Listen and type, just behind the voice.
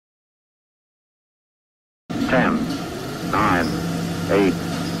10, 9, 8,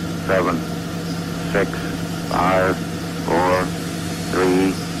 7, 6, 5, 4,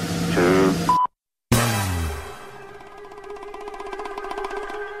 3, 2.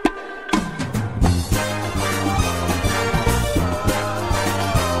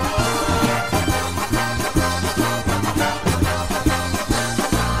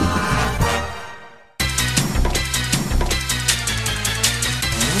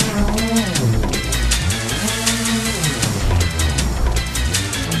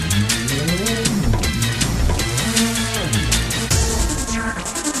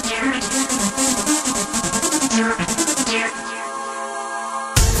 Yeah.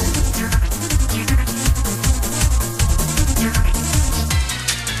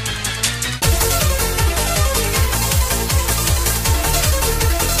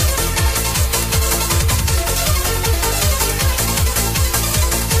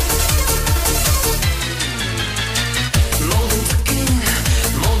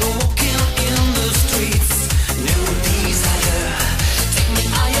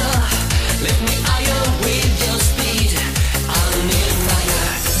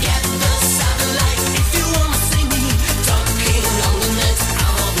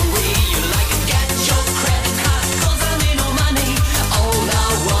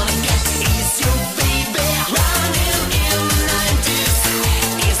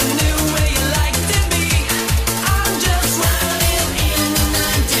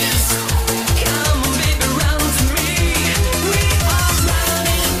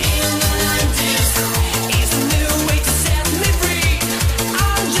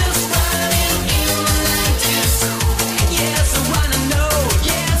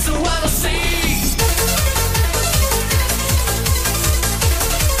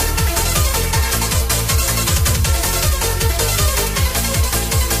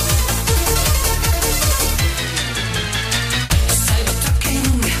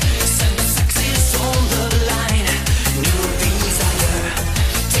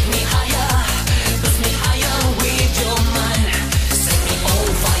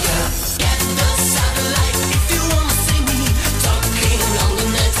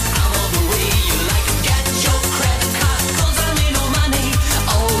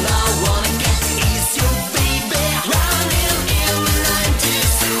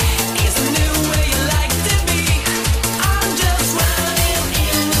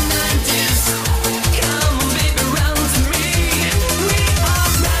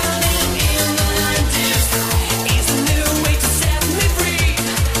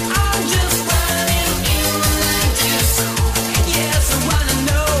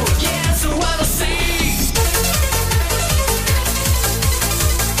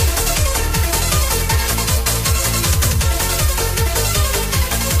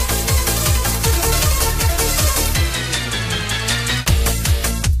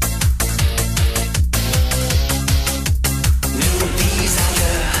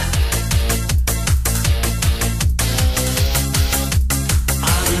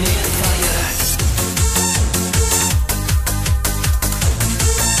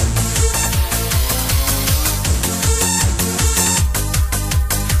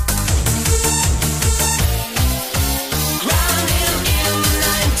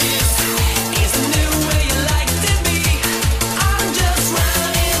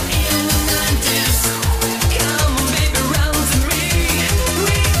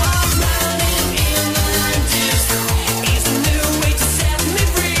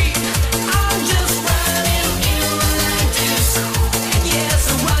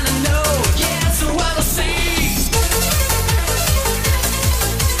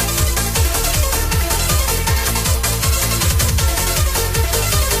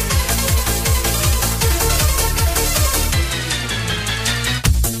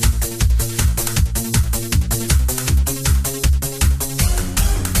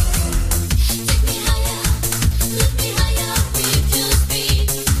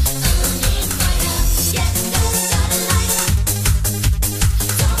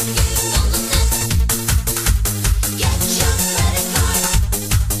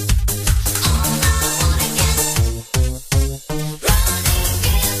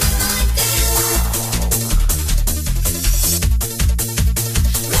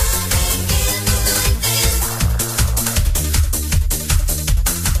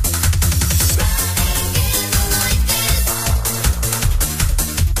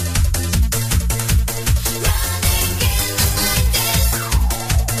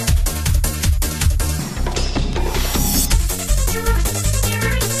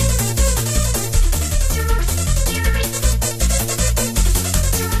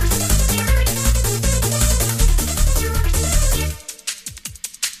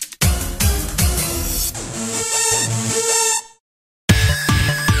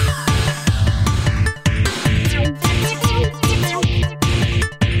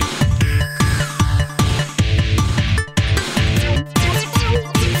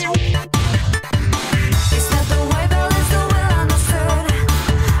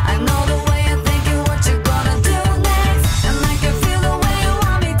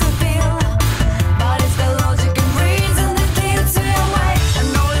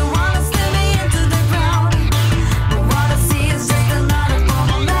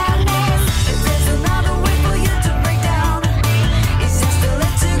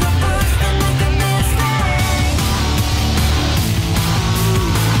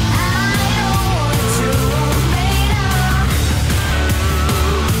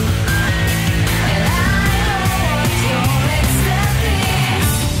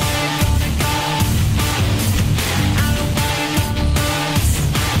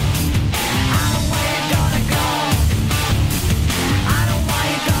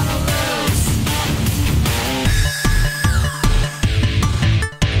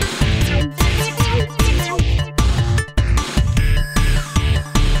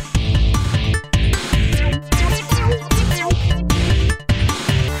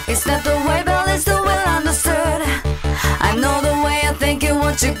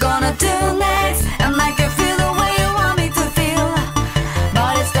 what you're gonna do next and make it feel the way you want me to feel.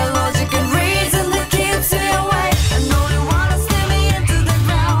 But it's the logic and reason that keeps me awake. I know you wanna steer me into the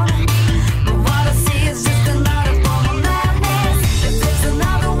ground, but what I see is just another form of madness. If there's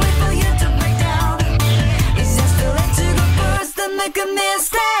another way for you to break down, it's just to let you go first and make a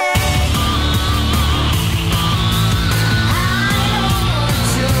mistake.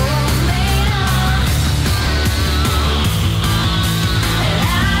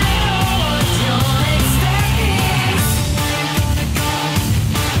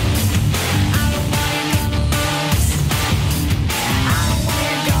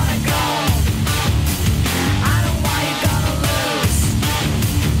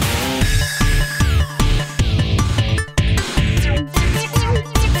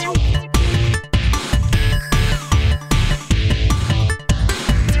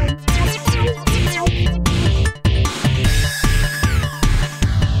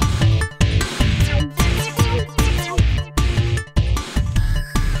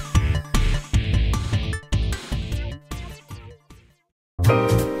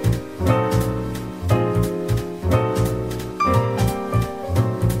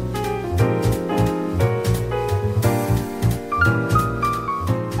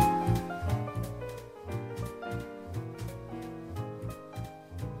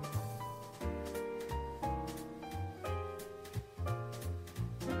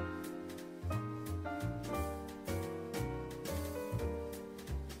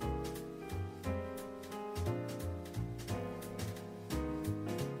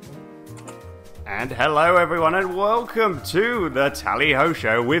 And hello everyone and welcome to the Tally Ho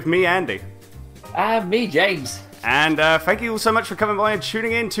Show with me, Andy. And me, James. And thank you all so much for coming by and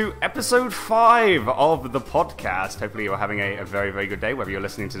tuning in to episode 5 of the podcast. Hopefully you're having a very, very good day, whether you're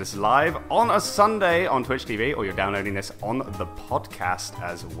listening to this live on a Sunday on Twitch TV or you're downloading this on the podcast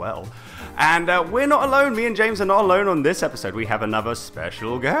as well. And we're not alone. Me and James are not alone on this episode. We have another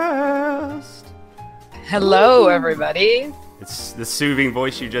special guest. Hello, everybody. It's the soothing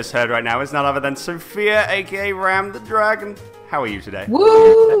voice you just heard right now is none other than Sophia, aka Ram the Dragon. How are you today?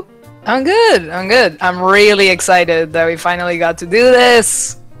 Woo! I'm good. I'm really excited that we finally got to do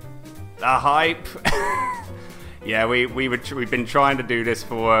this. The hype. Yeah, we've been trying to do this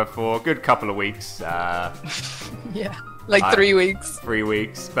for a good couple of weeks. Yeah, like 3 weeks. 3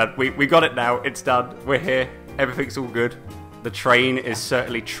 weeks, but we got it now. It's done. We're here. Everything's all good. The train is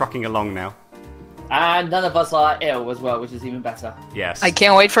certainly trucking along now. And none of us are ill as well, which is even better. Yes. I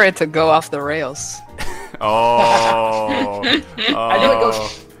can't wait for it to go off the rails. Oh.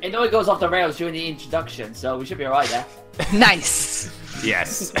 I know it goes off the rails during the introduction, so we should be alright there. Nice.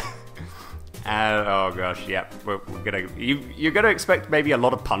 Yes. Oh gosh, yep. We're gonna. You're gonna expect maybe a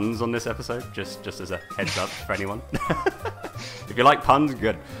lot of puns on this episode, just as a heads up for anyone. If you like puns,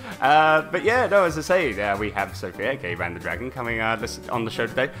 good. But yeah, no, as I say, we have Sophia, aka Ram the Dragon, coming on the show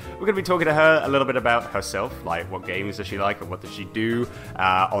today. We're going to be talking to her a little bit about herself, like what games does she like and what does she do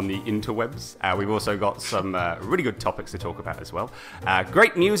on the interwebs. We've also got some really good topics to talk about as well.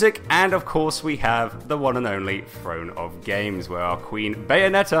 Great music, and of course we have the one and only Throne of Games, where our queen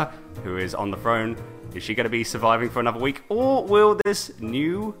Bayonetta, who is on the throne, is she going to be surviving for another week, or will this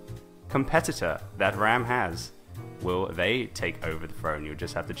new competitor that Ram has, will they take over the throne? You'll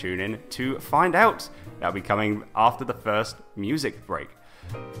just have to tune in to find out. That'll be coming after the first music break.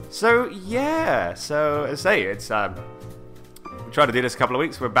 So yeah, so as I say, it's we tried to do this a couple of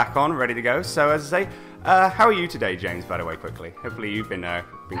weeks. We're back on, ready to go. So as I say, how are you today, James? By the way, quickly. Hopefully you've been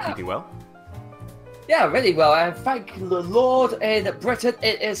keeping well. Yeah, really well, and thank the Lord in Britain,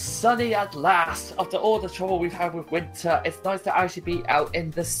 it is sunny at last. After all the trouble we've had with winter, it's nice to actually be out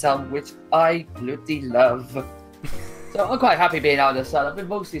in the sun, which I bloody love. So I'm quite happy being out in the sun. I've been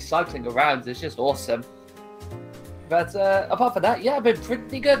mostly cycling around, it's just awesome. But apart from that, yeah, I've been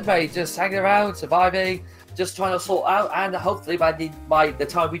pretty good, mate. Just hanging around, surviving, just trying to sort out, and hopefully by the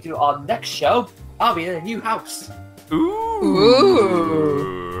time we do our next show, I'll be in a new house.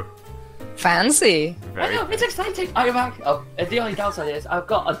 Ooh. Fancy. I know, it's exciting. And the only downside is I've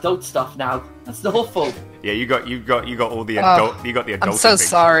got adult stuff now. That's awful. Yeah, you got all the adult. You got the adult. I'm so things.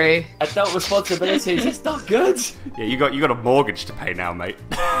 sorry. Adult responsibilities. It's not good. Yeah, you got a mortgage to pay now, mate.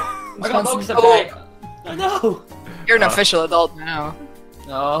 I got books to pay. I know. You're an official adult now.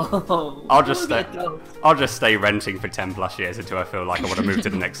 No. I'll just stay renting for 10 plus years until I feel like I want to move to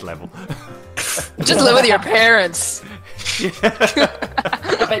the next level. Just live with your parents.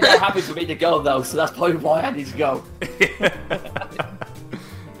 I bet they're happy for me to go though, so that's probably why I need to go.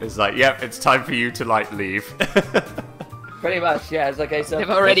 It's like, yep, it's time for you to leave. Pretty much, yeah. It's okay. So They've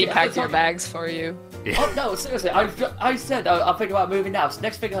already packed your bags for you. Oh no, seriously, I said I'm thinking about moving now. So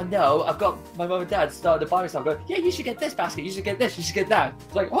next thing I know, I've got my mum and dad starting to buy me stuff. Going, yeah, you should get this basket, you should get this, you should get that.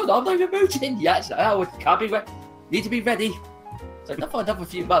 It's like, hold on, I'm not even moved in yet. So, oh, can't be ready. Need to be ready. So not for another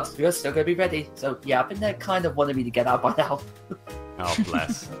few months. We're still gonna be ready. So yeah, I've been there, kind of wanting me to get out by now. Oh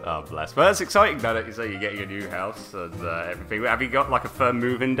bless, oh bless. Well, that's exciting though that you say you're getting a new house and everything. Have you got like a firm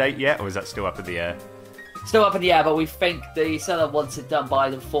move-in date yet, or is that still up in the air? Still up in the air, but we think the seller wants it done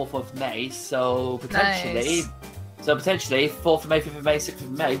by the 4th of May. So potentially, Nice. 4th of May, 5th of May, 6th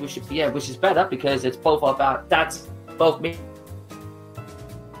of May, we should be which is better because it's both about that's both me.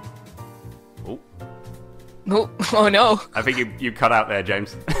 Oh, Oh no. I think you cut out there,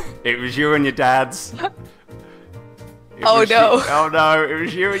 James. It was you and your dad's. Oh no. Oh no, it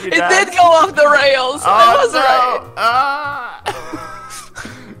was you and your It dad's. did go off the rails. I was right. no. Ah.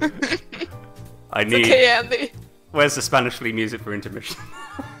 I need. Okay, Andy. Where's the Spanish Flea music for intermission?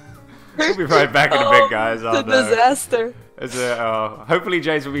 We'll be right back in a bit, guys. Oh, The no. disaster. Hopefully,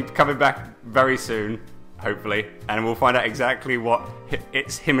 James will be coming back very soon. Hopefully, and we'll find out exactly what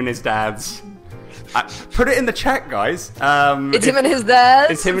it's him and his dad's. Put it in the chat, guys. It's him and his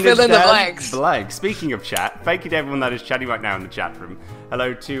dad. It's him and Fill his in the dad's blanks. blank. Speaking of chat, thank you to everyone that is chatting right now in the chat room.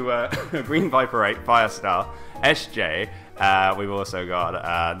 Hello to Green Viper 8, Firestar, SJ. We've also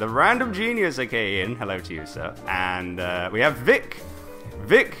got the Random Genius, aka Ian. Hello to you, sir. And we have Vic,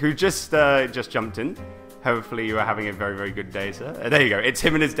 who just jumped in. Hopefully you are having a very, very good day, sir. There you go. It's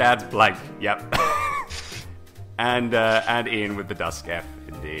him and his dad's blank. Yep. and Ian with the Dusk F.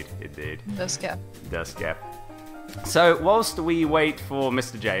 Indeed. Dusk F. So, whilst we wait for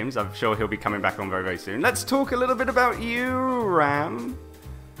Mr. James, I'm sure he'll be coming back on very, very soon. Let's talk a little bit about you, Ram.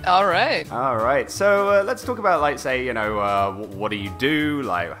 All right. So let's talk about, like, say, you know, what do you do?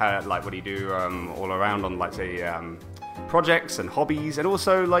 What do you do all around on, like, say, projects and hobbies, and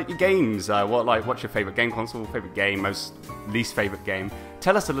also like your games. What's your favorite game console? Favorite game? Least favorite game?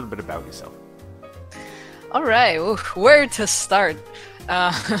 Tell us a little bit about yourself. All right. Where to start?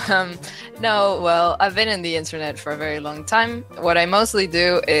 Well, I've been in the internet for a very long time. What I mostly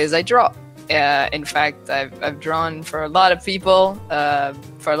do is I draw. In fact, I've drawn for a lot of people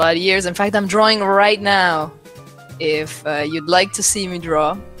for a lot of years. In fact, I'm drawing right now. If you'd like to see me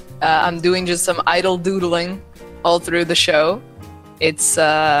draw, I'm doing just some idle doodling all through the show. It's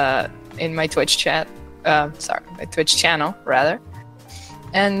in my Twitch chat. My Twitch channel, rather.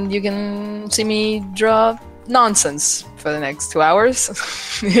 And you can see me draw nonsense for the next 2 hours,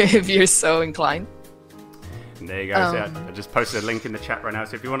 if you're so inclined. There you go. I just posted a link in the chat right now.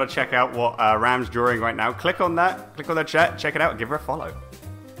 So if you want to check out what Ram's drawing right now, click on that. Click on the chat. Check it out. Give her a follow.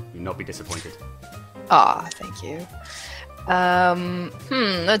 You'll not be disappointed. Thank you.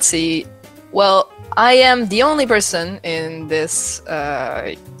 Let's see. Well, I am the only person in this,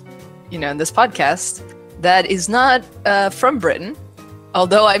 in this podcast that is not from Britain.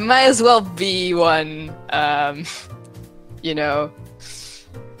 Although I might as well be one, an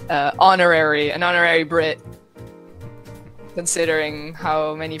honorary Brit, considering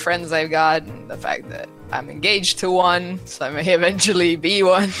how many friends I've got and the fact that I'm engaged to one, so I may eventually be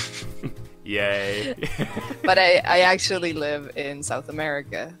one. Yay. But I actually live in South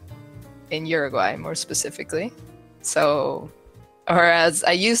America, in Uruguay more specifically. So, or as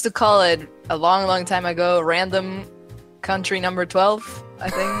I used to call it a long, long time ago, random country number 12,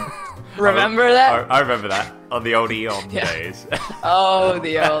 I think. Remember that? I remember that on the old Eon days. Oh,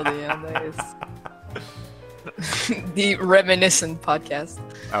 the old Eon days. The reminiscent podcast.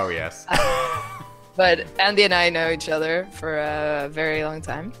 Oh, yes. But Andy and I know each other for a very long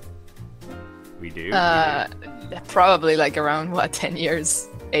time. We do. Probably like around 10 years,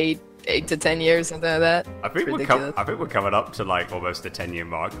 8 to 10 years, something like that. I think we're coming up to like almost the 10-year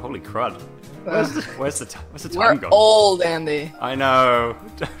mark. Holy crud! Where's the time We're gone? old, Andy. I know.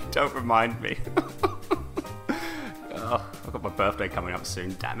 Don't remind me. I've got my birthday coming up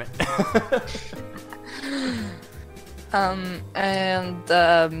soon. Damn it.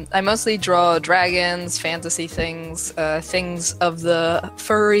 I mostly draw dragons, fantasy things, things of the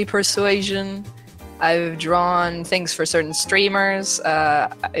furry persuasion. I've drawn things for certain streamers.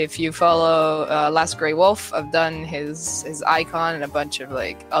 If you follow Last Grey Wolf, I've done his icon and a bunch of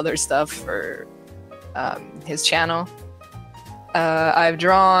like other stuff for his channel. I've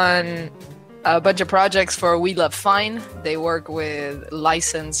drawn a bunch of projects for We Love Fine. They work with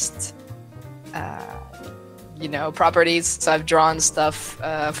licensed properties. So I've drawn stuff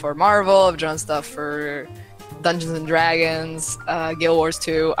for Marvel. I've drawn stuff for Dungeons and Dragons, Guild Wars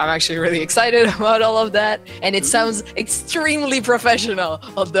 2. I'm actually really excited about all of that, and it sounds extremely professional,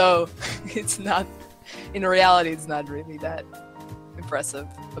 although it's not. In reality, it's not really that impressive.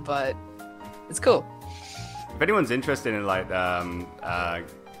 But It's cool. If anyone's interested in like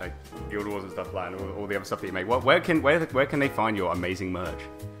Guild Wars and stuff like that, and all the other stuff that you make, where can they find your amazing merch?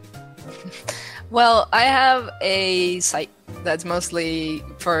 Well, I have a site that's mostly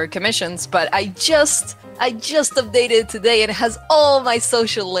for commissions, but I just updated today and it has all my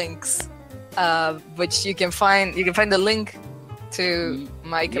social links, which you can find. You can find the link to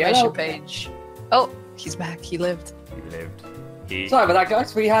my commission page. Oh, he's back. He lived. Sorry about that,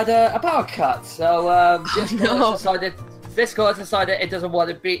 guys. We had a power cut, so Discord decided it doesn't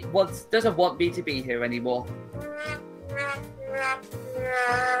want me to be here anymore.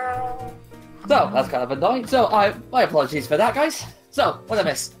 So that's kind of annoying. So my apologies for that, guys. So what I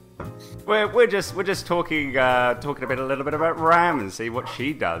missed? We're just talking a little bit about Ram and see what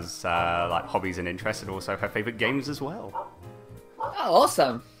she does, like hobbies and interests, and also her favorite games as well. Oh,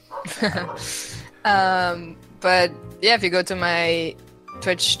 awesome. But yeah, if you go to my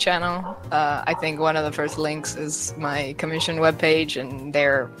Twitch channel, I think one of the first links is my commission webpage, and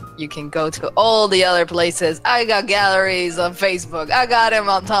there you can go to all the other places. I got galleries on Facebook. I got him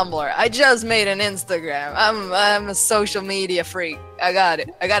on Tumblr. I just made an Instagram. I'm a social media freak. I got it.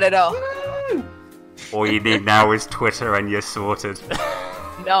 I got it all. All you need now is Twitter, and you're sorted.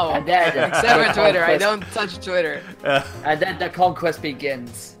 No, And then except for Twitter. I don't touch Twitter. And then the conquest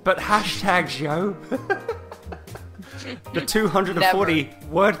begins. But hashtags, yo. The 240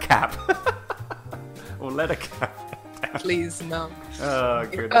 word cap. Or letter cap. Please, no. Oh,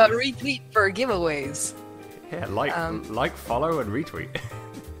 goodness. Retweet for giveaways. Yeah, like, follow, and retweet.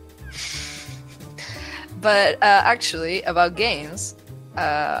 But actually, about games,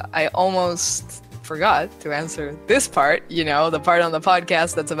 I almost forgot to answer this part. You know, the part on the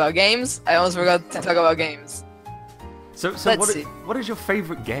podcast that's about games. I almost forgot to talk about games. So Let's see. what is your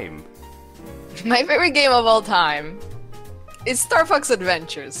favorite game? My favorite game of all time is Star Fox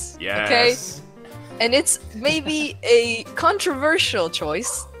Adventures. Yes. Okay? And it's maybe a controversial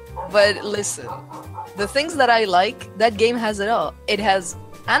choice, but listen. The things that I like, that game has it all. It has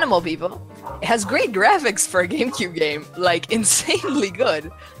animal people. It has great graphics for a GameCube game, like insanely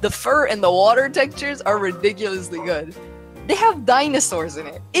good. The fur and the water textures are ridiculously good. They have dinosaurs in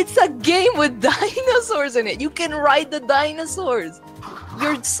it. It's a game with dinosaurs in it. You can ride the dinosaurs.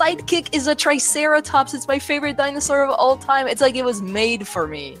 Your sidekick is a Triceratops. It's my favorite dinosaur of all time. It's like it was made for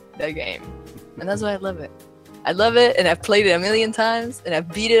me, that game. And that's why I love it. I love it, and I've played it a million times, and I've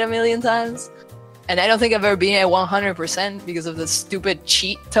beat it a million times. And I don't think I've ever been at 100% because of the stupid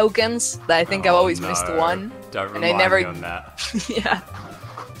cheat tokens that I think I've always missed one. Don't and remind I never... me on that. Yeah.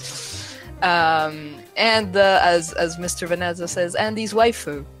 And as Mr. Venezza says, Andy's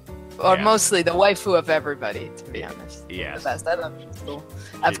waifu. Or Yeah. mostly the waifu of everybody, to be honest. Yes. The best. I love Crystal.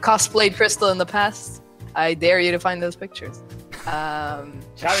 I've cosplayed Crystal in the past. I dare you to find those pictures. Challenge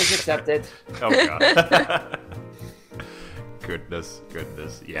accepted. Oh god. goodness,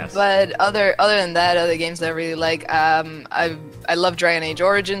 yes. But other than that, other games that I really like, I love Dragon Age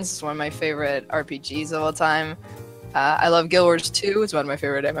Origins. It's one of my favorite RPGs of all time. I love Guild Wars 2. It's one of my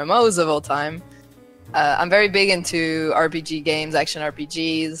favorite MMOs of all time. I'm very big into RPG games, action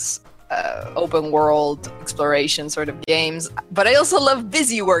RPGs, open world exploration sort of games. But I also love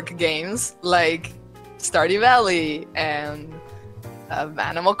busy work games like Stardew Valley and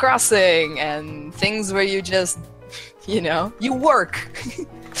Animal Crossing and things where you just, you work.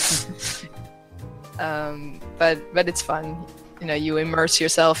 But it's fun. You immerse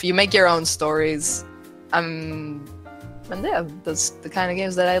yourself. You make your own stories. And yeah, that's the kind of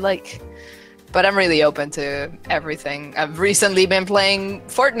games that I like. But I'm really open to everything. I've recently been playing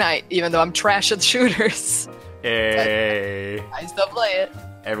Fortnite, even though I'm trash at shooters. Hey. I still play it.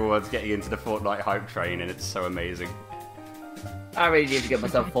 Everyone's getting into the Fortnite hype train, and it's so amazing. I really need to get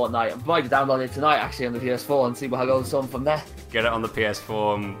myself Fortnite. I might download it tonight, actually, on the PS4 and see what goes on from there. Get it on the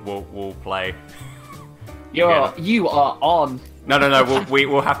PS4, and we'll play. You are on. No.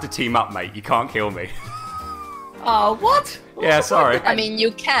 We'll have to team up, mate. You can't kill me. Oh, what? Yeah, sorry. I mean,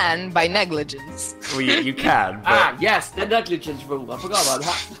 you can by negligence. Well, you can, but yes, the negligence rule. I forgot about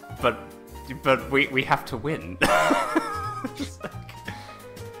that. but we have to win.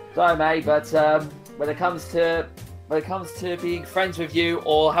 Sorry, mate, but when it comes to being friends with you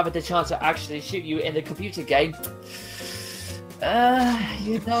or having the chance to actually shoot you in a computer game,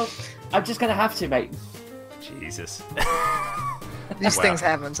 I'm just gonna have to, mate. Jesus. These Wow. things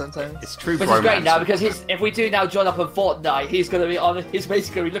happen sometimes. It's true Which bromance. is great now because if we do now join up on Fortnite, he's basically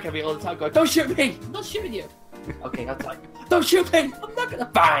gonna be looking at me all the time, going, "Don't shoot me! I'm not shooting you." Okay, that's like, "Don't shoot me! I'm not gonna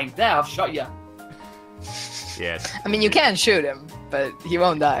bang." There, I've shot you. Yes. I mean, you can shoot him, but he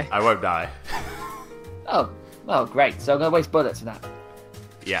won't die. I won't die. Oh, great. So I'm gonna waste bullets for that.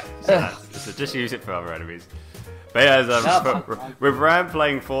 Yeah, so just use it for other enemies. But yeah, with Ram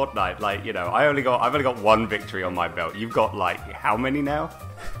playing Fortnite, like, you know, I've only got one victory on my belt. You've got like how many now?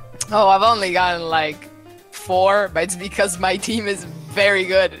 Oh, I've only gotten like 4, but it's because my team is very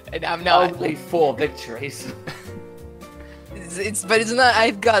good and I'm not. Only 4 victories. It's not.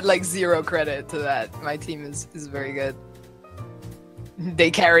 I've got like 0 credit to that. My team is very good.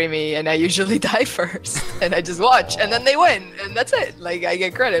 They carry me, and I usually die first, and I just watch, and then they win, and that's it. Like I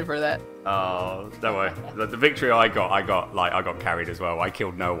get credit for that. Oh, don't worry. The victory I got carried as well. I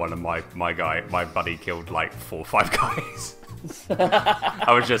killed no one, and my buddy killed like 4 or 5 guys.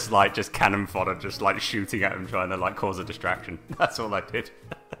 I was just cannon fodder, just like shooting at him, trying to like cause a distraction. That's all I did.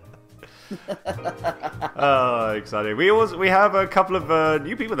 Oh, exciting! We have a couple of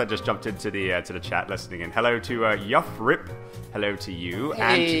new people that just jumped into the chat listening in. Hello to Yuff Rip. Hello to you,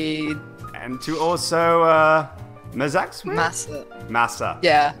 Hey. and to also Mazax. Massa.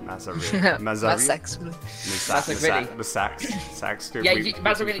 Yeah. Massa. Masax. The sax. Yeah,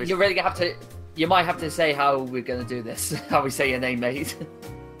 you're really gonna have to. You might have to say how we're gonna do this. How we say your name, mate.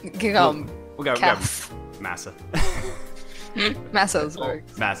 We'll go Calf. Massa. Massa's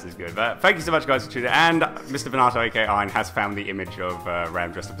works. Massa's good. But thank you so much, guys, for tuning in. And Mr. Venato, aka Iron, has found the image of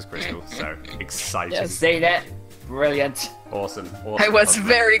Ram dressed up as Crystal. So exciting. Yes. Say that. Brilliant. Awesome. I was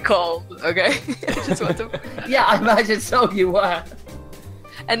very cold. Okay. I just want to. Yeah, I imagine so. You were.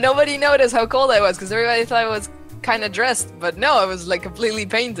 And nobody noticed how cold I was because everybody thought I was kind of dressed, but no, I was like completely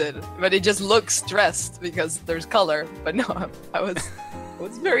painted. But it just looks dressed because there's color. But no, I was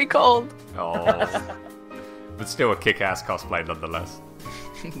very cold. Oh. But still a kick-ass cosplay nonetheless.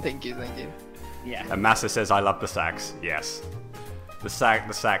 Thank you. Yeah. And Massa says, "I love the sax." Yes, the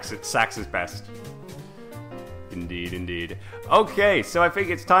sax is best. Indeed. Okay, so I think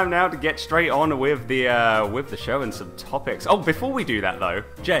it's time now to get straight on with the show and some topics. Oh, before we do that though,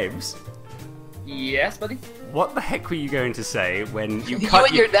 James. Yes, buddy. What the heck were you going to say when you You cut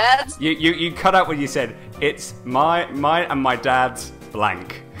and your dad's? You cut out when you said it's mine and my dad's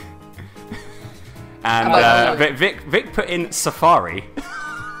blank. And Vic put in Safari.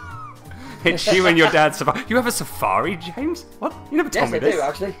 It's you and your dad's Safari. You have a Safari, James? What? You never told Yes, me I this. do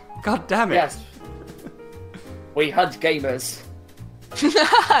actually. God damn it. Yes. We hunt gamers.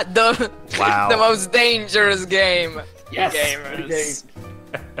 Wow. The most dangerous game. Yes, Gamers.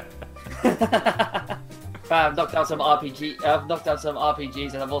 we do. I've knocked out some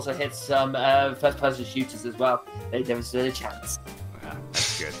RPGs, and I've also hit some first-person shooters as well. They never stood a chance. Yeah,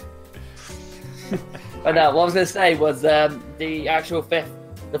 that's good. But no, what I was going to say was the actual 4th,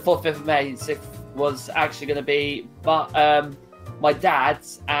 5th of May, 6th was actually going to be my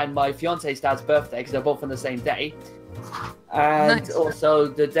dad's and my fiance's dad's birthday because they're both on the same day. And Nice. also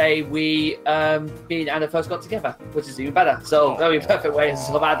the day we, me and Anna first got together, which is even better. So, very perfect way as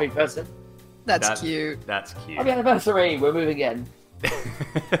a happy person. That's cute. That's cute. Happy anniversary, we're moving in.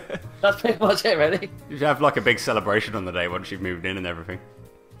 That's pretty much it, really. You should have like a big celebration on the day once you've moved in and everything.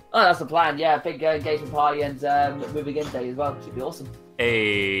 Oh, that's the plan, yeah. Big engagement party and moving in day as well. Should be awesome.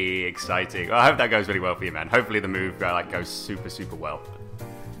 Hey, exciting. Well, I hope that goes really well for you, man. Hopefully the move goes super well.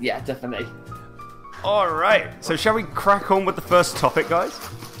 Yeah, definitely. Alright, so shall we crack on with the first topic, guys?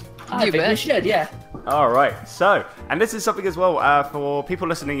 I think we bet. should, yeah. Alright, so, and this is something as well for people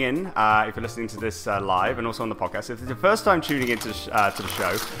listening in, if you're listening to this live and also on the podcast. If it's your first time tuning into the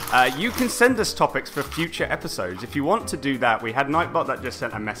show, you can send us topics for future episodes. If you want to do that, we had Nightbot that just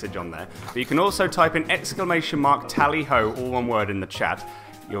sent a message on there. But you can also type in !tallyho, all one word in the chat.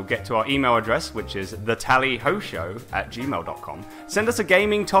 You'll get to our email address, which is thetallyhoshow@gmail.com. Send us a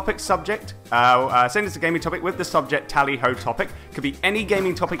gaming topic subject. Send us a gaming topic with the subject Tallyho topic. Could be any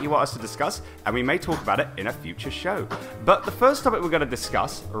gaming topic you want us to discuss, and we may talk about it in a future show. But the first topic we're going to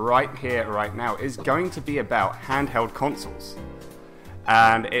discuss right here, right now, is going to be about handheld consoles.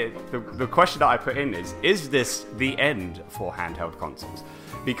 And the question that I put in is this the end for handheld consoles?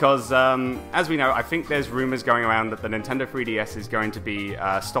 Because, as we know, I think there's rumors going around that the Nintendo 3DS is going to be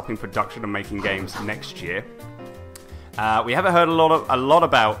stopping production and making games next year. We haven't heard a lot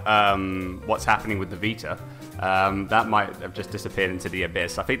about what's happening with the Vita. That might have just disappeared into the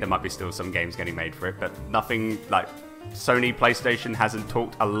abyss. I think there might be still some games getting made for it, but nothing like Sony PlayStation hasn't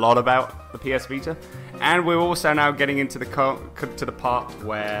talked a lot about the PS Vita. And we're also now getting into the part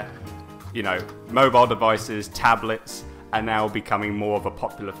where, you know, mobile devices, tablets, are now becoming more of a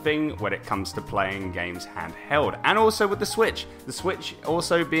popular thing when it comes to playing games handheld. And also with the Switch. The Switch,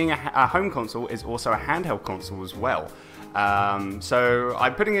 also being a home console, is also a handheld console as well. So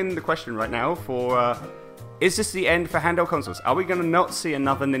I'm putting in the question right now for is this the end for handheld consoles? Are we going to not see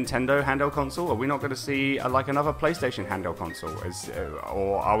another Nintendo handheld console? Are we not going to see like another PlayStation handheld console?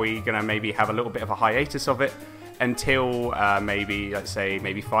 Or are we going to maybe have a little bit of a hiatus of it until maybe, let's say,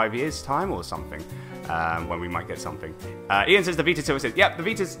 maybe 5 years' time or something, when we might get something? Ian says the Vita still exists. Yep, the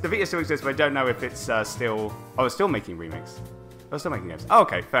Vita still exists, but I don't know if it's still... Oh, it's still making remakes. Oh, still making games. Oh,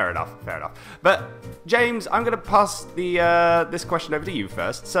 okay, fair enough. But, James, I'm going to pass this question over to you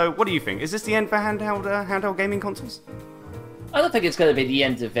first. So, what do you think? Is this the end for handheld gaming consoles? I don't think it's going to be the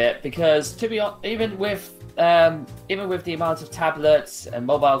end of it, because to be honest, even with the amount of tablets and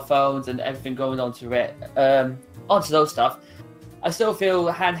mobile phones and everything going onto those stuff, I still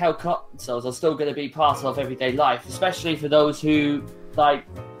feel handheld consoles are still going to be part of everyday life, especially for those who, like,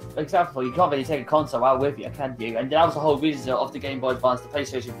 for example, you can't really take a console out with you, can you? And that was the whole reason of the Game Boy Advance, the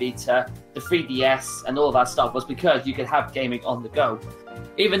PlayStation Vita, the 3DS, and all that stuff, was because you could have gaming on the go.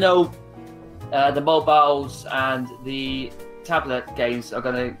 Even though the mobiles and the tablet games are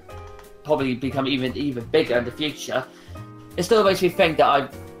going to probably become even bigger in the future, it still makes me think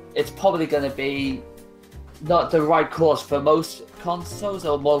that it's probably going to be not the right course for most consoles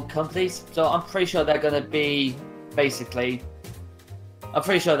or more companies. So I'm pretty sure they're going to be basically... I'm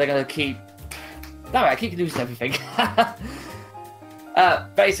pretty sure they're going to keep... Damn it, I keep losing everything.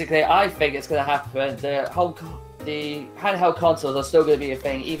 Basically, I think it's going to happen. The handheld consoles are still going to be a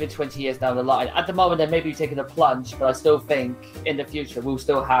thing even 20 years down the line. At the moment, they may be taking a plunge, but I still think in the future we'll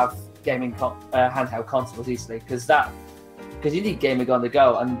still have gaming handheld consoles easily, because you need gaming on the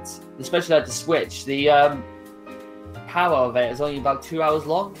go, and especially like the Switch, the power of it is only about 2 hours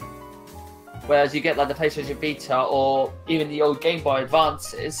long. Whereas you get like the PlayStation Vita or even the old Game Boy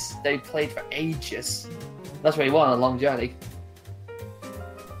Advances, they played for ages. That's what you want on a long journey.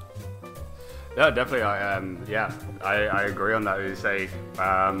 No, definitely. I agree on that. You say,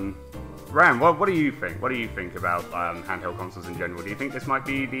 Ram, what do you think? What do you think about handheld consoles in general? Do you think this might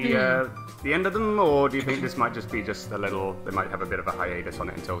be the end of them, or do you think this might just be a little? They might have a bit of a hiatus on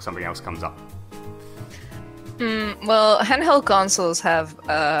it until something else comes up. Well, handheld consoles have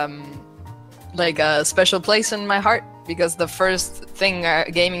like a special place in my heart, because the first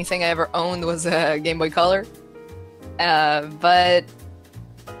gaming thing I ever owned was a Game Boy Color. But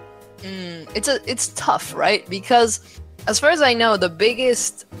it's tough, right? Because as far as I know, the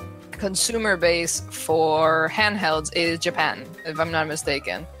biggest consumer base for handhelds is Japan, if I'm not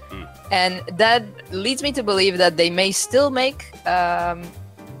mistaken. And that leads me to believe that they may still make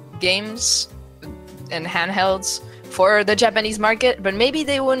games and handhelds for the Japanese market, but maybe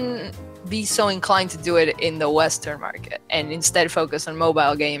they wouldn't be so inclined to do it in the Western market and instead focus on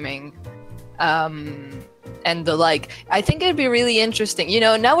mobile gaming and the like. I think it'd be really interesting.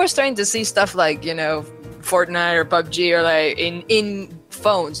 Now we're starting to see stuff like, Fortnite or PUBG, or like in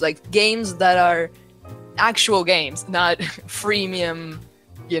phones, like games that are actual games, not freemium,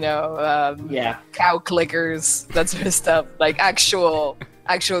 cow clickers, that sort of stuff, like actual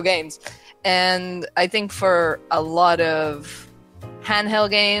games. And I think for a lot of handheld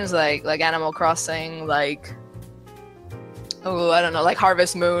games like Animal Crossing, like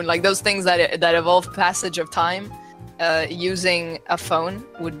Harvest Moon, like those things that evolve passage of time, using a phone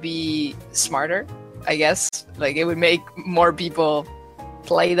would be smarter, I guess. Like it would make more people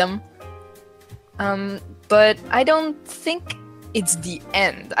play them. But I don't think it's the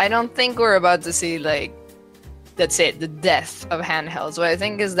end. I don't think we're about to see that's it, the death of handhelds. What I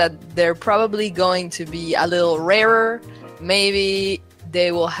think is that they're probably going to be a little rarer. Maybe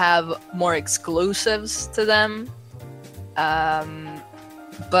they will have more exclusives to them.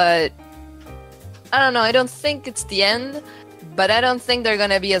 But I don't know. I don't think it's the end, but I don't think they're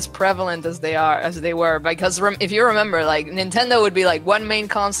gonna be as prevalent as they were. Because if you remember, like Nintendo would be like one main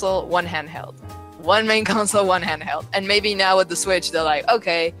console, one handheld. One main console, one handheld. And maybe now with the Switch, they're like,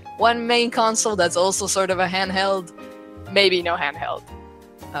 okay, one main console that's also sort of a handheld, hey no handheld.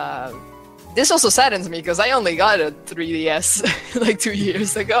 This also saddens me because I only got a 3DS like 2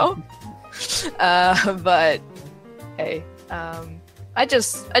 years ago. But hey, I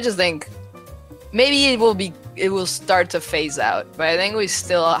just think maybe it will start to phase out. But I think we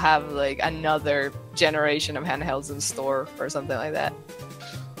still have like another generation of handhelds in store or something like that.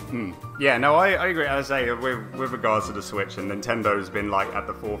 Yeah, no, I agree. As I say, with regards to the Switch, and Nintendo's been like at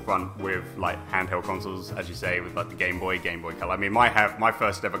the forefront with like handheld consoles, as you say, with like the Game Boy Color. I mean, my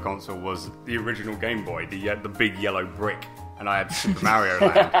first ever console was the original Game Boy, the big yellow brick, and I had Super Mario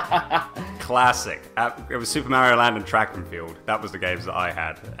Land, classic. It was Super Mario Land and Track and Field. That was the games that I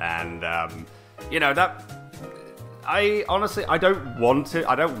had, and that I honestly, I don't want it.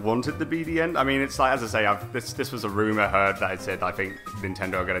 I don't want it to be the end. I mean, it's like, as I say, this was a rumor heard that it said I think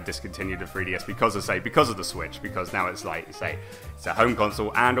Nintendo are going to discontinue the 3DS because of the Switch, because now it's like, say, it's a home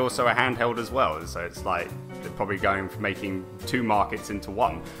console and also a handheld as well. So it's like they're probably going from making two markets into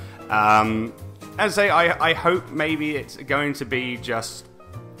one. As I say, I hope maybe it's going to be just.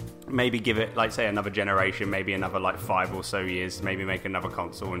 Maybe give it, like, say, another generation, maybe another, like, 5 or so years, maybe make another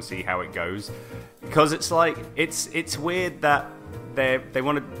console and see how it goes. Because it's like, it's weird that they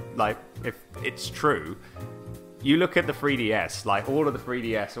want to, like, if it's true, you look at the 3DS, like, all of the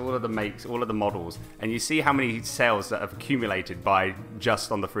 3DS, all of the makes, all of the models, and you see how many sales that have accumulated by just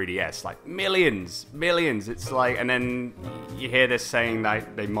on the 3DS, like, millions, it's like, and then you hear this saying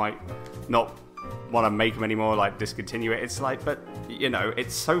that they might not want to make them anymore, like discontinue it. It's like, but you know,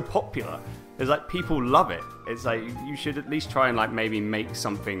 it's so popular. It's like people love it. It's like you should at least try and like maybe make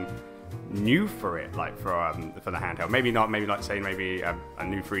something new for it, like for the handheld. Maybe not say maybe a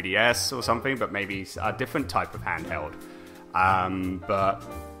new 3DS or something, but maybe a different type of handheld. But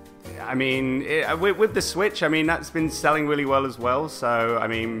I mean, with the Switch, I mean that's been selling really well as well. So I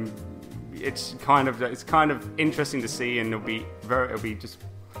mean, it's kind of interesting to see, and it'll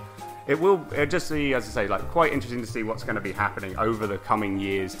just be, as I say, like quite interesting to see what's going to be happening over the coming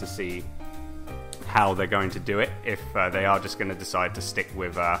years to see how they're going to do it. If they are just going to decide to stick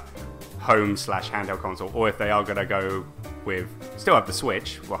with home/handheld console, or if they are going to go with still have the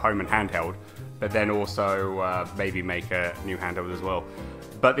Switch for home and handheld, but then also maybe make a new handheld as well.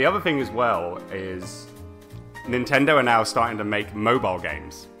 But the other thing as well is Nintendo are now starting to make mobile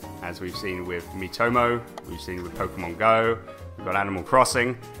games, as we've seen with Miitomo, we've seen with Pokemon Go. We've got Animal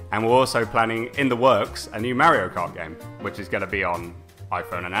Crossing, and we're also planning in the works a new Mario Kart game, which is going to be on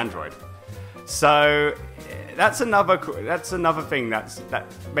iPhone and Android. So that's another thing that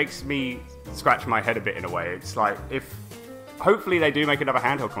makes me scratch my head a bit in a way. It's like if hopefully they do make another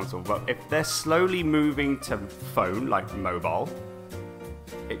handheld console, but if they're slowly moving to phone, like mobile,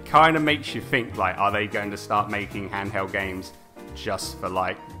 it kind of makes you think like, are they going to start making handheld games just for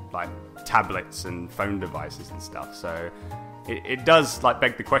like tablets and phone devices and stuff? So it does like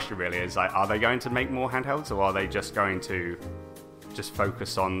beg the question really, is like, are they going to make more handhelds, or are they just going to just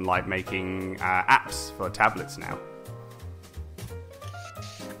focus on like making apps for tablets now?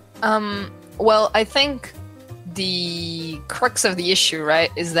 Well, I think the crux of the issue, right,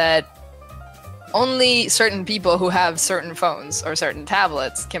 is that only certain people who have certain phones or certain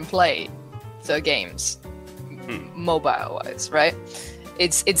tablets can play the games mobile-wise, right?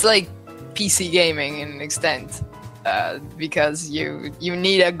 It's like PC gaming in an extent, because you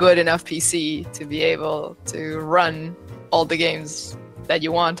need a good enough PC to be able to run all the games that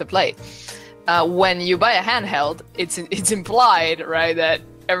you want to play. When you buy a handheld, it's implied, right, that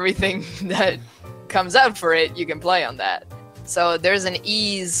everything that comes out for it, you can play on that. So there's an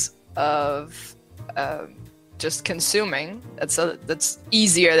ease of just consuming that's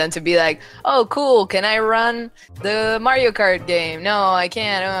easier than to be like, oh cool, can I run the Mario Kart game? No, I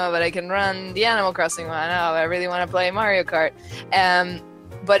can't. Oh, but I can run the Animal Crossing one. Oh, I really want to play Mario Kart.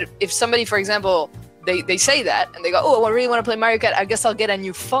 But if somebody, for example, they say that and they go, oh, I really want to play Mario Kart, I guess I'll get a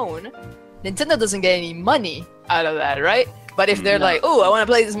new phone. Nintendo doesn't get any money out of that, right? But if they're like, oh, I want to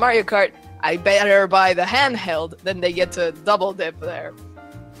play this Mario Kart, I better buy the handheld, then they get to double dip there.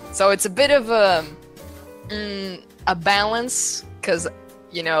 So it's a bit of a balance, because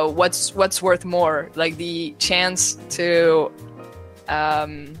you know what's worth more, like the chance to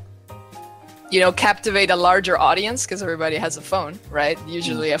captivate a larger audience, because everybody has a phone, right?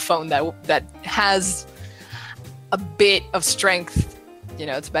 Usually a phone that has a bit of strength,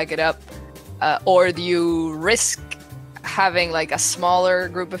 to back it up, or do you risk having like a smaller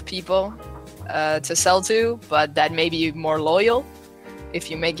group of people to sell to, but that may be more loyal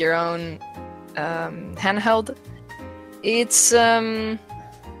if you make your own handheld? It's I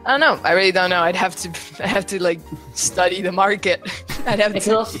don't know. I really don't know. I have to like study the market. I'd have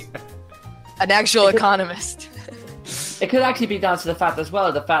to be an actual economist. It could actually be down to the fact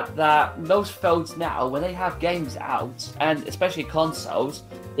that most phones now, when they have games out, and especially consoles,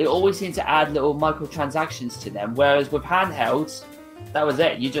 they always seem to add little microtransactions to them. Whereas with handhelds, that was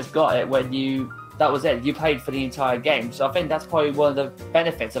it. You just got it that was it. You paid for the entire game. So I think that's probably one of the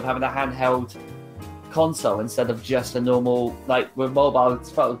benefits of having a handheld console instead of just a normal, like with mobile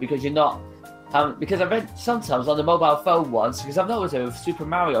phones, because you're not. Because I've read sometimes on the mobile phone ones, because I've noticed it with Super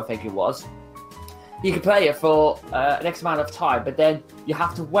Mario, I think it was, you can play it for an X amount of time, but then you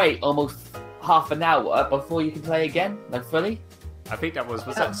have to wait almost half an hour before you can play again, like fully. I think that was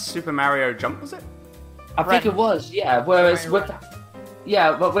that Super Mario Jump, was it? I think it was, yeah. Whereas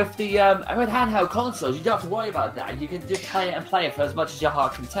Yeah, but with the with handheld consoles, you don't have to worry about that. You can just play it for as much as your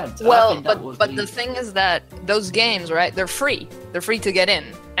heart content. And I Well, think that would but be- the thing is that those games, right? They're free. They're free to get in.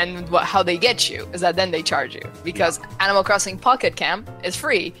 And how they get you is that then they charge you because Animal Crossing Pocket Camp is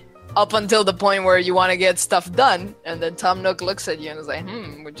free up until the point where you want to get stuff done, and then Tom Nook looks at you and is like,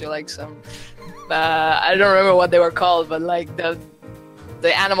 would you like some? I don't remember what they were called, but like the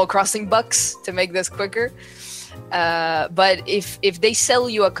Animal Crossing bucks to make this quicker. But if they sell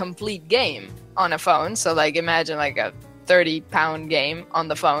you a complete game on a phone, so like imagine like a 30-pound game on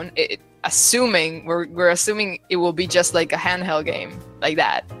the phone, assuming we're assuming it will be just like a handheld game like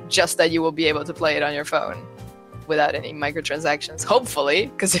that, just that you will be able to play it on your phone without any microtransactions. Hopefully,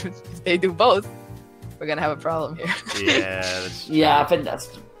 because if they do both, we're gonna have a problem here. Yeah. That's true. Yeah, I think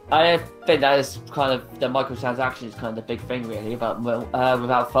that is kind of the microtransaction is kind of the big thing really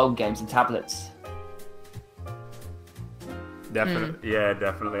about phone games and tablets. Definitely, yeah,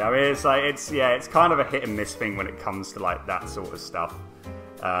 definitely. I mean, it's like it's kind of a hit and miss thing when it comes to like that sort of stuff.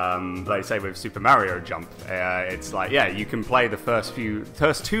 Like say with Super Mario Jump, it's like you can play the first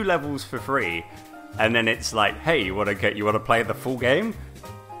 2 levels for free, and then it's like, hey, you want to play the full game?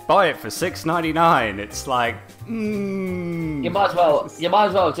 Buy it for $6.99. It's like, You might as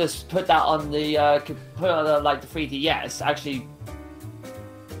well just put that on the like the 3DS actually,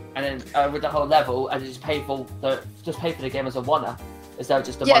 and then with the whole level, and just pay for the game as a one-off instead of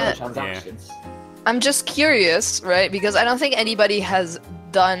just the microtransactions. I'm just curious, right? Because I don't think anybody has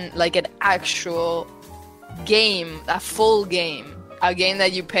done like an actual game, a full game, a game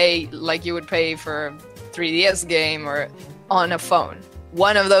that you pay like you would pay for a 3DS game or on a phone.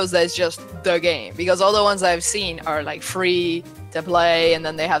 One of those that's just the game. Because all the ones I've seen are like free to play and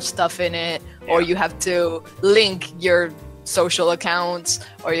then they have stuff in it, or you have to link your social accounts,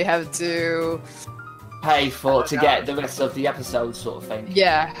 or you have to pay to get the rest of the episodes, sort of thing.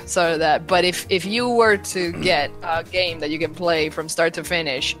 Yeah, sort of that. But if you were to get a game that you can play from start to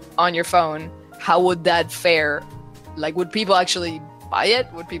finish on your phone, how would that fare? Like, would people actually buy it?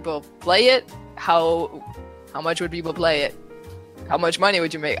 Would people play it? How much would people play it? How much money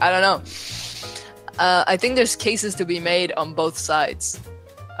would you make? I don't know. I think there's cases to be made on both sides.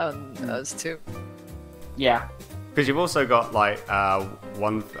 As too. Yeah. because you've also got like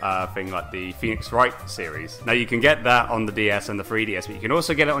one thing like the Phoenix Wright series. Now you can get that on the DS and the 3DS, but you can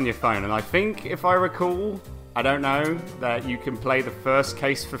also get it on your phone. And I think, if I recall, I don't know, that you can play the first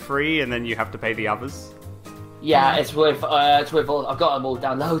case for free and then you have to pay the others. Yeah, it's with all. I've got them all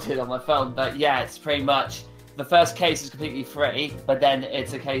downloaded on my phone, but yeah, it's pretty much the first case is completely free, but then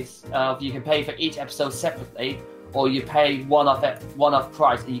it's a case of you can pay for each episode separately, or you pay one-off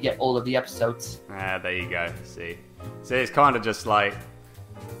price and you get all of the episodes. There you go. See, so it's kind of just like,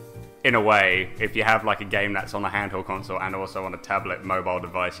 in a way, if you have like a game that's on a handheld console and also on a tablet mobile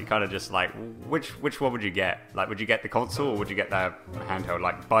device, you kind of just like, which one would you get? Like, would you get the console or would you get the handheld?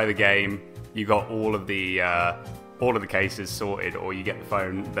 Like, buy the game, you got all of the cases sorted, or you get the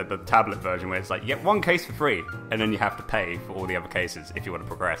phone, the tablet version where it's like you get one case for free and then you have to pay for all the other cases if you want to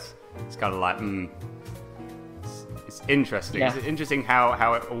progress. It's kind of like, it's interesting. Yeah. It's interesting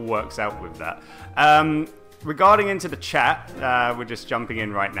how it all works out with that. Regarding into the chat, we're just jumping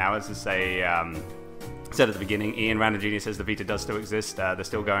in right now. As I say, said at the beginning, Ian Random Genius says the Vita does still exist. There's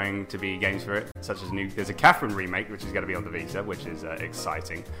still going to be games for it, such as there's a Catherine remake, which is going to be on the Vita, which is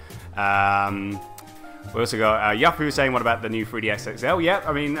exciting. We also got Yahoo saying, what about the new 3DS XL? Yeah,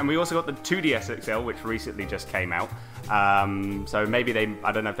 I mean, and we also got the 2DS XL, which recently just came out. So maybe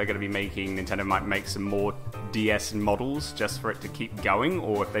I don't know if they're going to be Nintendo might make some more DS models just for it to keep going,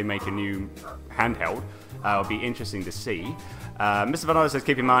 or if they make a new handheld. It'll be interesting to see. Mr. Vanilla says,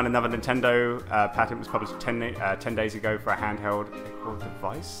 keep in mind, another Nintendo patent was published 10 days ago for a handheld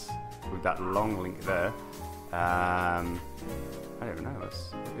device, with that long link there. I don't even know, what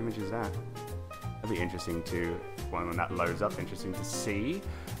image is that? That'll be interesting when that loads up, interesting to see.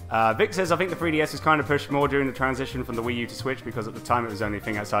 Vic says, I think the 3DS is kind of pushed more during the transition from the Wii U to Switch, because at the time it was the only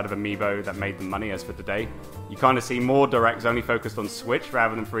thing outside of Amiibo that made them money. As for today, you kind of see more directs only focused on Switch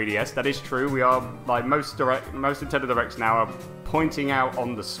rather than 3DS. That is true. We are, like, most Nintendo Directs now are pointing out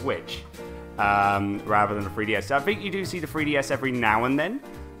on the Switch rather than the 3DS. So I think you do see the 3DS every now and then,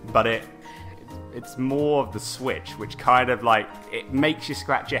 but it's more of the Switch, which kind of like, it makes you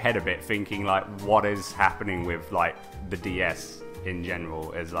scratch your head a bit, thinking like, what is happening with like the DS in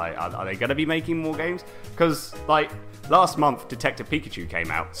general? Is like, are they going to be making more games? Because like last month Detective Pikachu came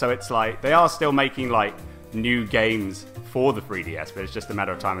out, so it's like they are still making like new games for the 3DS, but it's just a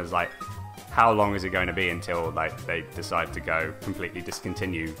matter of time. Is like, how long is it going to be until like they decide to go completely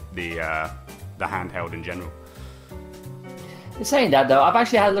discontinue the handheld in general? Saying that though, I've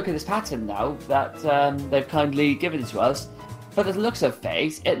actually had a look at this pattern now that they've kindly given it to us. But the looks of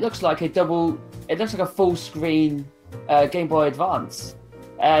things, it looks like a full screen Game Boy Advance.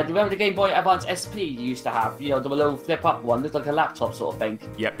 Remember the Game Boy Advance SP you used to have? You know, the little flip up one, looks like a laptop sort of thing.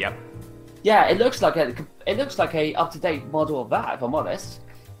 Yep. Yeah, it looks like a up to date model of that. If I'm honest.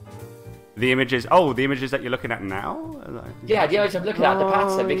 The images that you're looking at now? Yeah, the image I'm looking at, the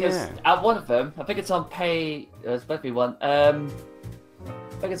pattern, because yeah. at one of them, I think it's on it's supposed to be one. I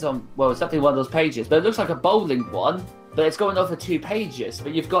think it's on, well, it's definitely one of those pages, but it looks like a bowling one, but it's going over 2 pages,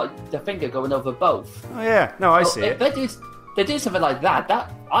 but you've got the finger going over both. Oh yeah, no, I see it. They do something like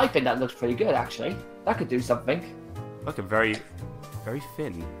that. I think that looks pretty good, actually. That could do something. Look, very, very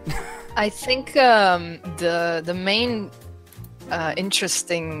thin. I think the main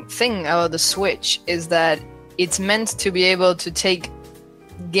interesting thing about the Switch is that it's meant to be able to take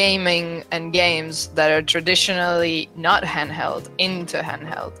gaming and games that are traditionally not handheld into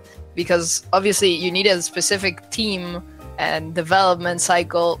handheld, because obviously you need a specific team and development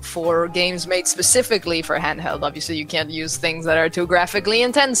cycle for games made specifically for handheld. Obviously you can't use things that are too graphically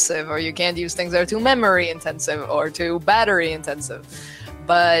intensive, or you can't use things that are too memory intensive or too battery intensive.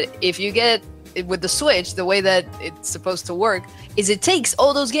 But if you get it with the Switch, the way that it's supposed to work is it takes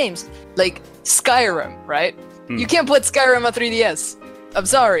all those games, like Skyrim, right? You can't put Skyrim on 3DS. I'm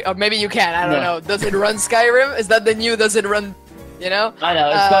sorry, or maybe you can. I don't know. Does it run Skyrim? Is that the new? Does it run? You know? I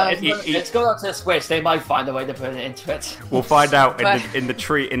know it's gone up to the Switch. They might find a way to put it into it. We'll find out in the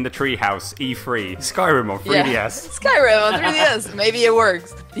tree house E3 Skyrim on 3DS. Yeah. Skyrim on 3DS. Maybe it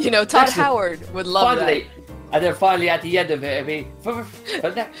works. You know, Todd Howard would love that. And then finally at the end of it, it'll be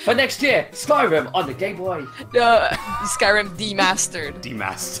for next year, Skyrim on the Game Boy. No, Skyrim demastered.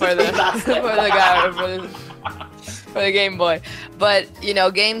 Demastered. For the Game Boy. But, you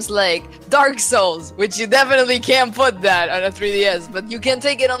know, games like Dark Souls, which you definitely can't put that on a 3DS, but you can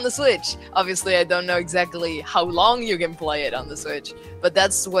take it on the Switch. Obviously, I don't know exactly how long you can play it on the Switch, but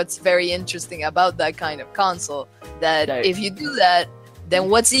that's what's very interesting about that kind of console, that if you do that, then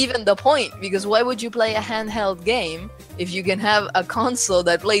what's even the point? Because why would you play a handheld game if you can have a console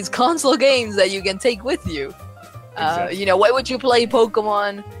that plays console games that you can take with you? Exactly. You know, why would you play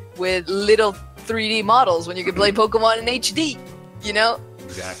Pokemon with little 3D models when you can play Pokemon in HD? You know?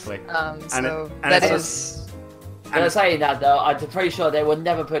 Exactly. Saying that though, I'm pretty sure they will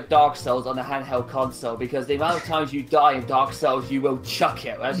never put Dark Souls on a handheld console, because the amount of times you die in Dark Souls, you will chuck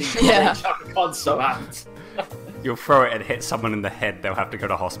it as you chuck a console out. You'll throw it and hit someone in the head, they'll have to go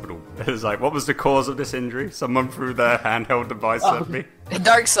to hospital. It's like, what was the cause of this injury? Someone threw their handheld device at me.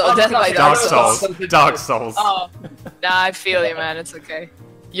 Dark Souls, definitely Dark Souls. Dark Souls. Oh, nah, I feel you, man. It's okay.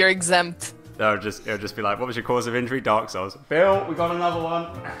 You're exempt. It'll just be like, what was your cause of injury? Dark Souls. Phil, we got another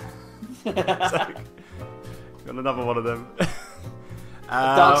one. Got another one of them.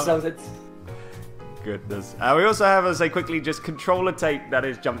 Dark Souls. Goodness. We also have, as I quickly, just controller tape that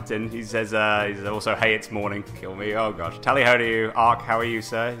is jumped in. He says, he's also, hey, it's morning. Kill me. Oh, gosh. Tally ho to you. Ark, how are you,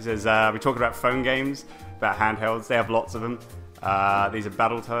 sir? He says, we're talking about phone games, about handhelds. They have lots of them. These are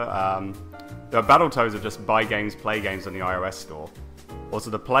Battletoads. Battletoads are just buy games, play games on the iOS store. Also,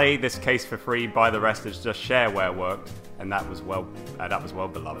 to play this case for free, buy the rest is just shareware worked, and that was well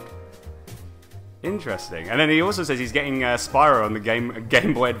beloved. Interesting. And then he also says he's getting Spyro on the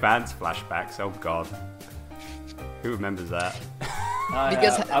Game Boy Advance flashbacks. Oh god, who remembers that?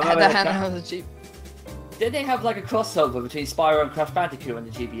 Because the handheld was cheap. Did they have like a crossover between Spyro and Crash Bandicoot on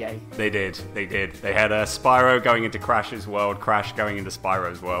the GBA? They did. They had Spyro going into Crash's world, Crash going into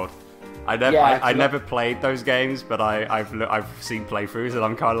Spyro's world. I never played those games, but I've seen playthroughs, and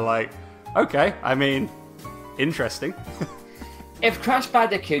I'm kind of like, okay, I mean, interesting. If Crash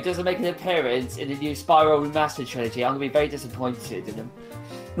Bandicoot doesn't make an appearance in the new Spyro Remastered trilogy, I'm going to be very disappointed in him.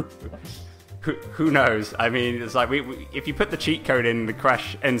 Who knows? I mean, it's like if you put the cheat code in the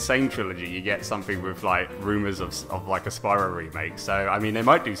Crash Insane trilogy, you get something with like rumors of like a Spyro remake. So I mean, they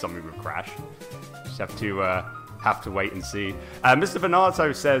might do something with Crash. Just have to wait and see. Mr.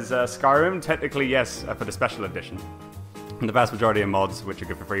 Venato says Skyrim, technically yes, for the special edition. And the vast majority of mods, which are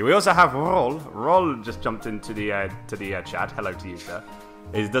good for free. We also have Roll. Roll just jumped into the chat. Hello to you, sir.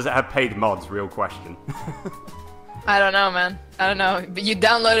 Does it have paid mods? Real question. I don't know, man. I don't know. But you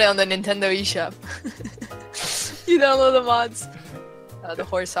download it on the Nintendo eShop. You download the mods. The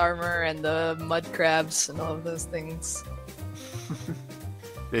horse armor and the mud crabs and all of those things.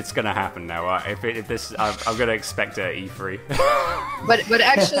 It's gonna happen now. I'm gonna expect it at E3. but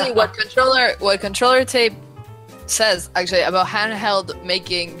actually, what controller tape says actually about handheld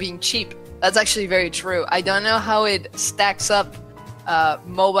being cheap, that's actually very true. I don't know how it stacks up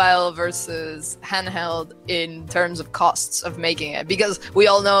mobile versus handheld in terms of costs of making it, because we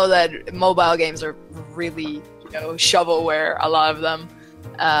all know that mobile games are really, shovelware, a lot of them.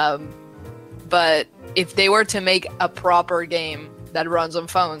 But if they were to make a proper game that runs on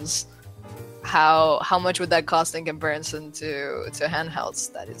phones, how much would that cost in comparison to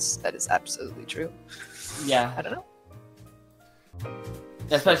handhelds? That is absolutely true. Yeah. I don't know.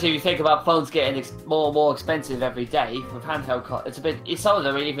 Especially if you think about phones getting more and more expensive every day with handheld. Some of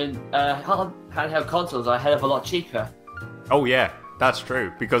them even handheld consoles are a hell of a lot cheaper. Oh yeah, that's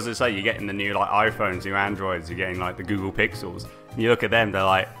true. Because it's like you're getting the new iPhones, new Androids, you're getting the Google Pixels. And you look at them, they're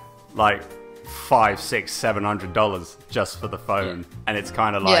like $500, $600, $700 just for the phone, and it's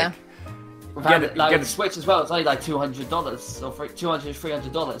kind of like. Yeah. The Switch as well, it's only $200 or $200,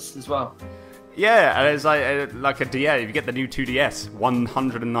 $300 as well. Yeah, and it's like a DS. If you get the new 2DS,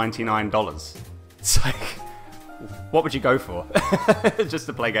 $199. It's like, what would you go for? Just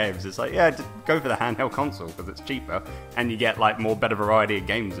to play games. It's like, just go for the handheld console because it's cheaper, and you get better variety of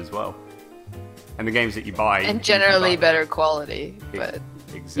games as well. And the games that you buy, and generally better quality. But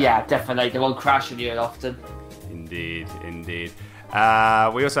exactly. Yeah, definitely, they won't crash on you often. Indeed.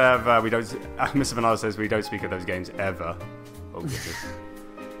 We also have Mr. Vanilla says we don't speak of those games ever. Oh goodness.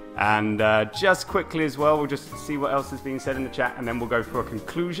 And just quickly as well, we'll just see what else is being said in the chat, and then we'll go for a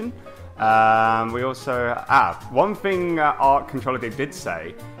conclusion. We also one thing Art Controller did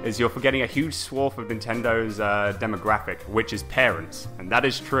say is you're forgetting a huge swath of Nintendo's demographic, which is parents, and that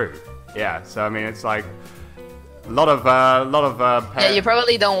is true. Yeah, so I mean it's like a lot of yeah, you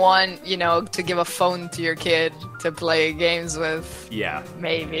probably don't want to give a phone to your kid to play games with. Yeah,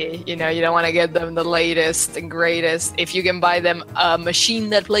 maybe you don't want to get them the latest and greatest. If you can buy them a machine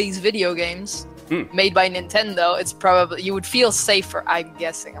that plays video games made by Nintendo, it's probably, you would feel safer. I'm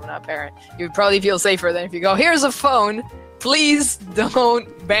guessing, I'm not a parent, you would probably feel safer than if you go, here's a phone, please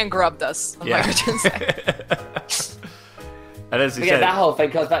don't bankrupt us on microtransactions. And as you said, said, that whole thing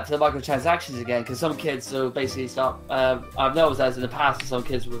goes back to the microtransactions again, because some kids will basically start. I've noticed that in the past, some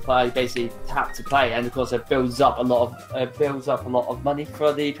kids will basically tap to play, and of course it builds up a lot of money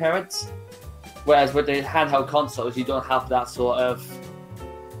for the parents. Whereas with the handheld consoles, you don't have that sort of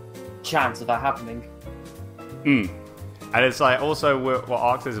chance of that happening. And it's also what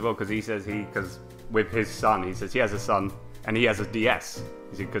Ark says as well, because with his son, he says he has a son and he has a DS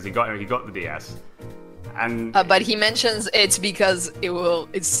because he got the DS. And but he mentions it's because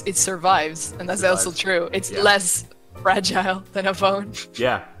it survives, and that's also true. It's less fragile than a phone.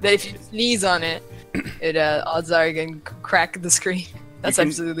 Yeah. That if you sneeze on it, odds are you can crack the screen. That's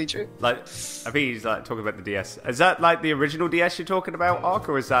absolutely true. I think he's talking about the DS. Is that the original DS you're talking about, Ark,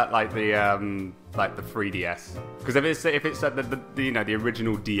 or is that the 3DS? Because if it's the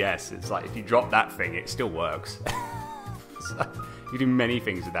original DS, it's if you drop that thing, it still works. You do many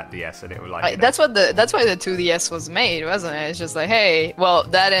things with that DS, and it will that's why the 2DS was made, wasn't it? It's just hey, well,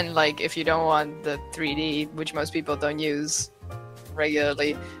 that and if you don't want the 3D, which most people don't use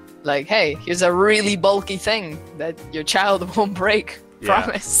regularly, hey, here's a really bulky thing that your child won't break. Yeah.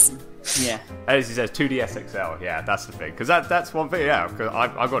 Promise. Yeah. As he says, 2DS XL. Yeah, that's the thing. Because that's one thing. Yeah, because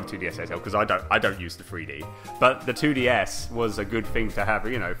I've got a 2DS XL because I don't use the 3D. But the 2DS was a good thing to have,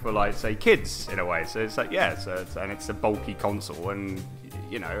 for say kids in a way. So it's and it's a bulky console, and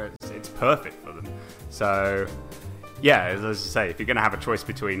it's perfect for them. So yeah, as I say, if you're going to have a choice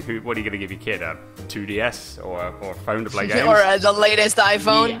between what are you going to give your kid, a 2DS or a phone to play games, or the latest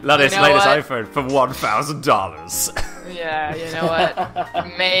iPhone, latest iPhone for $1,000. Yeah, you know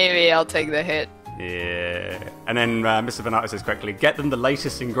what? Maybe I'll take the hit. Yeah. And then Mr. Venato says correctly, get them the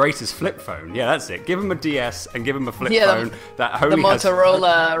latest and greatest flip phone. Yeah, that's it. Give them a DS and give them a flip phone that only the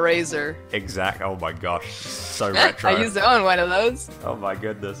Motorola Razr. Exact. Oh my gosh, so retro. I used to own one of those. Oh my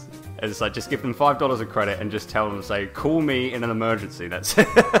goodness. It's just give them $5 of credit and just tell them, say, call me in an emergency. That's it.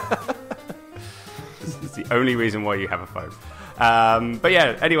 It's the only reason why you have a phone. But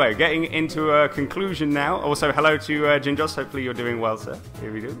yeah, anyway, getting into a conclusion now. Also, hello to Ginjos. Hopefully you're doing well, sir.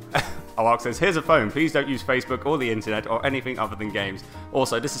 Here we do. Ark says, here's a phone. Please don't use Facebook or the internet or anything other than games.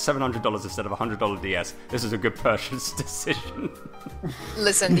 Also, this is $700 instead of a $100 DS. This is a good purchase decision.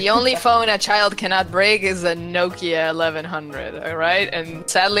 Listen, the only phone a child cannot break is a Nokia 1100, alright? And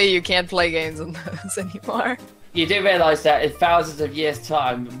sadly, you can't play games on those anymore. You do realise that in thousands of years'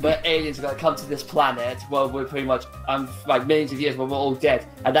 time, aliens are going to come to this planet, well, we're pretty much, millions of years when we're all dead,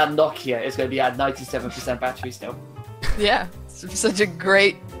 and that Nokia is going to be at 97% battery still. Yeah, it's such a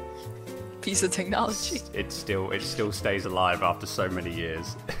great piece of technology. It still stays alive after so many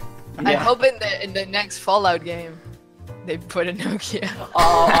years. Yeah. I hope in the next Fallout game, they put a Nokia.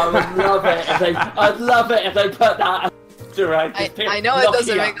 Oh, I would love it if they put that. Right, I know it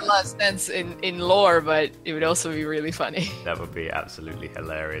doesn't make a lot of sense in lore, but it would also be really funny. That would be absolutely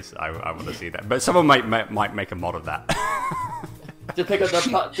hilarious. I want to see that. But someone might make a mod of that. Just pick up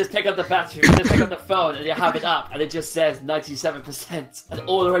the battery, just pick up the phone, and you have it up, and it just says 97%, and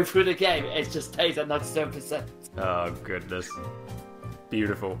all the way through the game, it just stays at 97%. Oh goodness,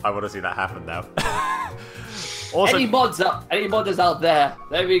 beautiful! I want to see that happen now. Also, Any modders out there?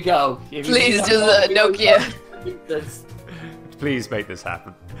 There we go. Please just Nokia. please make this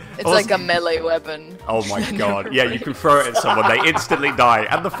happen. It's like a melee weapon. Oh my god! Yeah, you can throw it at someone, they instantly die,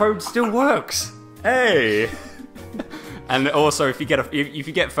 and the phone still works. Hey. And also, if you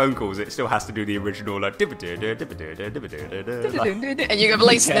get phone calls, it still has to do the original like. And you can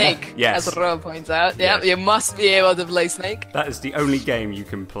play Snake, Yes. as Ro points out. Yeah, Yes. you must be able to play Snake. That is the only game you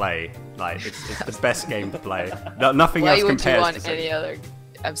can play. Like, it's the best game to play. Nothing Why else would you compares want to any Snake. other?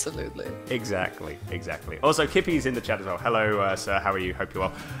 Absolutely. Exactly. Also, Kippy's in the chat as well. Hello, sir. How are you? Hope you're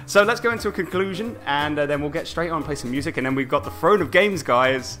well. So let's go into a conclusion, and then we'll get straight on and play some music, and then we've got the Throne of Games,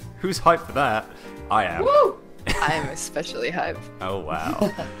 guys. Who's hyped for that? I am. Woo! I am especially hyped. Oh,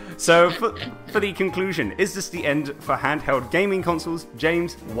 wow. So, for the conclusion, is this the end for handheld gaming consoles?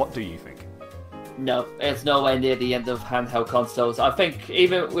 James, what do you think? No, it's nowhere near the end of handheld consoles. I think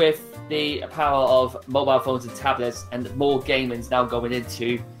even with the power of mobile phones and tablets, and more gaming's now going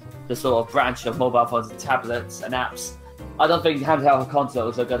into the sort of branch of mobile phones and tablets and apps, I don't think handheld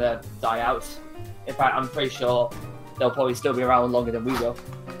consoles are going to die out. In fact, I'm pretty sure they'll probably still be around longer than we will.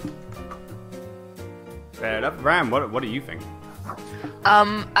 Fair enough. Ram, what do you think?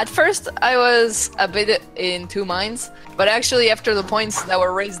 At first, I was a bit in two minds, but actually, after the points that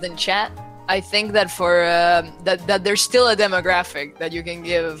were raised in chat, I think that for that there's still a demographic that you can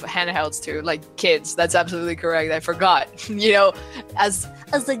give handhelds to, like kids. That's absolutely correct. I forgot. You know, as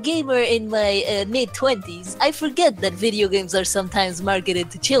a gamer in my mid-20s, I forget that video games are sometimes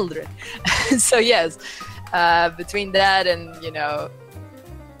marketed to children. So yes, between that and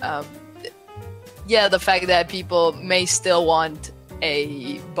yeah, the fact that people may still want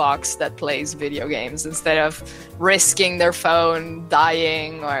a box that plays video games instead of risking their phone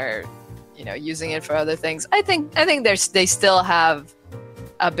dying or using it for other things. I think they still have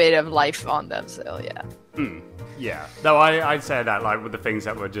a bit of life on them still. Yeah. Yeah. No, I'd say that, like, with the things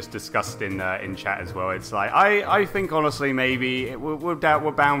that were just discussed in chat as well. It's like I think honestly maybe we're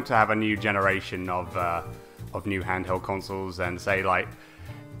bound to have a new generation of new handheld consoles, and say, like,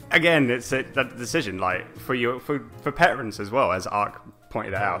 again, it's that decision, like, for parents as well, as Ark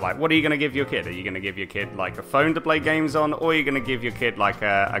pointed out. Like, what are you going to give your kid? Are you going to give your kid, like, a phone to play games on, or are you going to give your kid, like,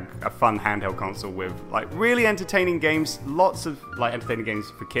 a fun handheld console with, like, really entertaining games, lots of, like, entertaining games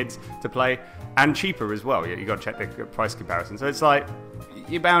for kids to play, and cheaper as well? You got to check the price comparison. So it's like,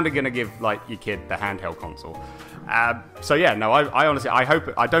 you're bound to going to give, like, your kid the handheld console. So yeah, no, I honestly,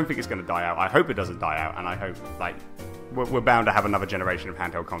 I don't think it's going to die out. I hope it doesn't die out, and I hope, like, we're bound to have another generation of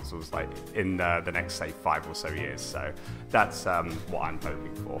handheld consoles, like, in the next, say, 5 or so years. So that's what I'm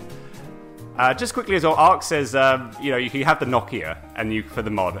hoping for. Just quickly as well, Ark says, you can have the Nokia for the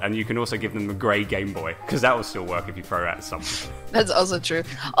mod, and you can also give them the grey Game Boy, because that will still work if you throw it at someone. That's also true.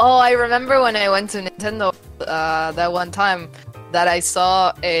 Oh, I remember when I went to Nintendo that one time that I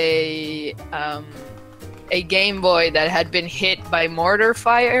saw a Game Boy that had been hit by mortar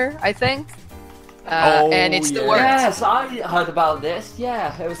fire, I think. And it still worked. Yes, I heard about this.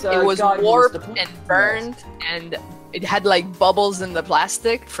 Yeah, it was warped and burned, and it had, like, bubbles in the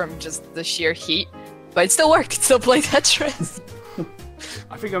plastic from just the sheer heat, but it still worked. It still played Tetris.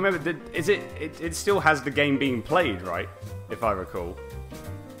 I think I remember. It still has the game being played, right? If I recall.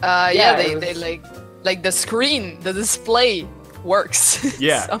 Yeah, they like the screen, the display works.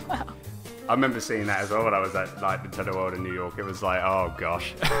 Yeah. Somehow. I remember seeing that as well when I was at, like, Nintendo World in New York. It was like, oh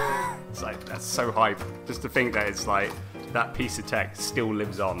gosh, it's like, that's so hype. Just to think that it's like that piece of tech still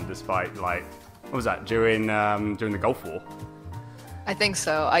lives on despite, like, what was that, during the Gulf War? I think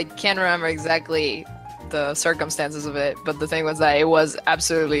so. I can't remember exactly the circumstances of it, but the thing was that it was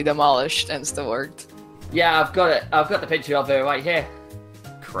absolutely demolished and still worked. Yeah, I've got it. I've got the picture of it right here.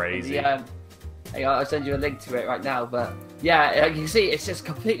 Crazy. Hang on, I'll send you a link to it right now. But yeah, you can see it's just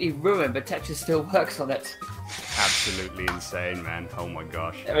completely ruined, but Tetris still works on it. Absolutely insane, man. Oh my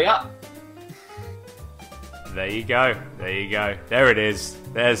gosh. There we are. There you go. There it is.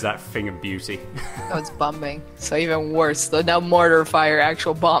 There's that thing of beauty. Oh, it's bombing. So even worse. So now mortar fire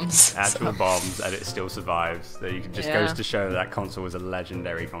actual bombs. Actual bombs, and it still survives. So you can just goes to show that console was a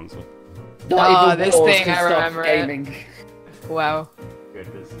legendary console. Not even this wars thing, can I stop remember gaming. Wow.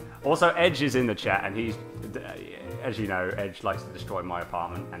 Goodness. Also, Edge is in the chat, and he's as you know, Edge likes to destroy my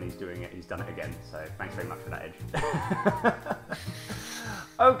apartment, and he's doing it. He's done it again. So thanks very much for that, Edge.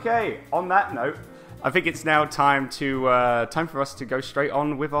 Okay. On that note, I think it's now time for us to go straight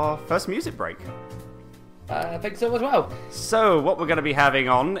on with our first music break. I think so as well. So what we're going to be having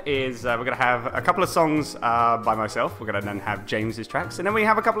on is we're going to have a couple of songs by myself. We're going to then have James's tracks, and then we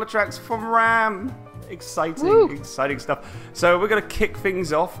have a couple of tracks from Ram. Exciting stuff. So we're going to kick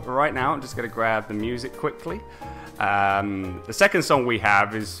things off right now. I'm just going to grab the music quickly. The second song we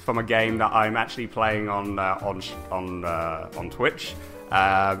have is from a game that I'm actually playing on Twitch.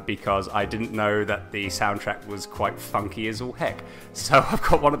 Because I didn't know that the soundtrack was quite funky as all heck. So I've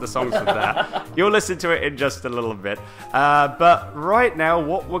got one of the songs from that. You'll listen to it in just a little bit. But right now,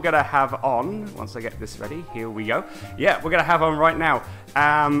 what we're going to have on, once I get this ready, here we go. Yeah, we're going to have on right now,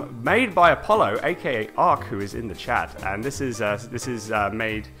 made by Apollo, aka Ark, who is in the chat. And this is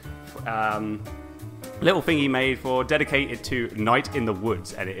made... little thing he made for dedicated to Night in the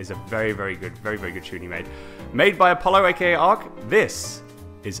Woods, and it is a very good tune he made. Made by Apollo, aka Ark, this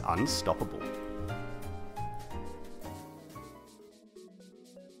is Unstoppable.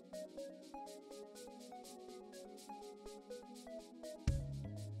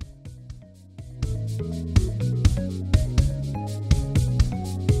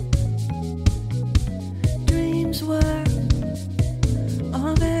 Dreams were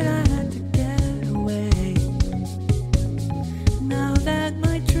all that I had to get away. Now that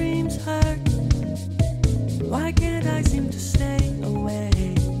my dreams hurt, why can't I seem to stay away?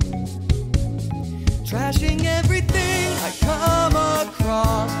 Trashing everything I come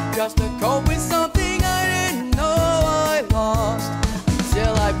across just to cope with something I didn't know I lost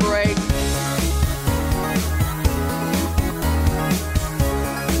until I break.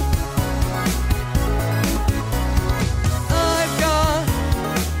 I've got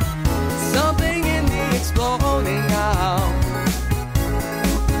something in me exploding out.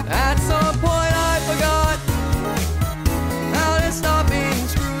 At some point I forgot how to stop being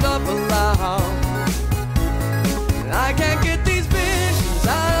screwed up aloud. I can't get these visions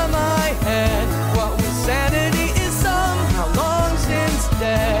out of my head. What was sanity is somehow long since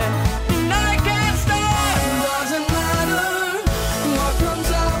dead. And I can't stop. Doesn't matter what comes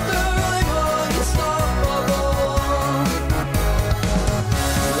after, I'm unstoppable.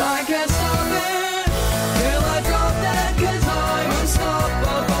 I can't stop it till I drop dead, 'cause I'm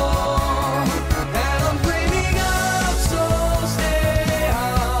unstoppable. And I'm dreaming up, so stay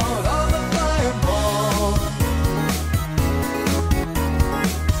out of the fireball.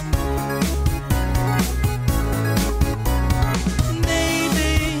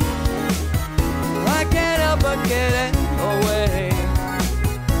 Maybe I can't help but get away.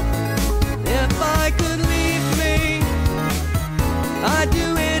 If I could leave me, I'd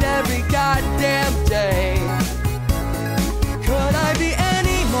do it every goddamn day. Could I be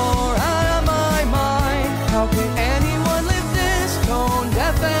any more out of my mind? How can anyone live this tone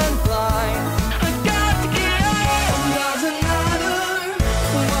deaf and blind? I got to get out. Doesn't matter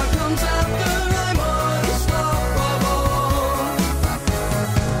what comes after, I'm unstoppable.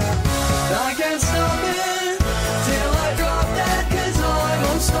 I can't stop it till I drop dead, 'cause I'm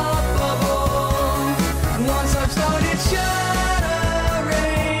unstoppable. Once I've started shattering,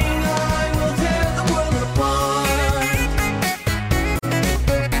 I will tear the world apart.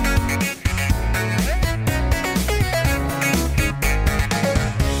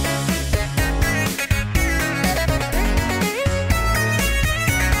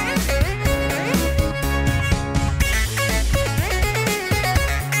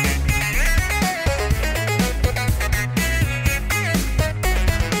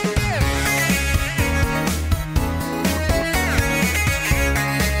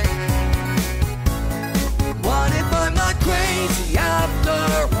 What if I'm not crazy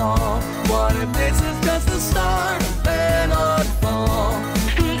after all? What if this is just the start of an oddball?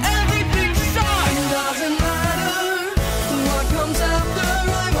 Everything's fine. Doesn't matter what comes after,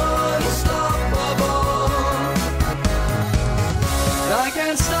 I'm unstoppable. I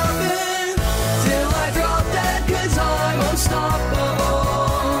can't stop it till I drop dead, 'cause I'm unstoppable.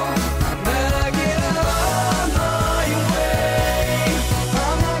 Better get out of my way.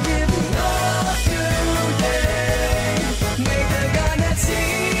 I'm not giving up today. Make the guy that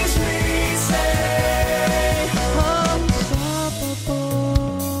sees me say unstoppable.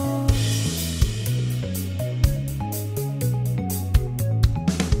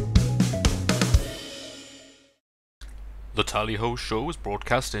 The Tally Ho Show is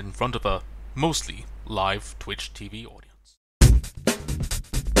broadcast in front of a mostly live Twitch TV audience.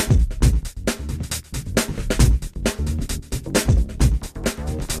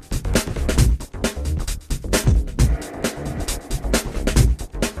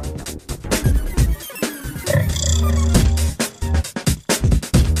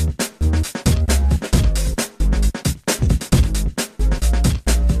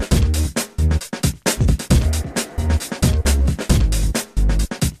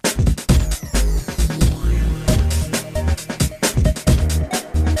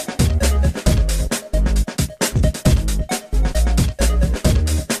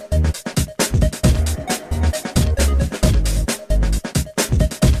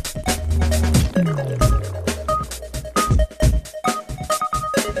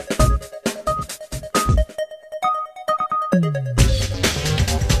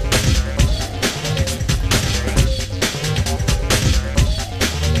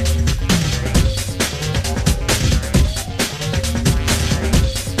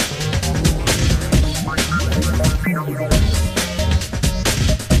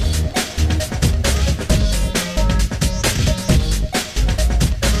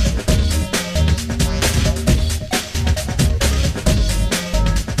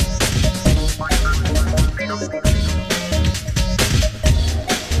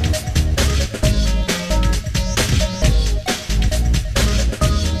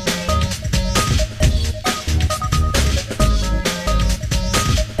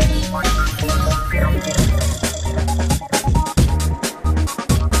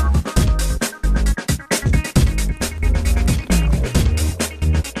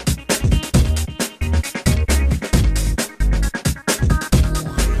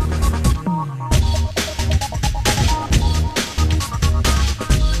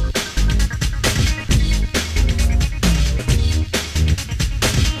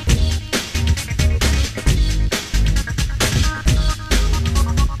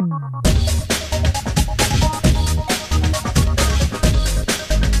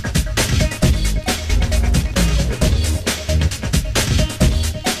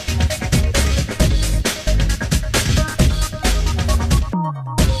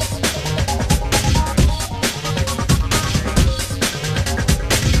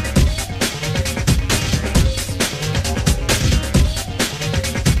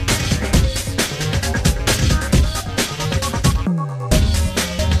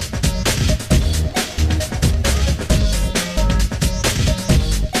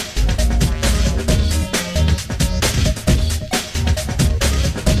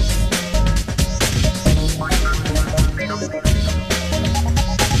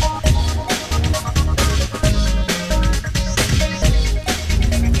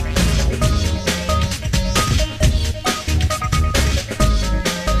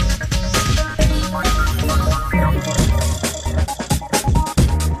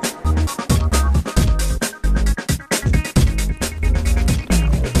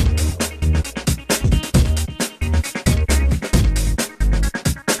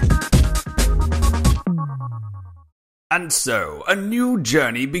 And so, a new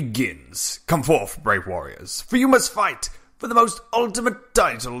journey begins. Come forth, brave warriors, for you must fight for the most ultimate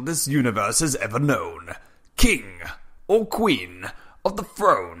title this universe has ever known. King or Queen of the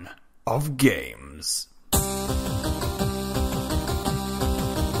Throne of Games.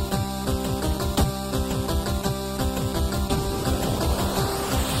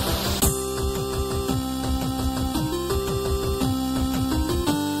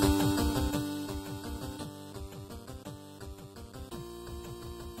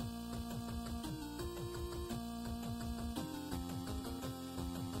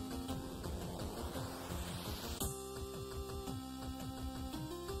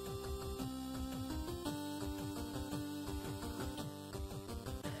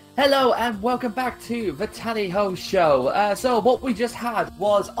 Hello and welcome back to the Tally Ho Show. So what we just had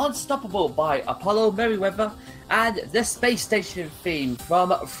was Unstoppable by Apollo Merriweather and the Space Station theme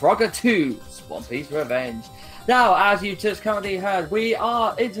from Frogger 2, Swampy's Revenge. Now, as you just currently heard, we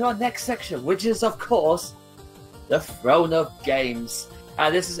are into our next section, which is, of course, the Throne of Games.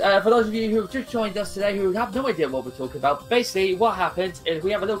 And this is, for those of you who have just joined us today who have no idea what we're talking about, basically what happens is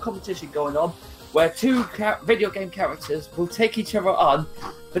we have a little competition going on where two video game characters will take each other on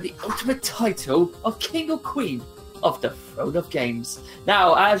for the ultimate title of King or Queen of the Throne of Games.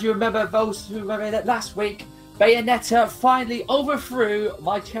 Now, as you remember, those who remember that last week, Bayonetta finally overthrew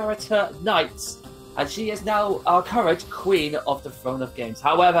my character Knights, and she is now our current Queen of the Throne of Games.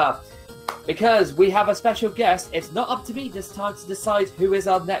 However, because we have a special guest, it's not up to me this time to decide who is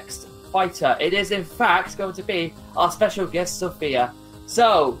our next fighter. It is in fact going to be our special guest, Sophia.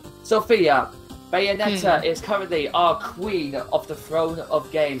 So, Sophia, Bayonetta is currently our Queen of the Throne of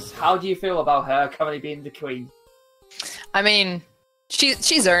Games. How do you feel about her currently being the Queen? I mean,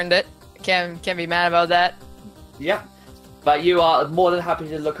 she's earned it. Can't be mad about that. Yep. But you are more than happy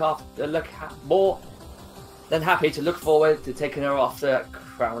to look forward to taking her off the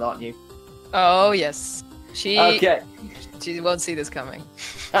crown, aren't you? Oh yes, Okay. She won't see this coming.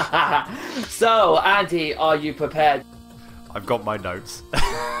 So, Andy, are you prepared? I've got my notes.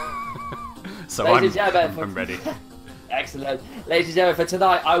 So Ladies and I'm gentlemen, ready. Excellent. Ladies and gentlemen, for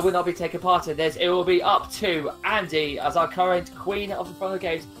tonight, I will not be taking part in this. It will be up to Andy as our current Queen of the Throne of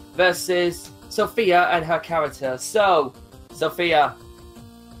Games versus Sophia and her character. So, Sophia,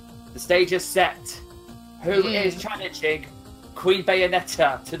 the stage is set. Who is challenging Queen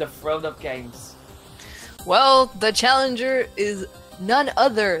Bayonetta to the Throne of Games? Well, the challenger is none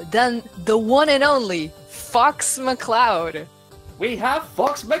other than the one and only Fox McCloud. We have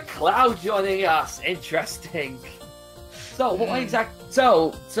Fox McCloud joining us. Interesting. So, what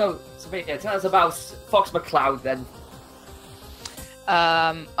So, Sophia, tell us about Fox McCloud then.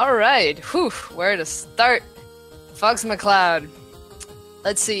 Alright. Where to start? Fox McCloud.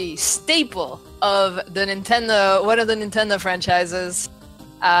 Let's see. Staple of the Nintendo, one of the Nintendo franchises,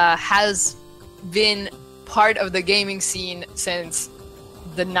 has been part of the gaming scene since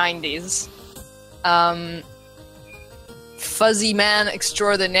the 90s. Fuzzy man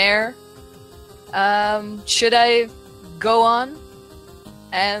extraordinaire. Should I go on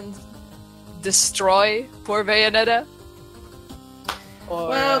and destroy poor Bayonetta? Or,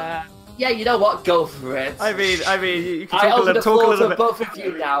 Well, yeah, you know what? Go for it. I mean, you can I talk a open the little floor to bit. both of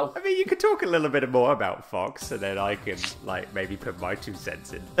you now. I mean, you could talk a little bit more about Fox, and then I can maybe put my 2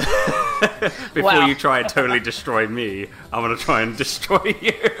 cents in. Before Wow. you try and totally destroy me, I'm gonna try and destroy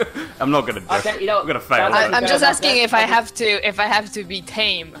you. I'm not gonna. Okay, you know, I'm gonna fail. that's- I'm just Yeah, asking if I have to be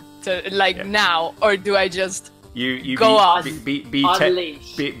tame to now, or do I just You Go off. Be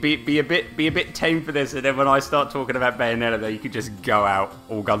Unleash. be a bit tame for this, and then when I start talking about Bayonetta, though, you could just go out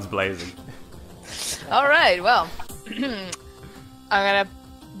all guns blazing. All right, well, I'm gonna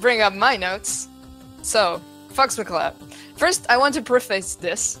bring up my notes. So, Fox McCloud. First, I want to preface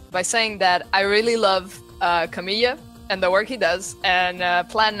this by saying that I really love Camilla and the work he does, and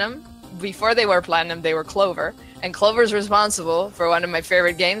Platinum. Before they were Platinum, they were Clover. And Clover's responsible for one of my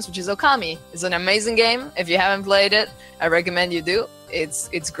favorite games, which is Okami. It's an amazing game. If you haven't played it, I recommend you do.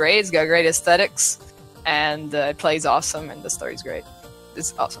 It's great. It's got great aesthetics, and it plays awesome, and the story's great.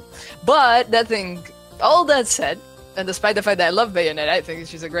 It's awesome. But all that said, and despite the fact that I love Bayonetta, I think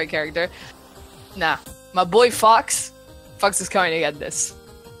she's a great character. Nah, my boy Fox is coming to get this.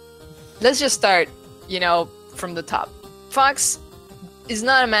 Let's just start, from the top. Fox is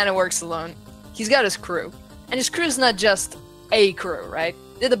not a man who works alone. He's got his crew. And his crew is not just a crew, right?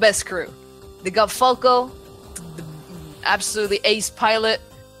 They're the best crew. They got Falco, the absolutely ace pilot,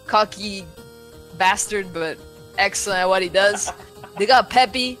 cocky bastard, but excellent at what he does. They got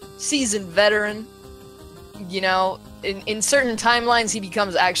Peppy, seasoned veteran, in certain timelines, he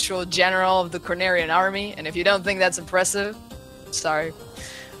becomes actual general of the Cornerian army. And if you don't think that's impressive, sorry.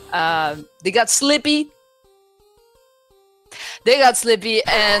 They got Slippy. They got Slippy,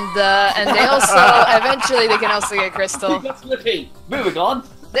 and they also eventually they can also get Crystal. They got Slippy. Moving on.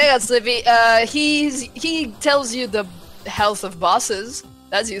 They got Slippy. He tells you the health of bosses.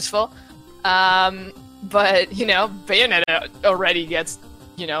 That's useful. But you know, Bayonetta already gets.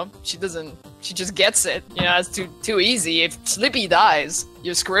 You know, she just gets it. You know, it's too easy. If Slippy dies,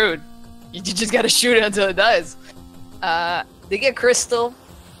 you're screwed. You just gotta shoot it until it dies. They get Crystal.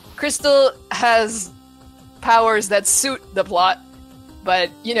 Crystal has powers that suit the plot, but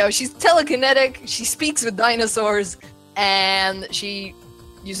you know, she's telekinetic, she speaks with dinosaurs, and she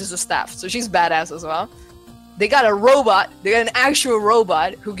uses a staff, so she's badass as well. They got a robot, they got an actual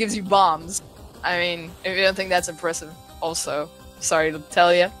robot who gives you bombs. I mean, if you don't think that's impressive, also, sorry to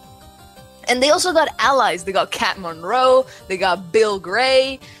tell you. And they also got allies. They got Cat Monroe, they got Bill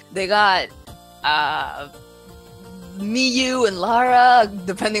Gray, they got Miyu and Lara,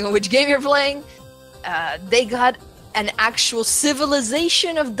 depending on which game you're playing. They got an actual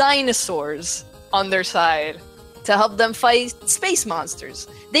civilization of dinosaurs on their side to help them fight space monsters.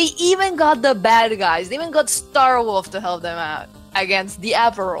 They even got the bad guys. They even got Starwolf to help them out against the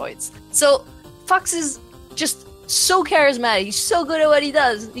Aperoids. So Fox is just so charismatic. He's so good at what he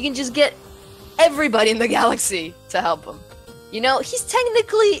does. You can just get everybody in the galaxy to help him. You know, he's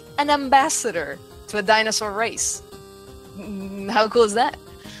technically an ambassador to a dinosaur race. How cool is that?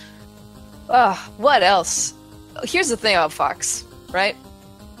 What else? Here's the thing about Fox, right?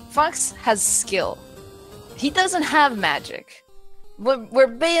 Fox has skill. He doesn't have magic. Where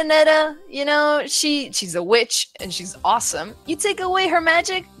Bayonetta, you know, she's a witch and she's awesome. You take away her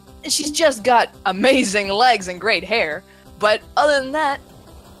magic, and she's just got amazing legs and great hair. But other than that,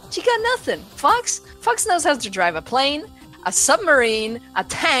 she got nothing. Fox knows how to drive a plane, a submarine, a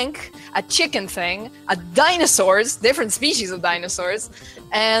tank, a chicken thing, dinosaurs, different species of dinosaurs,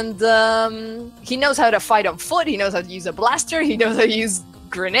 and he knows how to fight on foot. He knows how to use a blaster. He knows how to use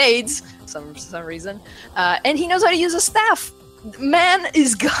grenades, for some reason, and he knows how to use a staff. Man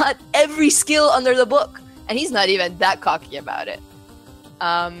has got every skill under the book, and he's not even that cocky about it.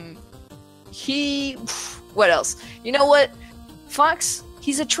 What else? You know what? Fox,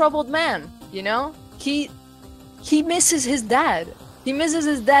 he's a troubled man, you know? He misses his dad. He misses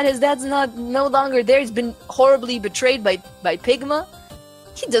his dad. His dad's no longer there. He's been horribly betrayed by Pigma.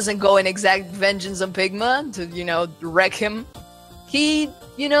 He doesn't go and exact vengeance on Pigma to, you know, wreck him. He,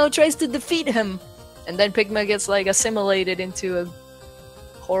 you know, tries to defeat him. And then Pigma gets, like, assimilated into a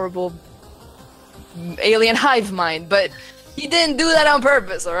horrible alien hive mind. But he didn't do that on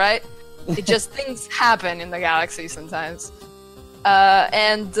purpose, alright? It just, things happen in the galaxy sometimes.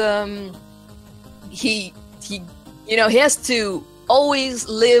 He you know, he has to always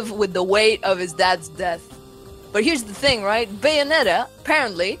live with the weight of his dad's death. But here's the thing, right? Bayonetta,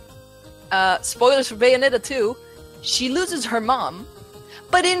 apparently, spoilers for Bayonetta 2, she loses her mom.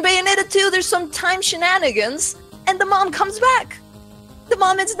 But in Bayonetta 2, there's some time shenanigans, and the mom comes back. The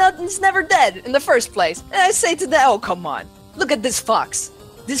mom is never dead in the first place. And I say to that, oh, come on. Look at this fox.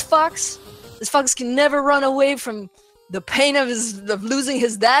 This fox can never run away from the pain of losing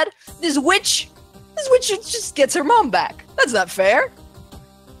his dad. This witch just gets her mom back. That's not fair.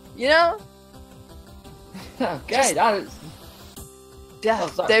 You know? Okay, that is... Yeah,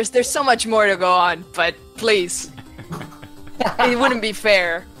 there's so much more to go on, but please. It wouldn't be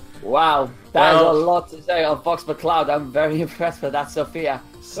fair. Wow, that is a lot to say on Fox McCloud. I'm very impressed with that, Sophia.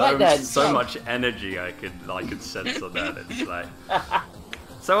 So much energy I could sense on that. It's like...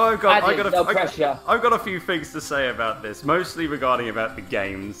 So I've got a few things to say about this, mostly regarding about the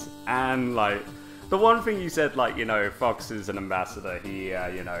games, and like the one thing you said, like, you know, Fox is an ambassador. He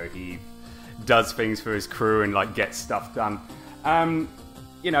you know, he does things for his crew and like gets stuff done.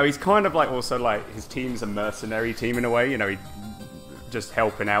 You know, he's kind of like also like his team's a mercenary team in a way. You know, he just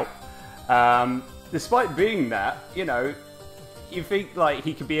helping out. Despite being that, you know, you think like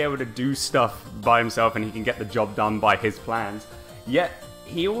he could be able to do stuff by himself and he can get the job done by his plans. Yet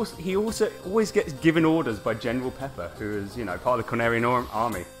he also always gets given orders by General Pepper, who is, you know, part of the Cornerian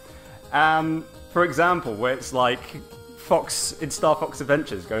army. For example, where it's like Fox in Star Fox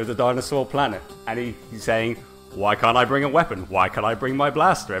Adventures goes to Dinosaur Planet, and he's saying, "Why can't I bring a weapon? Why can't I bring my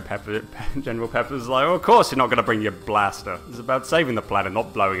blaster?" And General Pepper's like, "Oh, of course you're not going to bring your blaster. It's about saving the planet,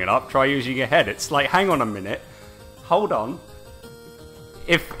 not blowing it up. Try using your head." It's like, hang on a minute, hold on.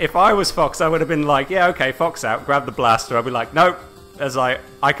 If I was Fox, I would have been like, "Yeah, okay, Fox out, grab the blaster." I'd be like, "Nope." As I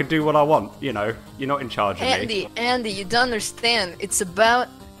could do what I want, you know. You're not in charge of me. Andy, you don't understand. It's about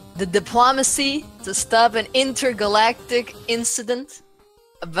the diplomacy to stop an intergalactic incident,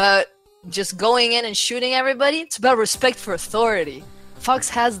 about just going in and shooting everybody. It's about respect for authority. Fox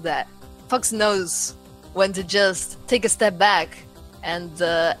has that. Fox knows when to just take a step back and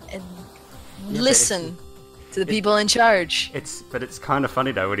listen to the people in charge. But it's kind of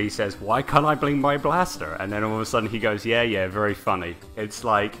funny though when he says, "Why can't I bring my blaster?" And then all of a sudden he goes, "Yeah, very funny." It's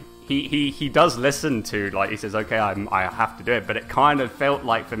like he does listen to, like, he says, "Okay, I have to do it," but it kind of felt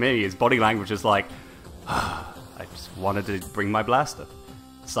like for me his body language is like, I just wanted to bring my blaster.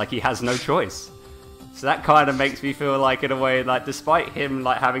 It's like he has no choice. So that kind of makes me feel like, in a way, like, despite him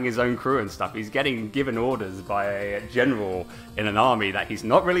like having his own crew and stuff, he's getting given orders by a general in an army that he's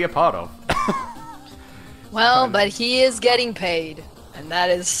not really a part of. Well, but he is getting paid, and that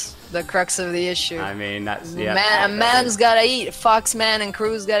is the crux of the issue. I mean, that's, yeah. A man's gotta eat. Fox man and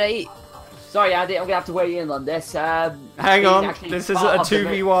crew's gotta eat. Sorry, Andy, I'm gonna have to weigh in on this. Hang on, this isn't a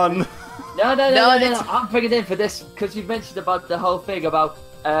 2v1. No, I'm bringing in for this because you mentioned about the whole thing about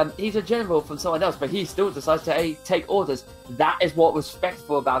he's a general from someone else, but he still decides to take orders. That is what was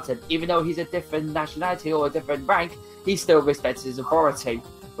respectful about him. Even though he's a different nationality or a different rank, he still respects his authority,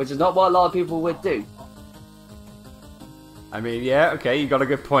 which is not what a lot of people would do. I mean, yeah, okay, you got a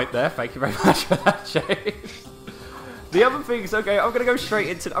good point there. Thank you very much for that, James. The other thing is, okay, I'm gonna go straight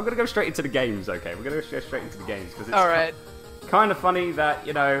into the games. Okay, we're gonna go straight into the games because it's All right. kind of funny that,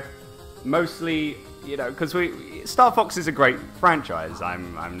 you know, mostly, you know, because Star Fox is a great franchise.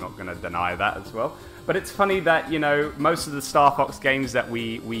 I'm not gonna deny that as well. But it's funny that, you know, most of the Star Fox games that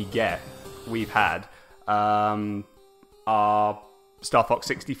we've had, are Star Fox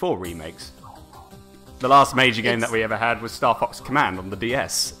 64 remakes. The last major game that we ever had was Star Fox Command on the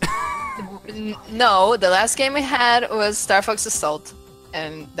DS. No, the last game we had was Star Fox Assault,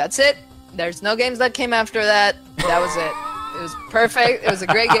 and that's it. There's no games that came after that. That was it. It was perfect. It was a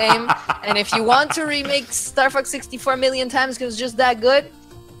great game. And if you want to remake Star Fox 64 a million times because it's just that good,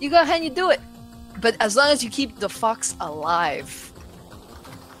 you go ahead and you do it. But as long as you keep the Fox alive.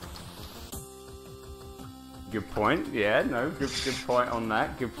 Good point. Yeah, no, good point on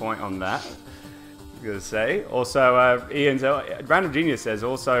that. Good point on that. Gonna say. Also, Random Genius says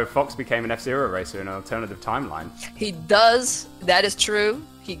also Fox became an F-Zero racer in an alternative timeline. He does. That is true.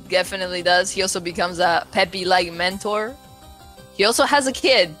 He definitely does. He also becomes a Peppy-like mentor. He also has a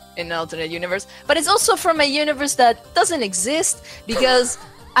kid in an alternate universe, but it's also from a universe that doesn't exist because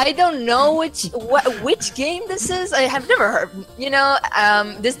I don't know which game this is. I have never heard. You know,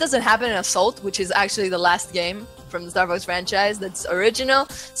 this doesn't happen in Assault, which is actually the last game from the Star Fox franchise that's original.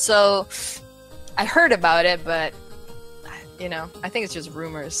 So I heard about it, but, you know, I think it's just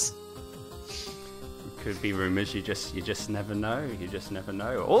rumors. Could be rumors. You just never know. You just never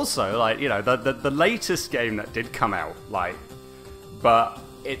know. Also, like, you know, the latest game that did come out, like, but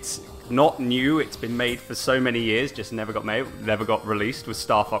it's not new. It's been made for so many years, just never got released, was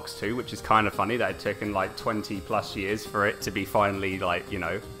Star Fox 2, which is kind of funny that it taken like 20 plus years for it to be finally, like, you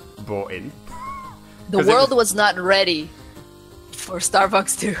know, brought in. The world was not ready for Star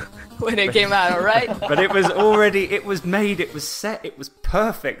Fox 2 when it came out, alright? But it was made, it was set, it was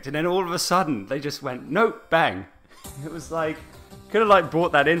perfect, and then all of a sudden they just went, nope, bang. It was like, could have like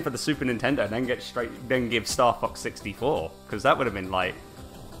brought that in for the Super Nintendo and then give Star Fox 64, because that would have been like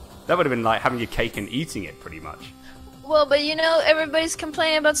having your cake and eating it pretty much. Well, but you know, everybody's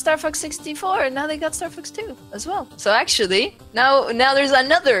complaining about Star Fox 64, and now they got Star Fox 2 as well. So actually, now there's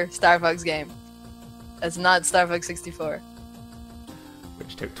another Star Fox game that's not Star Fox 64.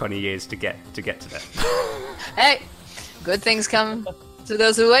 Which took 20 years to get to that. Hey, good things come to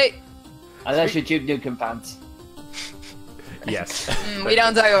those who wait. Unless you're Duke Nukem fans. Yes. We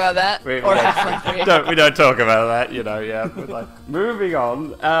don't talk about that. We don't talk about that, you know, yeah. But like, moving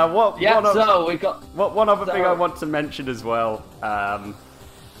on. One other thing I want to mention as well,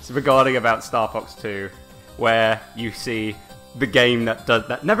 is regarding about Star Fox 2, where you see the game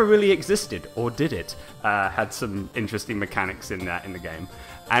that never really existed, or did it, had some interesting mechanics in the game.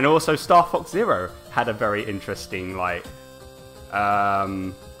 And also Star Fox Zero had a very interesting, like,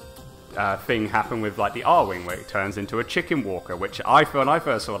 thing happen with, like, the R-Wing, where it turns into a chicken walker, which when I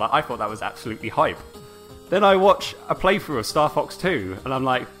first saw that, I thought that was absolutely hype. Then I watch a playthrough of Star Fox 2, and I'm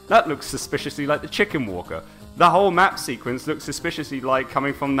like, that looks suspiciously like the chicken walker. The whole map sequence looks suspiciously like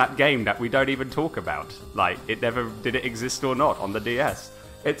coming from that game that we don't even talk about. Like, it never did it exist or not on the DS.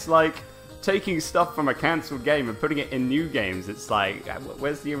 It's like taking stuff from a cancelled game and putting it in new games. It's like,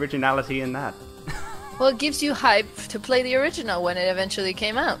 where's the originality in that? Well, it gives you hype to play the original when it eventually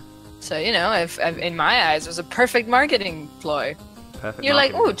came out. So, you know, if in my eyes, it was a perfect marketing ploy. Perfect. You're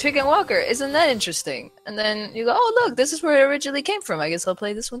like, marketing. oh, Chicken Walker, isn't that interesting? And then you go, oh, look, this is where it originally came from. I guess I'll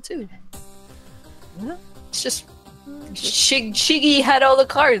play this one too. It's just Shiggy had all the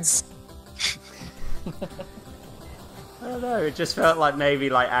cards. I don't know. It just felt like maybe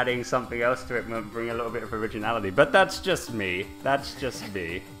like adding something else to it might bring a little bit of originality. But that's just me. That's just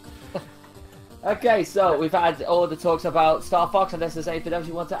me. Okay, so we've had all the talks about Star Fox, unless there's anything else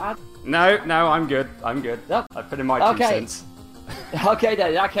you want to add. No, I'm good. I'm good. Nope. I put in my 2 Okay. cents. Okay, then,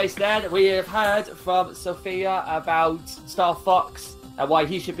 in that case, then, we have heard from Sophia about Star Fox and why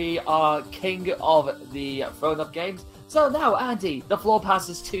he should be our king of the Throne of Games. So now, Andy, the floor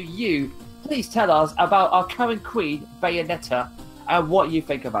passes to you. Please tell us about our current queen, Bayonetta, and what you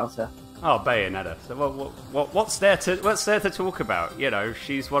think about her. Oh, Bayonetta. So what's there to talk about? You know,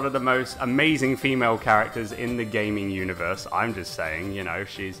 she's one of the most amazing female characters in the gaming universe. I'm just saying, you know,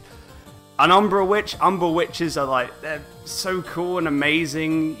 she's an Umbra Witch. Umbra Witches are like, they're so cool and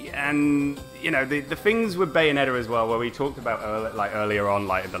amazing. And, you know, the things with Bayonetta as well, where we talked about earlier on,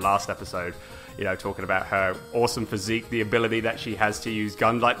 like in the last episode, you know, talking about her awesome physique, the ability that she has to use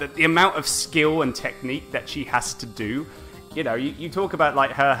guns, like the amount of skill and technique that she has to do. You know, you talk about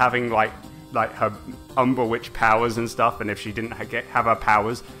like her having like her Umbra Witch powers and stuff, and if she didn't have her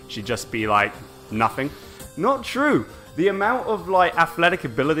powers, she'd just be like nothing. Not true. The amount of like athletic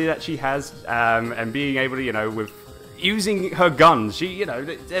ability that she has, and being able to, you know, with using her guns, she, you know,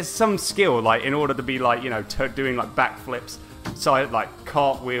 there's some skill like in order to be like, you know, doing like backflips, so like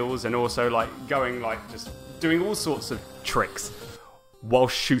cartwheels, and also like going like just doing all sorts of tricks while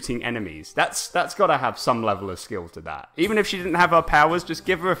shooting enemies. That's got to have some level of skill to that. Even if she didn't have her powers, just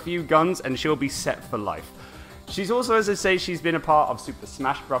give her a few guns and she'll be set for life. She's also, as I say, she's been a part of Super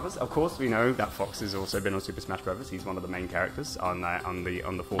Smash Brothers. Of course, we know that Fox has also been on Super Smash Brothers. He's one of the main characters on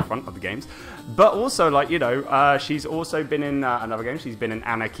the forefront of the games. But also, like, you know, she's also been in another game. She's been in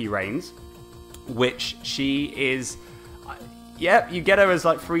Anarchy Reigns, which she is. Yep, you get her as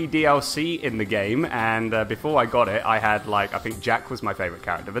like free DLC in the game, and before I got it, I had like, I think Jack was my favorite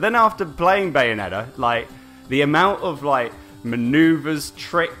character. But then after playing Bayonetta, like the amount of like maneuvers,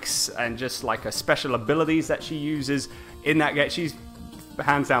 tricks, and just like her special abilities that she uses in that game, she's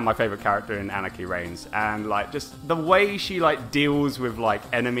hands down my favorite character in Anarchy Reigns. And like just the way she like deals with like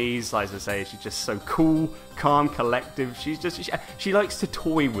enemies, like as I say, she's just so cool, calm, collective. She likes to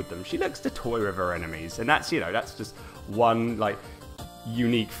toy with them. She likes to toy with her enemies, and that's, you know, that's just one like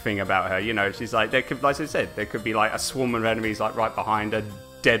unique thing about her. You know, she's like, there could, like I said, there could be like a swarm of enemies like right behind her,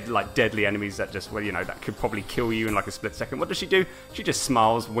 deadly enemies that just, well, you know, that could probably kill you in like a split second. What does she do? She just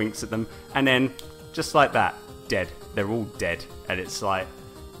smiles, winks at them, and then just like that, dead. They're all dead. And it's like,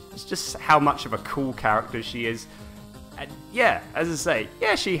 it's just how much of a cool character she is. And yeah, as I say,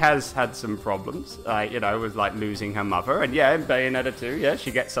 yeah, she has had some problems, you know, with like losing her mother, and yeah, in Bayonetta 2, yeah,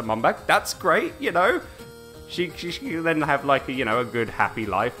 she gets her mum back. That's great, you know. She can then have like a, you know, a good happy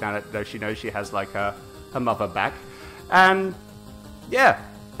life now that she knows she has like her mother back. And yeah,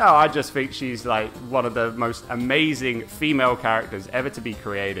 no, I just think she's like one of the most amazing female characters ever to be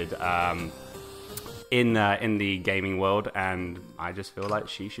created in the gaming world, and I just feel like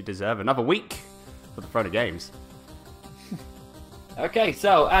she should deserve another week for the Throne of Games. Okay,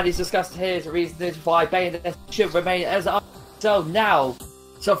 so Andy's discussed his reasons why Bayonetta should remain as up. So now,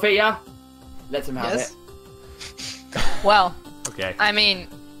 Sophia, let him have it. Well, Okay. I mean,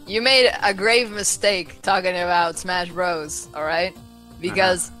 you made a grave mistake talking about Smash Bros, alright?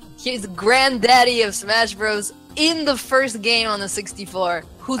 Because he's the granddaddy of Smash Bros in the first game on the 64.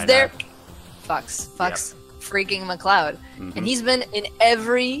 Who's I there? know. Fox freaking McCloud. And he's been in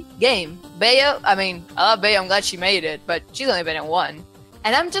every game. Bayo, I mean, I love Bayo, I'm glad she made it, but she's only been in one.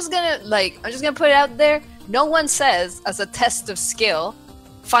 And I'm just gonna put it out there, no one says, as a test of skill,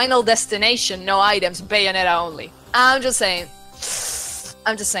 Final Destination, no items, Bayonetta only. I'm just saying,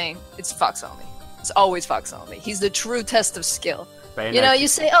 it's Fox only. It's always Fox only. He's the true test of skill. Bayonetta. You know, you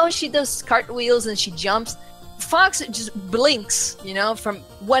say, oh, she does cartwheels and she jumps. Fox just blinks, you know, from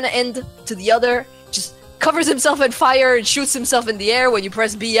one end to the other, just covers himself in fire and shoots himself in the air when you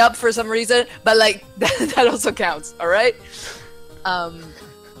press B up for some reason. But, like, that also counts, alright?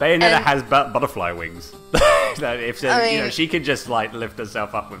 Bayonetta has butterfly wings. That if I mean, you know, she could just like lift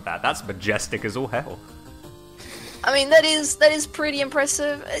herself up with that. That's majestic as all hell. I mean, that is pretty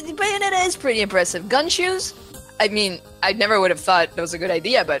impressive. Bayonetta is pretty impressive. Gun shoes? I mean, I never would have thought that was a good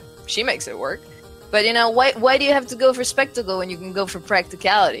idea, but she makes it work. But, you know, why do you have to go for spectacle when you can go for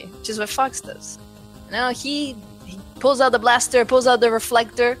practicality? Which is what Fox does. You know, he pulls out the blaster, pulls out the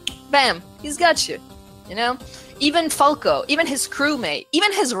reflector, bam, he's got you. You know? Even Falco, even his crewmate,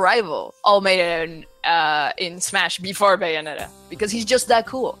 even his rival all made in Smash before Bayonetta because he's just that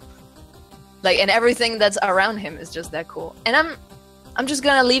cool. Like, and everything that's around him is just that cool. And I'm just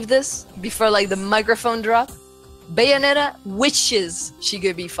gonna leave this before like the microphone drop. Bayonetta wishes she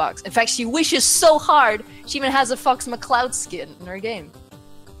could be Fox. In fact, she wishes so hard she even has a Fox McCloud skin in her game.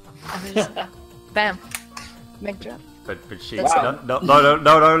 I mean, bam, mic drop. But she Wow.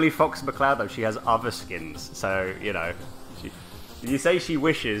 not only Fox McCloud though, she has other skins. So you know, you say she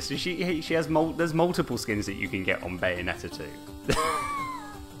wishes. She has there's multiple skins that you can get on Bayonetta 2.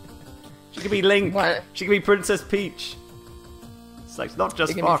 She could be Link. What? She could be Princess Peach. It's like not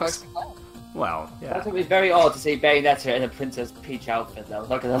just It can be Fox. McCloud. Well, That yeah. would be very odd to see Bayonetta in a Princess Peach outfit, though.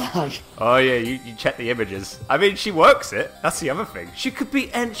 Not gonna lie. Oh yeah, you check the images. I mean, she works it. That's the other thing. She could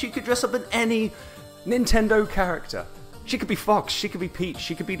dress up in any Nintendo character. She could be Fox. She could be Peach.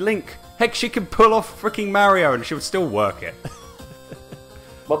 She could be Link. Heck, she could pull off freaking Mario, and she would still work it.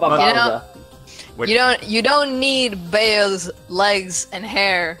 What about You know- Bowser? Which- You don't need Bayo's legs and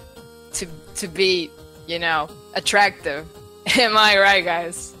hair to be, you know, attractive. Am I right,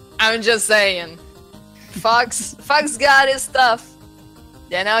 guys? I'm just saying. Fox got his stuff.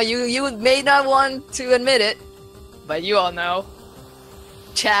 You know, you may not want to admit it, but you all know.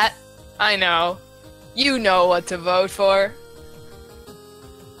 Chat, I know. You know what to vote for.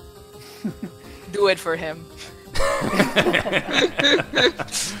 Do it for him.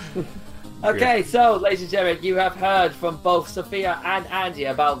 Okay, so, ladies and gentlemen, you have heard from both Sophia and Andy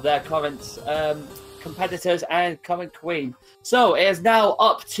about their current competitors and current queen. So, it is now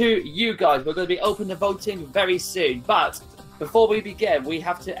up to you guys. We're going to be open to voting very soon. But before we begin, we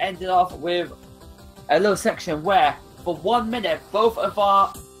have to end it off with a little section where, for 1 minute, both of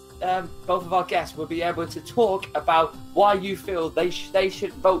our guests will be able to talk about why you feel they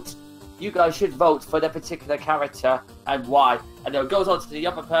should vote. You guys should vote for their particular character and why. And then it goes on to the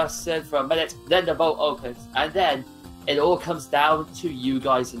other person for a minute, then the vote opens. And then it all comes down to you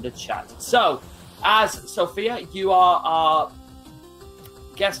guys in the chat. So, as Sophia, you are our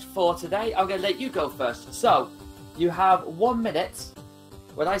guest for today. I'm going to let you go first. So, you have 1 minute,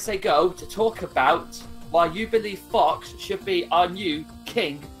 when I say go, to talk about why you believe Fox should be our new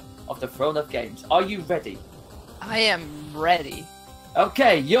king of the throne of games. Are you ready? I am ready.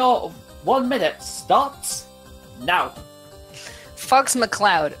 Okay, your 1 minute starts now. Fox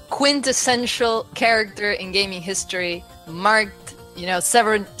McCloud, quintessential character in gaming history, marked, you know,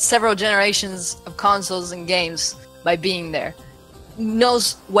 several generations of consoles and games by being there.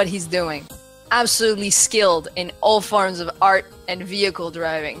 Knows what he's doing. Absolutely skilled in all forms of art and vehicle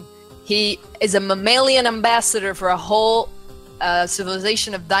driving. He is a mammalian ambassador for a whole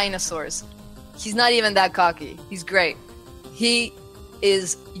civilization of dinosaurs. He's not even that cocky. He's great. He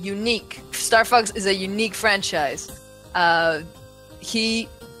is unique. Star Fox is a unique franchise. He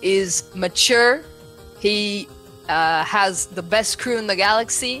is mature. He has the best crew in the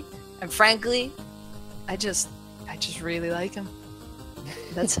galaxy, and frankly, I just really like him.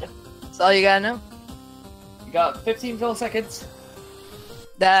 That's it. That's all you gotta know. You got 15 full seconds.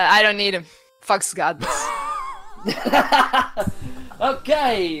 I don't need him. Fox got this.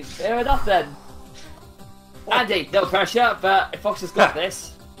 Okay, fair enough then. Andy, no pressure, but Fox has got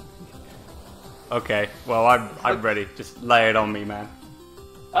this. Okay, well I'm ready. Just lay it on me, man.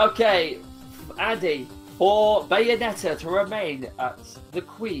 Okay, Andy, for Bayonetta to remain as the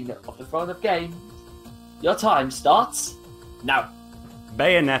queen of the throne of games, your time starts now.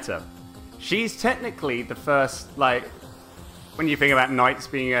 Bayonetta. She's technically the first, like, when you think about knights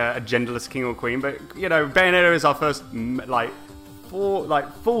being a genderless king or queen, but you know, Bayonetta is our first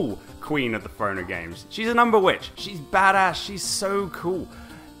full queen of the throne of games. She's an Umber Witch. She's badass. She's so cool.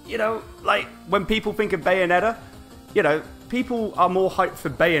 You know, like when people think of Bayonetta, you know, people are more hyped for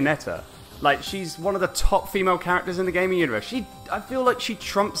Bayonetta. Like, she's one of the top female characters in the gaming universe. I feel like she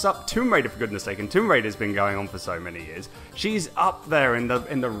trumps up Tomb Raider, for goodness sake, and Tomb Raider's been going on for so many years. She's up there in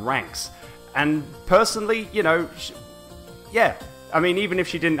the ranks. And personally, you know, yeah, I mean, even if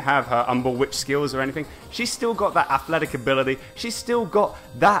she didn't have her Umber Witch skills or anything, she's still got that athletic ability. She's still got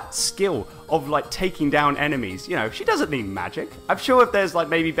that skill of, like, taking down enemies. You know, she doesn't need magic. I'm sure if there's, like,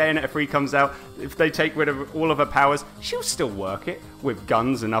 maybe Bayonetta 3 comes out, if they take rid of all of her powers, she'll still work it with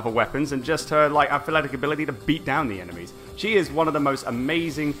guns and other weapons and just her, like, athletic ability to beat down the enemies. She is one of the most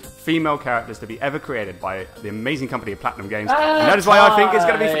amazing female characters to be ever created by the amazing company of Platinum Games. And that is why I think it's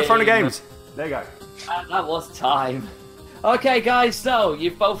going to be for the Throne of Games. There you go. And that was time. Okay, guys. So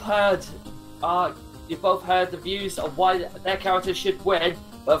you've both heard the views of why their characters should win.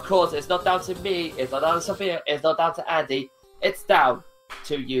 But of course, it's not down to me. It's not down to Sophia. It's not down to Andy. It's down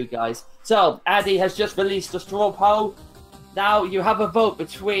to you guys. So Andy has just released the straw poll. Now you have a vote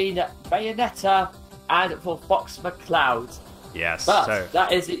between Bayonetta and for Fox McCloud. Yes. But So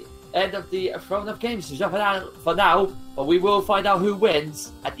that is the end of the Throne of Games for now, but we will find out who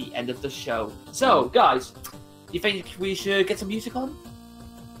wins at the end of the show. So, guys, you think we should get some music on?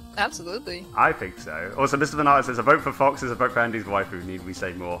 Absolutely. I think so. Also, Mr. Bernard says a vote for Fox is a vote for Andy's wife. Who need we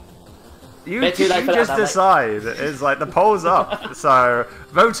say more? You Bit too late for that just now, mate. decide. It's like the poll's up. So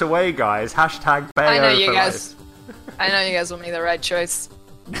vote away, guys. Hashtag Bayo I know you for guys. life. I know you guys will make the right choice.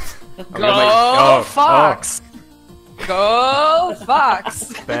 Oh, Go oh, Fox! Go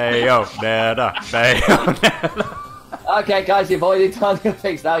Fox! Bayo, nada, Bayo, nada. Okay, guys, you've already done your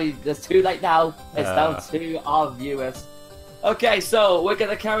things now. It's too late now. It's down to our viewers. Okay, so we're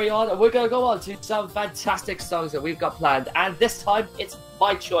going to carry on, and we're going to go on to some fantastic songs that we've got planned. And this time, it's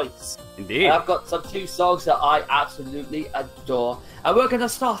my choice. Indeed. And I've got some 2 songs that I absolutely adore. And we're going to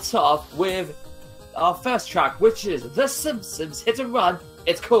start off with our first track, which is The Simpsons Hit and Run.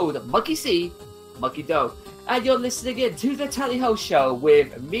 It's called Monkey See, Monkey Do. And you're listening in to The Tally Ho Show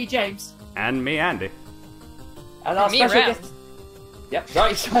with me, James. And me, Andy. And our Me special around. guest. Yep,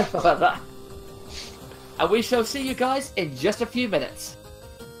 sorry about that. And we shall see you guys in just a few minutes.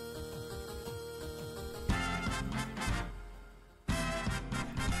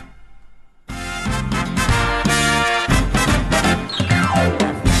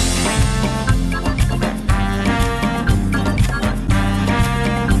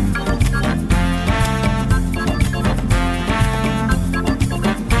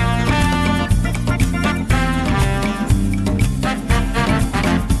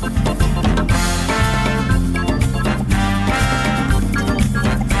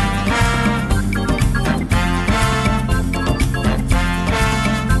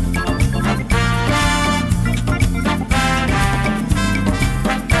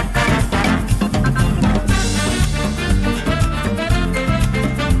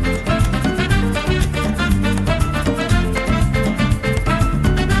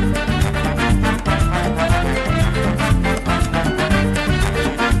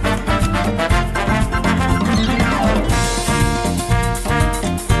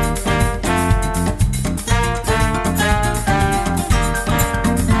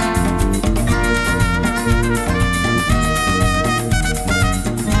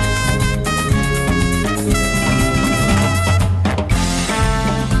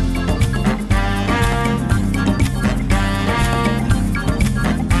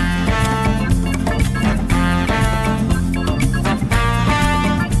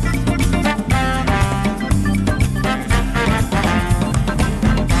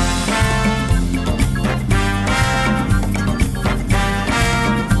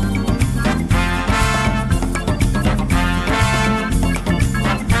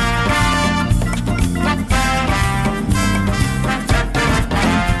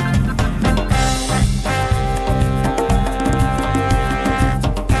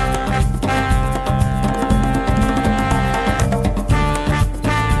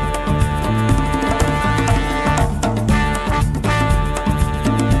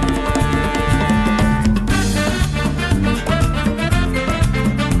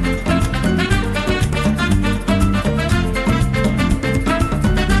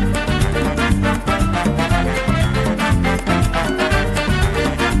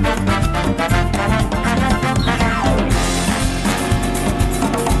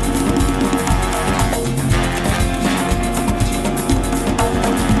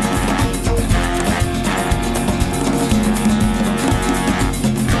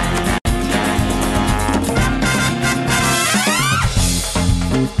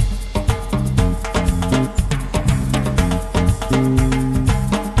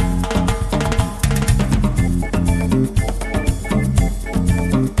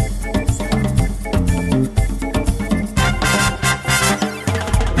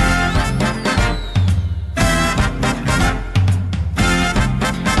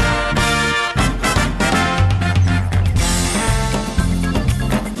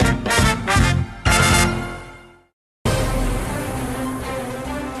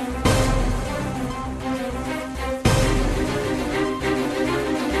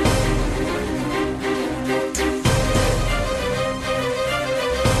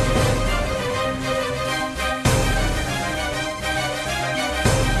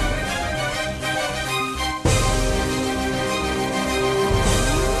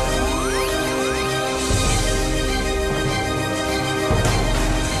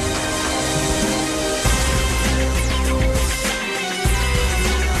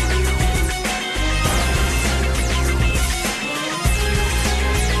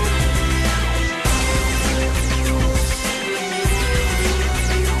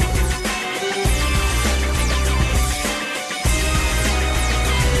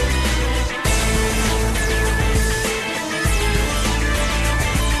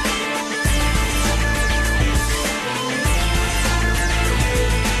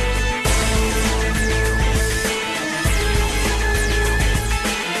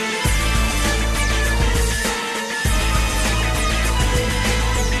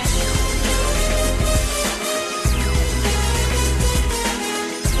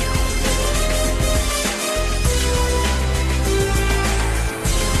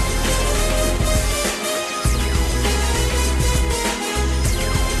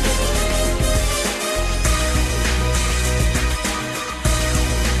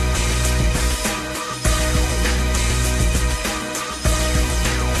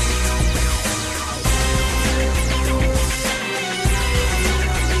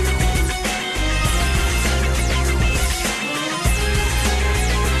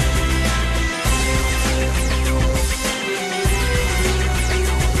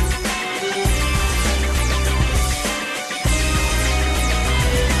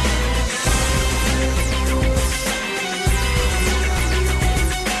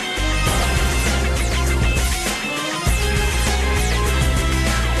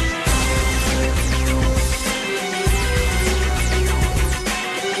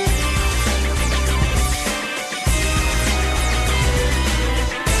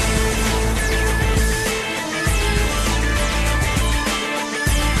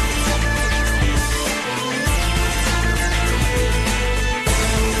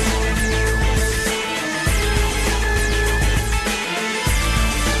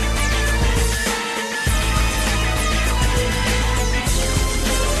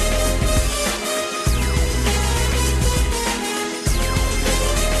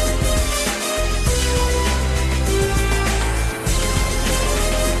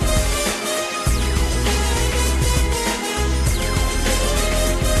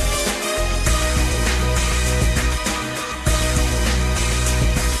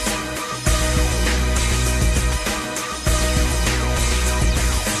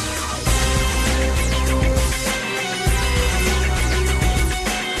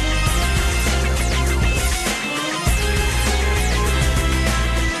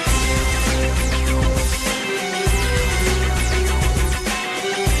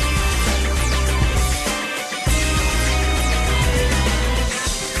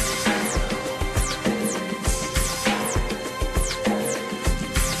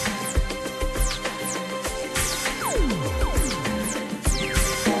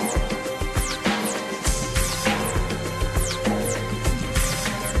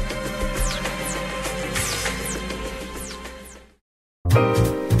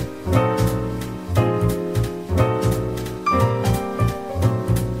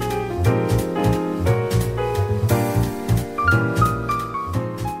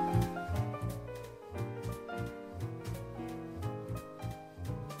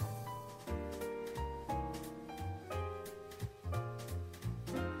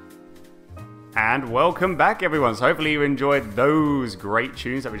 And welcome back, everyone. So hopefully you enjoyed those great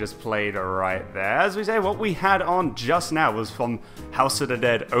tunes that we just played right there. As we say, what we had on just now was from House of the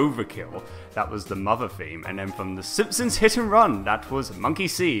Dead Overkill. That was the Mother theme. And then from The Simpsons Hit and Run, that was Monkey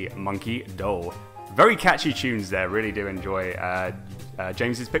See, Monkey Doll. Very catchy tunes there. Really do enjoy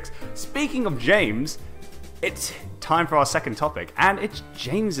James's picks. Speaking of James, it's time for our second topic. And it's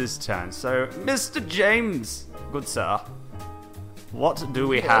James's turn. So, Mr. James, good sir. What do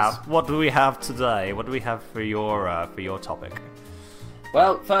we have? What do we have today? What do we have for your topic?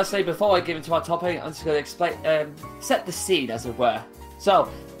 Well, firstly, before I give into our topic, I'm just going to explain, set the scene, as it were. So,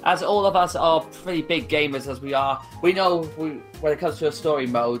 as all of us are pretty big gamers as we are, we know when it comes to a story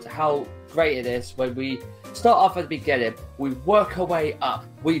mode how great it is when we start off at the beginning, we work our way up,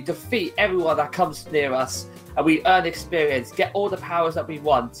 we defeat everyone that comes near us, and we earn experience, get all the powers that we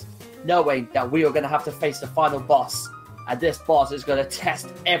want, knowing that we are going to have to face the final boss. And this boss is going to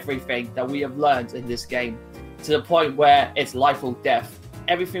test everything that we have learned in this game to the point where it's life or death.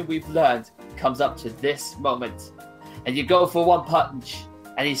 Everything we've learned comes up to this moment. And you go for one punch,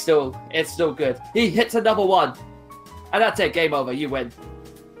 and it's still good. He hits another one, and that's it, game over, you win.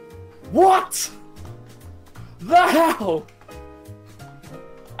 What the hell?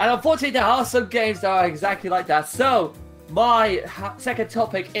 And unfortunately, there are some games that are exactly like that. So, my second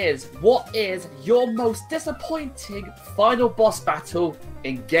topic is, what is your most disappointing final boss battle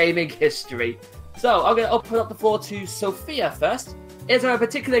in gaming history? So, I'm going to open up the floor to Sophia first. Is there a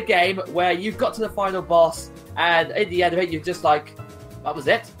particular game where you've got to the final boss and in the end of it, you're just like, that was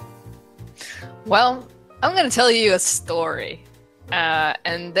it? Well, I'm going to tell you a story.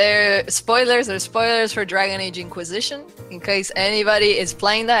 And spoilers for Dragon Age Inquisition, in case anybody is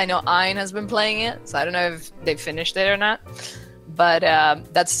playing that. I know Ayn has been playing it, so I don't know if they finished it or not. But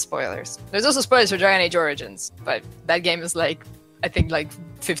that's spoilers. There's also spoilers for Dragon Age Origins, but that game is I think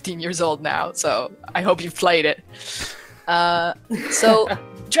 15 years old now, so I hope you've played it. So,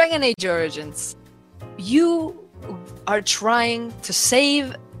 Dragon Age Origins, you are trying to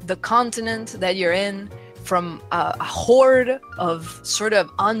save the continent that you're in from a horde of sort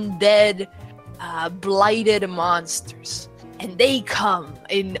of undead, blighted monsters. And they come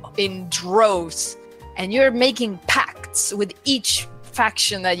in droves. And you're making pacts with each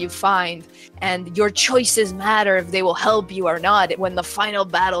faction that you find. And your choices matter if they will help you or not when the final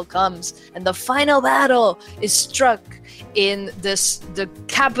battle comes. And the final battle is struck in the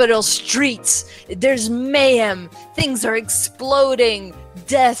capital streets. There's mayhem. Things are exploding.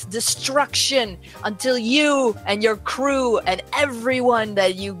 Death, destruction, until you and your crew and everyone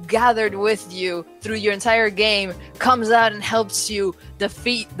that you gathered with you through your entire game comes out and helps you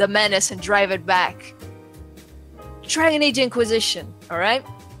defeat the menace and drive it back. Dragon Age Inquisition, alright?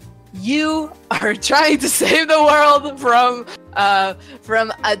 You are trying to save the world from a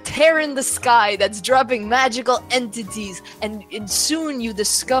tear in the sky that's dropping magical entities, and soon you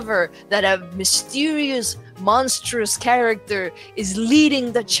discover that a mysterious, monstrous character is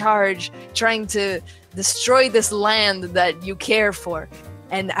leading the charge, trying to destroy this land that you care for.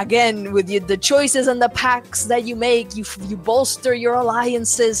 And again, with the choices and the pacts that you make, you bolster your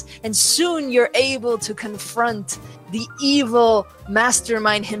alliances, and soon you're able to confront the evil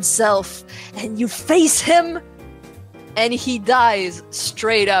mastermind himself, and you face him, and he dies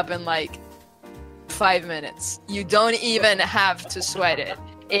straight up in 5 minutes. You don't even have to sweat it.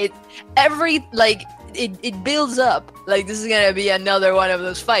 It builds up like this is gonna be another one of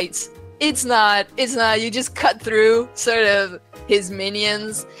those fights. It's not. You just cut through sort of his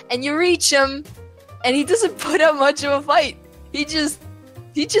minions, and you reach him, and he doesn't put up much of a fight. He just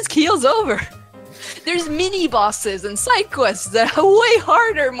keels over. There's mini bosses and side quests that are way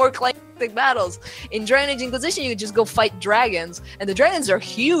harder, more climactic battles. In Dragon Age Inquisition, you can just go fight dragons, and the dragons are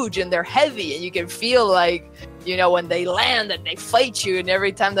huge and they're heavy, and you can feel when they land and they fight you, and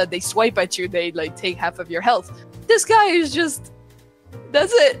every time that they swipe at you, they take half of your health. This guy is just,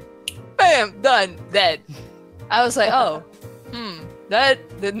 that's it, bam, done, dead. I was like, oh,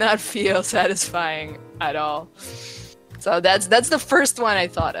 that did not feel satisfying at all. So that's the first one I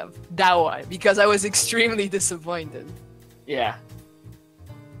thought of. That one, because I was extremely disappointed. Yeah.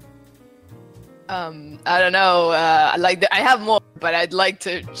 I don't know. I have more, but I'd like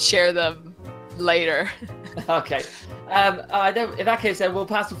to share them later. Okay. In that case, then we'll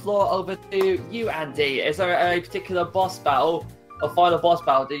pass the floor over to you, Andy. Is there a particular boss battle, or final boss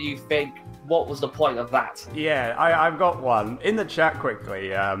battle, that you think? What was the point of that? Yeah, I've got one. In the chat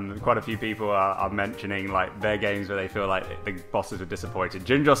quickly, quite a few people are mentioning their games where they feel like the bosses were disappointed.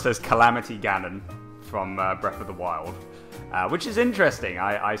 Ginger says Calamity Ganon from Breath of the Wild, which is interesting.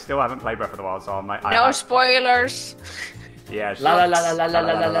 I still haven't played Breath of the Wild, so I'm no spoilers. Yeah, La la la la la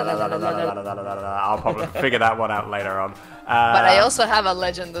la la la la la la la. I'll probably figure that one out later on. But I also have a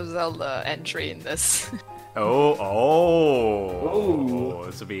Legend of Zelda entry in this. Oh,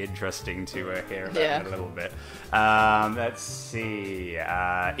 this will be interesting to hear about Yeah. in a little bit. Let's see.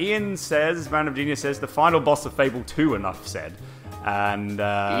 Ian says, Man of Genius says, the final boss of Fable 2, enough said. And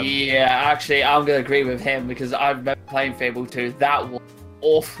Yeah, actually, I'm gonna agree with him because I remember playing Fable 2. That was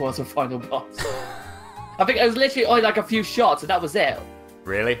awful as a final boss. I think it was literally only like a few shots, and that was it.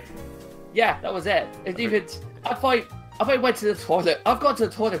 really? Yeah, that was it. It even I thought I went to the toilet. I've gone to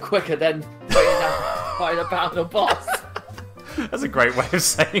the toilet quicker than fighting a final boss. That's a great way of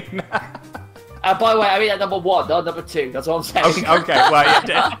saying that. By the way, I mean at number 1, not number 2. That's what I'm saying. Okay, well,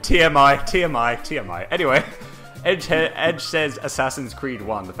 yeah, TMI. Anyway, Edge says Assassin's Creed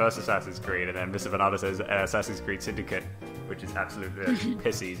 1, the first Assassin's Creed, and then Mr. Bernardo says Assassin's Creed Syndicate, which is absolutely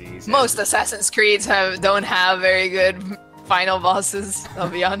piss easy. He says. Most Assassin's Creeds don't have very good final bosses, I'll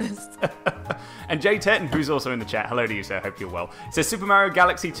be honest. And Jay Tetton, who's also in the chat, hello to you, sir, hope you're well, says Super Mario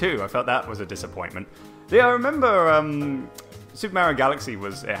Galaxy 2. I felt that was a disappointment. Yeah, I remember Super Mario Galaxy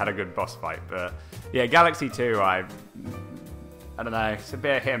it had a good boss fight, but yeah, Galaxy 2, I don't know, it's a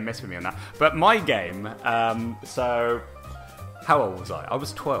bit of hit and miss with me on that. But my game, so how old was I? I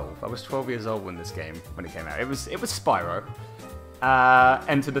was 12. I was 12 years old when this game, when it came out. It was Spyro,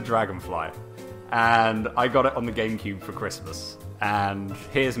 Enter the Dragonfly, and I got it on the GameCube for Christmas. And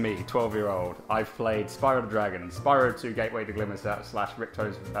here's me, 12-year-old. I've played Spyro the Dragon, Spyro 2 Gateway to Glimmer /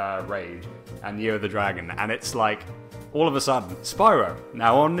 Ripto's Rage, and Year of the Dragon. And it's like, all of a sudden, Spyro,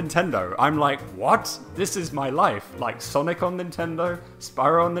 now on Nintendo. I'm like, what? This is my life. Like, Sonic on Nintendo,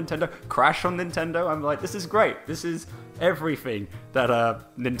 Spyro on Nintendo, Crash on Nintendo. I'm like, this is great. This is everything that a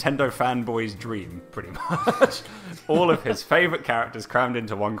Nintendo fanboy's dream, pretty much. All of his favorite characters crammed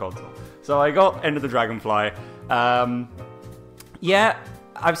into one console. So I got Enter the Dragonfly. Yeah,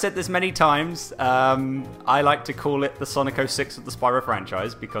 I've said this many times. I like to call it the Sonic 06 of the Spyro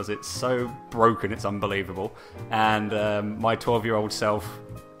franchise because it's so broken, it's unbelievable. And my 12-year-old self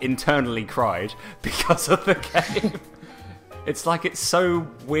internally cried because of the game. It's like, it's so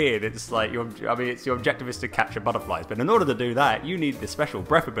weird. It's like, your objective is to capture butterflies, but in order to do that, you need the special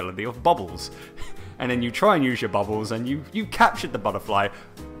breath ability of bubbles. And then you try and use your bubbles, and you captured the butterfly.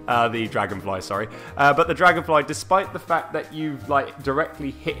 The dragonfly, sorry. But the dragonfly, despite the fact that you've like directly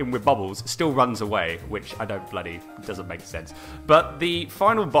hit him with bubbles, still runs away, which doesn't make sense. But the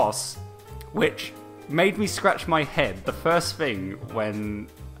final boss, which made me scratch my head, the first thing when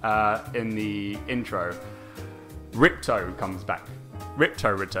in the intro, Ripto comes back.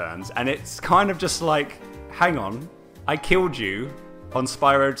 Ripto returns, and it's kind of just like, hang on, I killed you on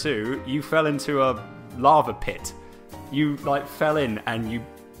Spyro 2, you fell into a lava pit. You like fell in and you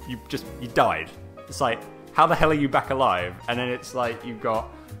died. It's like, how the hell are you back alive? And then it's like, you've got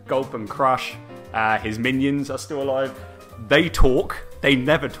Gulp and Crush, his minions are still alive. They talk. They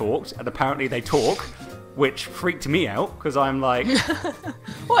never talked, and apparently they talk, which freaked me out, because I'm like...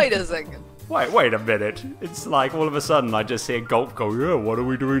 Wait a second. Wait a minute. It's like, all of a sudden, I just hear Gulp go, yeah, what are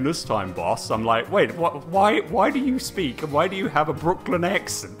we doing this time, boss? I'm like, wait, what? Why do you speak? And why do you have a Brooklyn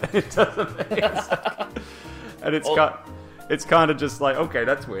accent? It doesn't make sense. And it's kind of just like, okay,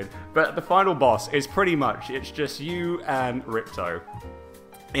 that's weird. But the final boss is pretty much, it's just you and Ripto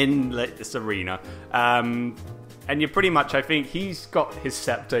in this arena. And you're pretty much, I think he's got his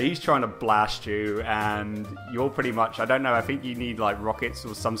scepter, he's trying to blast you, and you're pretty much, I don't know, I think you need like rockets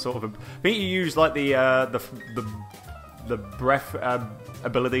or some sort of, I think you use like the breath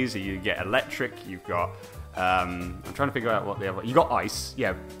abilities. You get electric, you've got, I'm trying to figure out what the other, you got ice,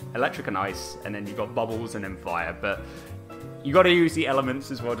 yeah, electric and ice, and then you've got bubbles and then fire, but you got to use the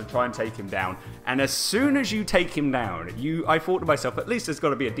elements as well to try and take him down. And as soon as you take him down, I thought to myself, at least there's got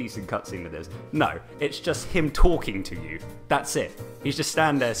to be a decent cutscene with this. No, it's just him talking to you. That's it. He's just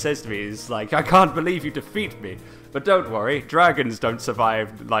standing there, says to me, he's like, I can't believe you defeat me. But don't worry, dragons don't survive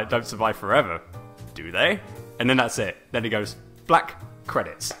forever. Do they? And then that's it. Then he goes, black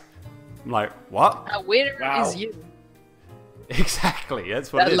credits. I'm like, what? A winner is you. Exactly,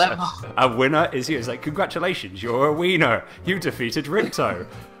 that's what it is. Level. A winner is you. It's like, congratulations, you're a wiener. You defeated Ripto.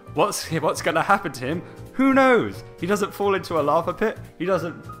 What's going to happen to him? Who knows? He doesn't fall into a lava pit. He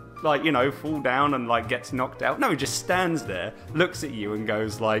doesn't, fall down and, gets knocked out. No, he just stands there, looks at you and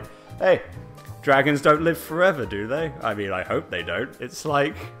goes like, hey, dragons don't live forever, do they? I mean, I hope they don't. It's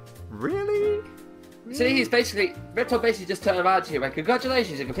like, really? See, Ripto basically just turned around to you and went,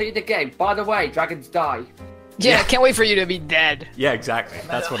 congratulations, you completed the game. By the way, dragons die. Yeah, can't wait for you to be dead. Yeah, exactly.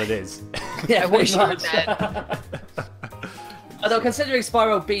 That's what it is. Yeah, I wish you were much. dead. Although considering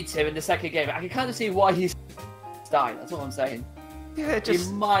Spyro beats him in the second game, I can kind of see why he's die. That's all I'm saying. Yeah, just.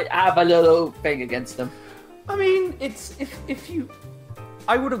 You might have a little thing against them. I mean, it's if you.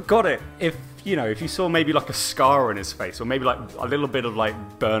 I would have got it if you saw maybe like a scar on his face, or maybe like a little bit of like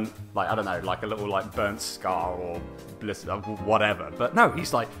burnt, like I don't know, like a little like burnt scar or blister, whatever. But no,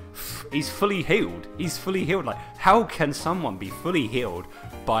 he's fully healed. He's fully healed. Like, how can someone be fully healed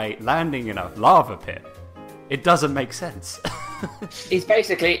by landing in a lava pit? It doesn't make sense. He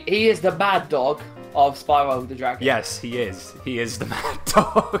is the mad dog of Spyro the Dragon. Yes, he is. He is the mad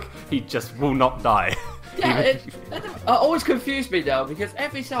dog. He just will not die. Yeah, it always confused me though, because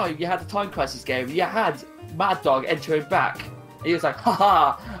every time you had a Time Crisis game, you had Mad Dog entering back. He was like,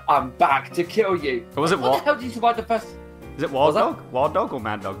 haha, I'm back to kill you. Or was it what the hell did you survive the first? Is it Wild Dog? Wild Dog or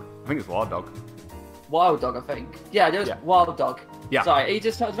Mad Dog? I think it's Wild Dog. Wild Dog, I think. Yeah, there was Wild Dog. Yeah. Sorry, he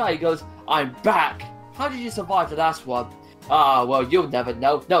just turns around, he goes, I'm back. How did you survive the last one? Ah, well, you'll never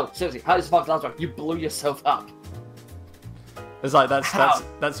know. No, seriously, how did you survive the last one? You blew yourself up. It's like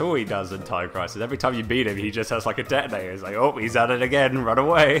that's all he does in Time Crisis. Every time you beat him, he just has like a detonator. He's like, oh, he's at it again. Run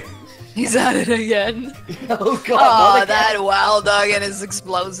away. He's at it again. Oh god! Oh, that Wild Dog and his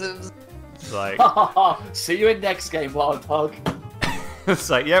explosives. It's like, see you in next game, Wild Dog.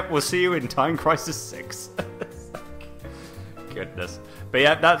 it's like, yep, we'll see you in Time Crisis 6. Goodness. But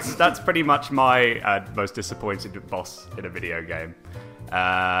yeah, that's pretty much my most disappointed boss in a video game.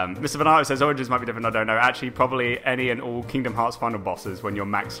 Mr. Bernardo says Origins might be different, I don't know. Actually, probably any and all Kingdom Hearts final bosses when you're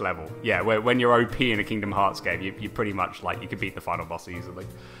max level. Yeah, when you're OP in a Kingdom Hearts game, you pretty much, like, you can beat the final boss easily.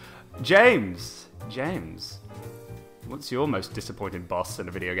 James, what's your most disappointing boss in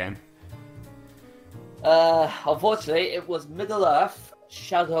a video game? Unfortunately, it was Middle-earth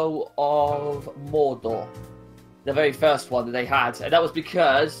Shadow of Mordor. The very first one that they had. And that was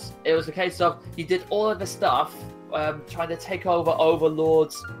because it was a case of you did all of the stuff trying to take over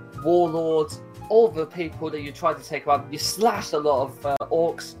overlords, warlords, all the people that you tried to take on. You slashed a lot of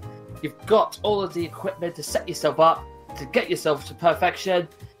orcs. You've got all of the equipment to set yourself up, to get yourself to perfection.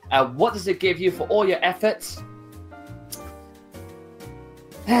 And what does it give you for all your efforts?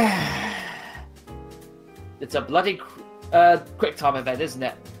 It's a bloody quick time event, isn't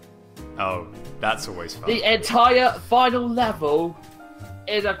it? Oh, that's always fun. The entire final level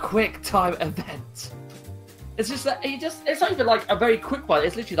is a quick time event. It's just that it's not even like a very quick one.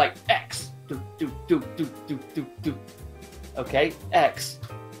 It's literally like X. Do. Okay, X.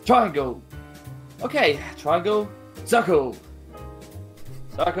 Triangle. Okay, triangle. Circle.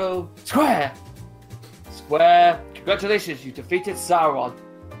 Circle. Square. Square. Congratulations, you defeated Sauron.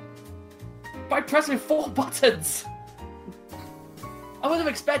 By pressing 4 buttons. I would have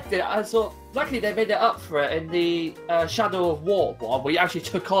expected it. I thought, luckily they made it up for it in the Shadow of War one, where you actually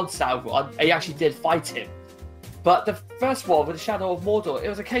took on Sauron and you actually did fight him. But the first one with the Shadow of Mordor, it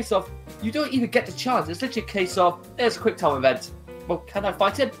was a case of, you don't even get the chance. It's literally a case of, there's a quick time event. Well, can I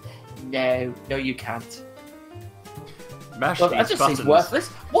fight him? No, you can't. Mash Well, these that just buttons. seems worthless.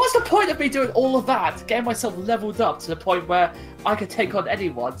 What's the point of me doing all of that? Getting myself leveled up to the point where I could take on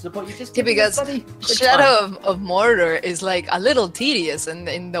anyone, to the point you just... Yeah, because Shadow of Mordor is like a little tedious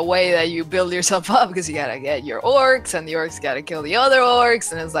in the way that you build yourself up, because you gotta get your orcs, and the orcs gotta kill the other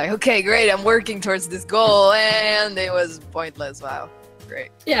orcs, and it's like, okay, great, I'm working towards this goal, and it was pointless. Wow, great.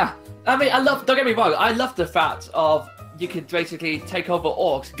 Yeah, I mean, don't get me wrong, I love the fact of you can basically take over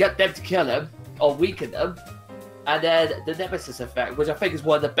orcs, get them to kill them, or weaken them, and then the Nemesis effect, which I think is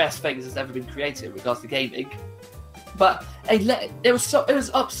one of the best things that's ever been created in regards to gaming. But it was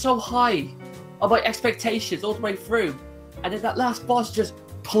up so high on my expectations all the way through, and then that last boss just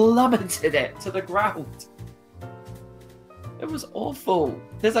plummeted it to the ground. It was awful.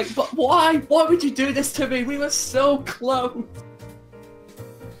 It's like, but why? Why would you do this to me? We were so close.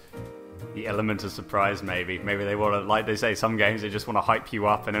 The element of surprise, maybe. Maybe they want to, like they say, some games they just want to hype you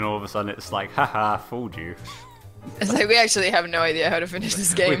up, and then all of a sudden it's like, haha, fooled you. It's like, we actually have no idea how to finish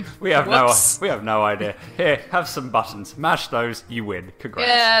this game. We have no idea. Here, have some buttons. Mash those, you win. Congrats.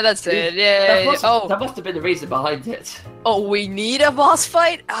 Yeah, that's it. Yeah. That must have been the reason behind it. Oh, we need a boss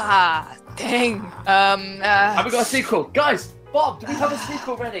fight? Ah, dang. Have we got a sequel? Guys, Bob, do we have a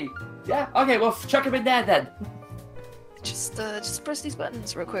sequel ready? Yeah? Okay, well, chuck him in there then. Just press these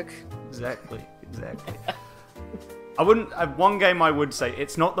buttons real quick. Exactly. I wouldn't. One game I would say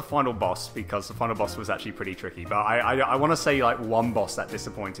it's not the final boss, because the final boss was actually pretty tricky. But I want to say like one boss that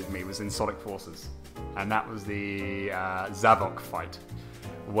disappointed me was in Sonic Forces, and that was the Zavok fight,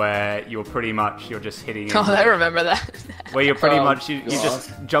 where you're just hitting him. Oh, I remember that. Where you're pretty much you're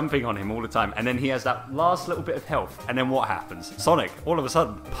just jumping on him all the time, and then he has that last little bit of health, and then what happens? Sonic all of a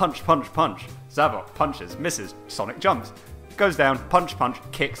sudden punch. Zavok punches, misses. Sonic jumps, goes down, punch,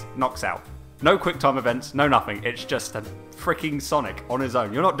 kicks, knocks out. No quick time events, no nothing. It's just a freaking Sonic on his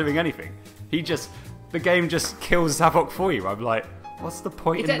own. You're not doing anything. The game just kills Havok for you. I'm like, what's the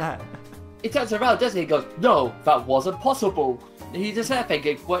point in that? He turns around, doesn't he? He goes, no, that wasn't possible. And he's just there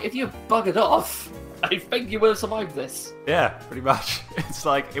thinking, well, if you buggered off, I think you would have survived this. Yeah, pretty much. It's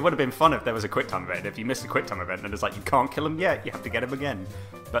like, it would have been fun if there was a quick time event. If you missed a quick time event and it's like, you can't kill him yet, you have to get him again.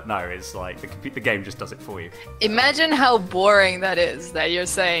 But no, it's like, the game just does it for you. Imagine how boring that is, that you're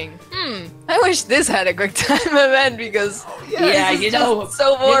saying, I wish this had a quick time event because Yeah, this is you know, just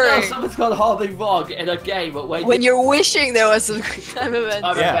so boring. Something's gone horribly wrong in a game When you're wishing there was some quick time event.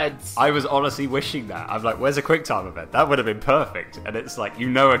 events. I was honestly wishing that. I'm like, where's a quick time event? That would have been perfect. And it's like,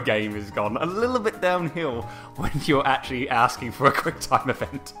 a game has gone a little bit downhill when you're actually asking for a quick time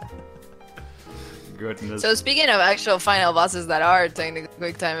event. Goodness. So speaking of actual final bosses that are technically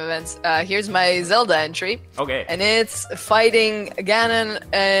quick time events, here's my Zelda entry. Okay. And it's fighting Ganon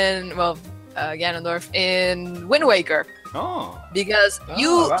and, Ganondorf in Wind Waker. Oh. Because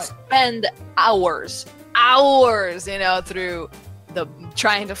you right. spend hours, through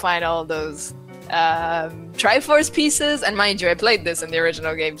trying to find all those Triforce pieces. And mind you, I played this in the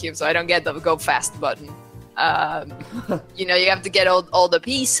original GameCube, so I don't get the go fast button. You have to get all the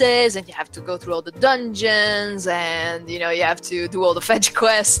pieces, and you have to go through all the dungeons, and you have to do all the fetch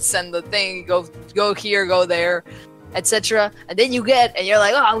quests and the thing, go here, go there, etc. And then you're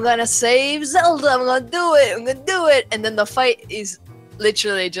like, oh, I'm gonna save Zelda, I'm gonna do it, and then the fight is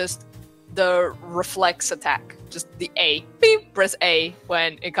literally just the reflex attack, just the A, beep, press A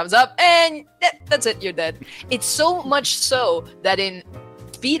when it comes up, and that's it, you're dead. It's so much so that in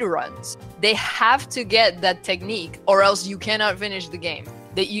speedruns, they have to get that technique, or else you cannot finish the game.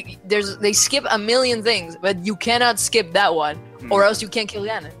 They skip a million things, but you cannot skip that one, or else you can't kill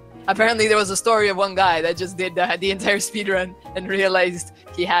Ganon. Apparently, there was a story of one guy that just did the entire speedrun and realized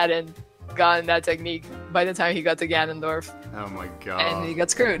he hadn't gotten that technique by the time he got to Ganondorf, Oh my god. and he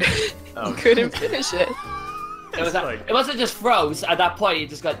got screwed. Oh. He couldn't finish it. It wasn't just froze at that point. He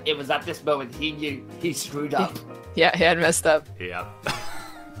just got. It was at this moment he knew he screwed up. Yeah, he had messed up. Yeah.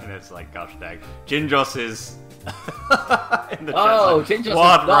 And it's like, gosh dang. Jinjos is in the Oh, chat, like, Jinjos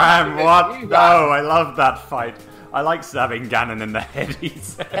what, is not Ram, good. what? You No, Ram. I love that fight. I like stabbing Ganon in the head, he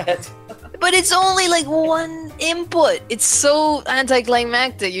said. But it's only like one input. It's so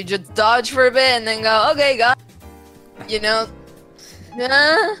anticlimactic. You just dodge for a bit and then go, okay, got it.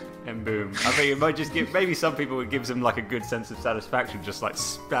 Nah. And boom. I think it might just give, maybe some people, it gives them like a good sense of satisfaction, just like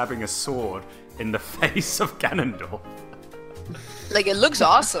stabbing a sword in the face of Ganondorf. Like, it looks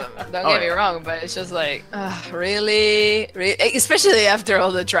awesome, don't get me yeah. wrong, but it's just like, really? Especially after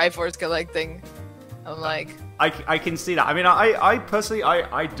all the Triforce collecting. I'm like... I can see that. I mean, I personally,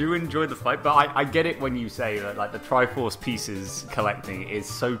 I do enjoy the fight, but I get it when you say that, like, the Triforce pieces collecting is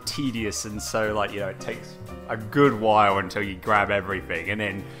so tedious and so, like, it takes a good while until you grab everything. And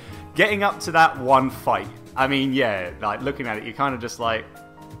then getting up to that one fight, I mean, yeah, like, looking at it, you're kind of just like,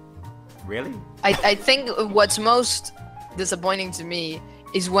 really? I think what's most disappointing to me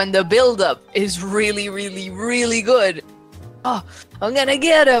is when the build-up is really, really, really good. Oh, I'm gonna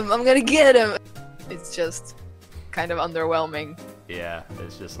get him! It's just kind of underwhelming. Yeah,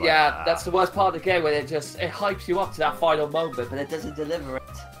 it's just like... Yeah, that's the worst part of the game, when it hypes you up to that final moment, but it doesn't deliver it.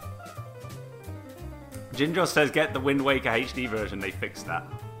 Jinjos says get the Wind Waker HD version, they fixed that.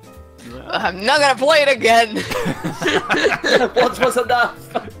 I'm not gonna play it again! Once was enough.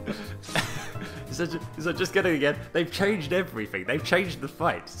 So just get it again. They've changed everything. They've changed the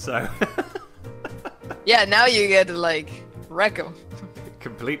fight, so... Yeah, now you get to, like, wreck him.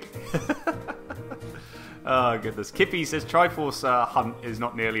 Completely. Oh, goodness. Kippy says Triforce Hunt is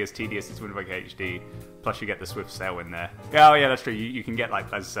not nearly as tedious as Wind Waker HD. Plus, you get the Swift Sail in there. Oh, yeah, that's true. You can get,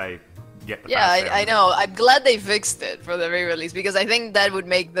 like, as I say, get the Yeah, fast sail. I know. I'm glad they fixed it for the re-release, because I think that would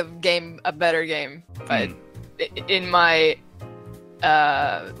make the game a better game. But in my...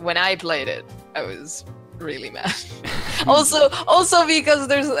 when I played it, I was really mad. also because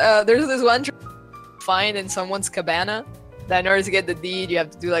there's this one find in someone's cabana that in order to get the deed you have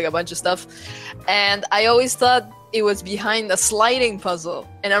to do like a bunch of stuff, and I always thought it was behind a sliding puzzle,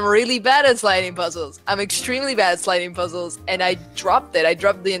 and I'm really bad at sliding puzzles. I'm extremely bad at sliding puzzles, and I dropped it. I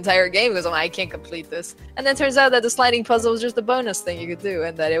dropped the entire game because I'm like, I can't complete this. And then it turns out that the sliding puzzle was just a bonus thing you could do,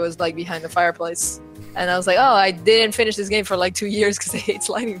 and that it was like behind the fireplace. And I was like, oh, I didn't finish this game for like 2 years because I hate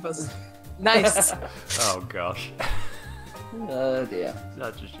sliding puzzles. Nice. Oh, gosh. Oh dear.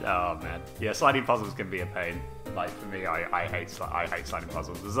 Oh, man. Yeah, sliding puzzles can be a pain. Like, for me, I hate sliding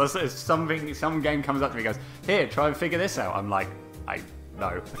puzzles. If some game comes up to me and goes, here, try and figure this out. I'm like,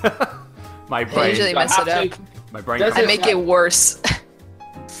 no. My I brain... usually mess it up. My brain... Does I make it worse.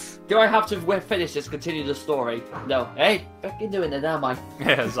 Do I have to finish this, continue the story? No. Hey, back into it now, Mike.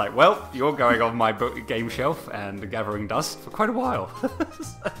 Yeah, it's like, well, you're going on my book game shelf and gathering dust for quite a while.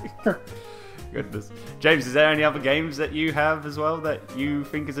 Goodness. James, is there any other games that you have as well that you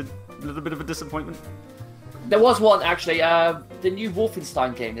think is a little bit of a disappointment? There was one, actually, the new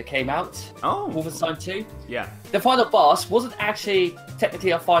Wolfenstein game that came out. Oh. Wolfenstein 2. Yeah. The final boss wasn't actually technically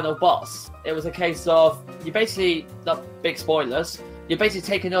a final boss. It was a case of, you basically, not big spoilers, you're basically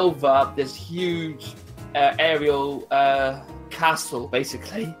taking over this huge aerial castle,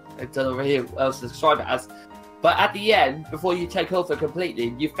 basically. I don't know really what else to describe it as. But at the end, before you take over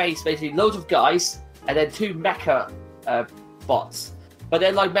completely, you face basically loads of guys and then 2 mecha bots. But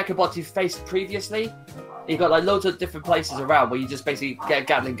they're like mecha bots you faced previously. You got like loads of different places around where you just basically get a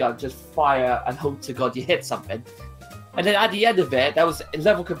Gatling gun, just fire and hope to God you hit something. And then at the end of it, that was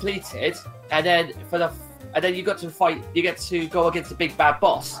level completed. And then you got to fight. You get to go against the big bad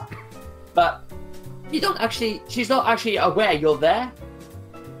boss. But you don't actually. She's not actually aware you're there.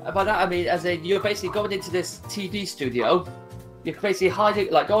 By that I mean, as in you're basically going into this TV studio. You're basically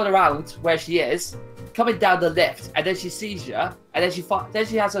hiding, like going around where she is, coming down the lift, and then she sees you, and then she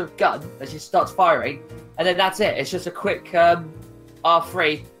has a gun, and she starts firing, and then that's it. It's just a quick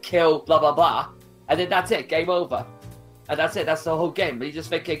R3 kill, blah blah blah, and then that's it. Game over, and that's it. That's the whole game. But you're just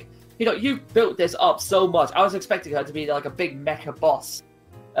thinking, you built this up so much. I was expecting her to be like a big mecha boss,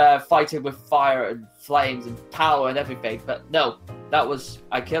 fighting with fire and flames and power and everything, but no, that was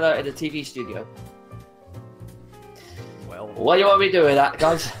I kill her in the TV studio. Well, What do you want me to do with that,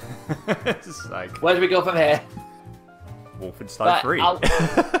 guys? it's like Where do we go from here? Wolfenstein 3.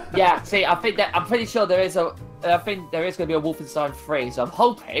 Yeah, see, I'm pretty sure there is going to be a Wolfenstein 3, so I'm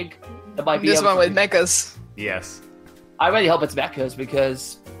hoping there might be This one with to- mechas. Yes. I really hope it's mechas,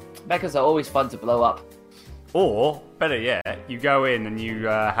 because mechas are always fun to blow up. Or, better yet, you go in and you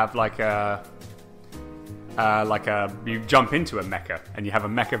have you jump into a mecha and you have a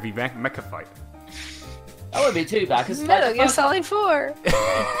mecha v mecha fight. That wouldn't be too bad, because Metal Gear Solid 4. the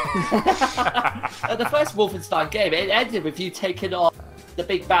first Wolfenstein game, it ended with you taking on the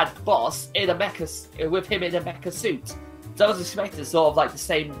big bad boss in a mecha, with him in a mecha suit. So I was expecting sort of like the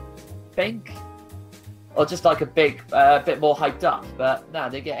same thing, or just like a big, bit more hyped up. But no, I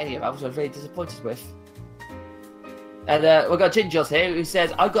didn't get any of it, which I was really disappointed with. And we've got Ginger's here, who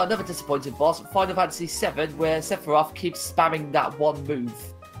says, I've got another disappointing boss, Final Fantasy VII, where Sephiroth keeps spamming that one move.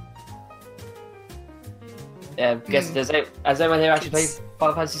 Guess has anyone here actually played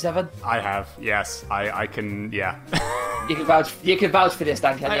Final Fantasy VII? I have, yes. I can, yeah. You can vouch for this,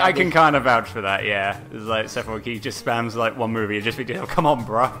 Dan, can you? I can kind of vouch for that, yeah. It's like Sephiroth, he just spams like one movie. You just be, oh, come on,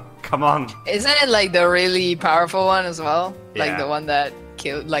 bro. Come on. Isn't it like the really powerful one as well? Yeah. Like the one that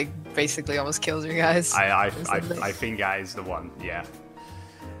basically almost kills you guys. I think that is the one, yeah.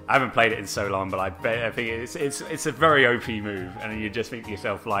 I haven't played it in so long, but I think it's a very OP move, and you just think to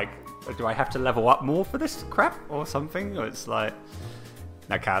yourself, like, do I have to level up more for this crap or something? Or it's like,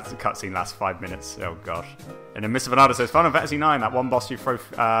 that cutscene lasts 5 minutes. Oh gosh. And then Mr. Bernardo says, Final Fantasy 9, that one boss you throw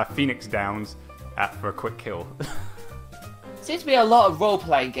Phoenix downs at for a quick kill. Seems to be a lot of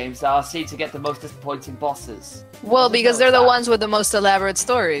role-playing games that are seen to get the most disappointing bosses. Well, because they're the that. ones with the most elaborate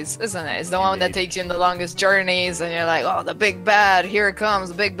stories, isn't it? It's the one that takes you on the longest journeys, and you're like, oh, the big bad, here it comes,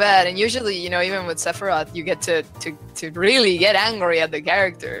 the big bad. And usually, even with Sephiroth, you get to really get angry at the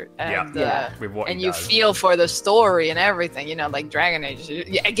character. And, With what and he you does. feel for the story and everything, like Dragon Age.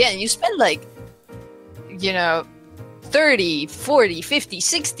 Again, you spend 30, 40, 50,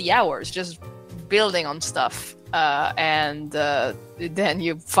 60 hours just building on stuff. And then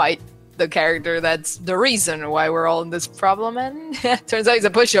you fight the character that's the reason why we're all in this problem, and turns out he's a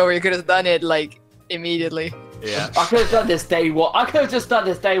pushover. You could have done it immediately. Yeah. I could have done this day one. I could have just done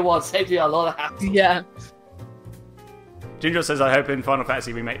this day one, saved you a lot of hassle. Yeah. Ginger says, I hope in Final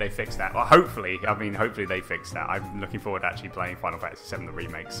Fantasy Remake they fix that. Well, hopefully they fix that. I'm looking forward to actually playing Final Fantasy VII the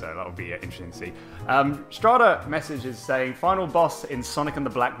remake, so that'll be interesting to see. Strada messages saying, final boss in Sonic and the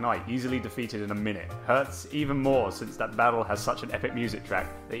Black Knight, easily defeated in a minute. Hurts even more since that battle has such an epic music track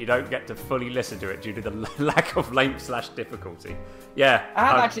that you don't get to fully listen to it due to the lack of length/difficulty. Yeah.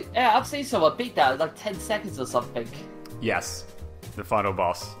 I've seen someone beat that in 10 seconds or something. Yes. The final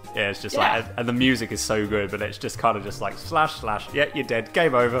boss. Yeah, it's just and the music is so good, but it's just kind of just like slash, yeah, you're dead,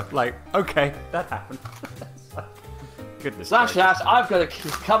 game over. Like, okay, that happened. Goodness. Slash, I've got to,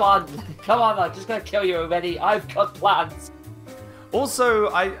 come on, I'm just going to kill you already. I've got plans. Also,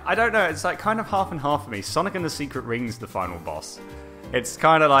 I don't know, it's kind of half and half for me. Sonic and the Secret Ring's the final boss. It's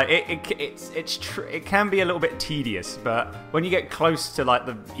kind of like, it can be a little bit tedious, but when you get close to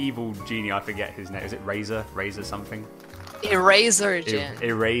the evil genie, I forget his name, is it Razor something? Eraser Gin.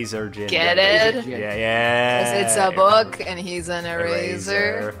 Eraser Gin. Get yeah. it? Yeah, yeah. 'Cause it's a book and he's an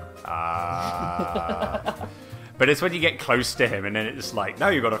eraser. But it's when you get close to him and then it's like, no,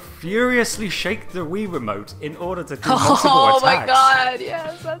 you've got to furiously shake the Wii remote in order to do multiple Oh attacks. my god,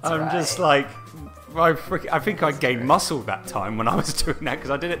 yes, that's I'm right. just like, I think I gained muscle that time when I was doing that because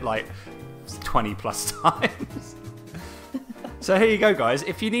I did it like 20 plus times. So here you go, guys.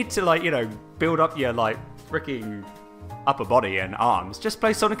 If you need to, like, you know, build up your, like, freaking upper body and arms, just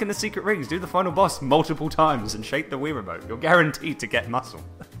play Sonic and the Secret Rings, do the final boss multiple times and shake the Wii remote. You're guaranteed to get muscle.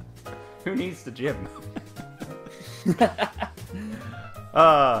 Who needs the gym?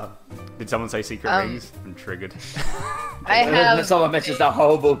 Did someone say Secret Rings? I'm triggered. I have Someone mentions that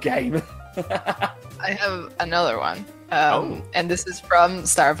horrible game. I have another one. And this is from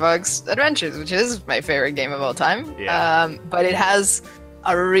Star Fox Adventures, which is my favorite game of all time. Yeah. But it has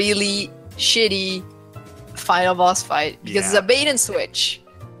a really shitty final boss fight because it's a bait and switch.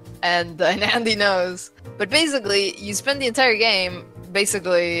 And Andy knows. But basically, you spend the entire game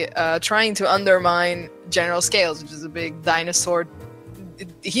basically trying to undermine General Scales, which is a big dinosaur.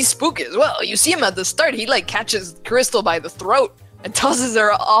 He's spooky as well. You see him at the start, he like catches Crystal by the throat and tosses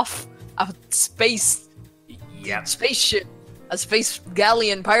her off a spaceship, a space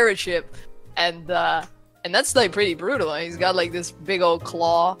galleon pirate ship, and that's like pretty brutal. He's got like this big old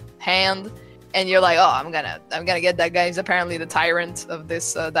claw hand, and you're like, oh, I'm gonna get that guy. He's apparently the tyrant of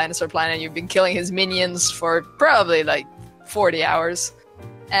this dinosaur planet. You've been killing his minions for probably like 40 hours,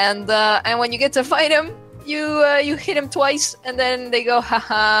 and when you get to fight him, you hit him twice, and then they go,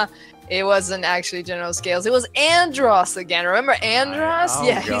 haha. It wasn't actually General Scales. It was Andros again. Remember Andros? Oh,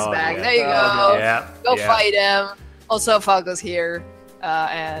 yeah, he's God, back. yeah. There you go. Yeah, Go yeah. fight him. Also, Falco's here,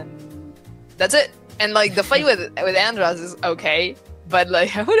 and that's it. And like the fight with Andros is okay, but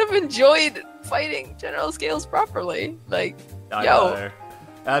like I would have enjoyed fighting General Scales properly. Like, I yo, know.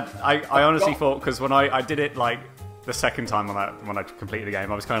 I honestly thought, because when I did it like the second time when I completed the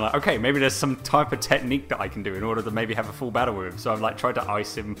game, I was kind of like, okay, maybe there's some type of technique that I can do in order to maybe have a full battle with him. So I've like tried to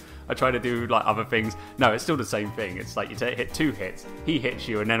ice him. I tried to do like other things. No, it's still the same thing. It's like you hit 2 hits, he hits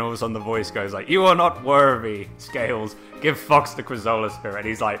you, and then all of a sudden the voice goes like, "You are not worthy, Scales. Give Fox the Krazola Spirit." And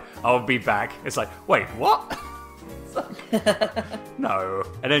he's like, "I'll be back." It's like, wait, what? No.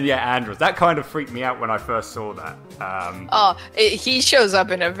 And then Andros. That kind of freaked me out when I first saw that. he shows up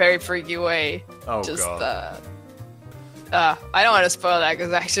in a very freaky way. Oh Just, god. I don't want to spoil that because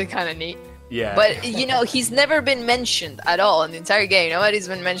it's actually kind of neat. Yeah. But, you know, he's never been mentioned at all in the entire game. Nobody's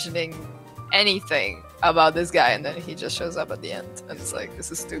been mentioning anything about this guy, and then he just shows up at the end. And it's like,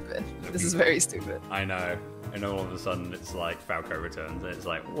 this is stupid. This is very stupid. I know. And all of a sudden it's like Falco returns. And it's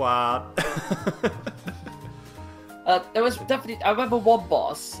like, what? There was definitely. I remember one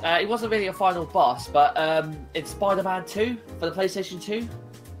boss. It wasn't really a final boss, but in Spider-Man 2 for the PlayStation 2,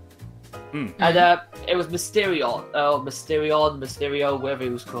 and it was Mysterio, whatever he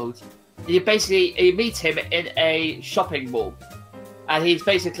was called. You meet him in a shopping mall, and he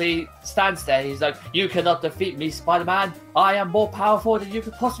basically stands there. He's like, "You cannot defeat me, Spider-Man. I am more powerful than you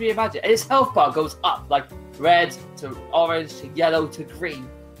could possibly imagine." And his health bar goes up, like red to orange to yellow to green.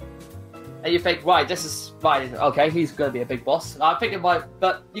 And you think, right, this is right. Okay, he's gonna be a big boss. And I'm thinking,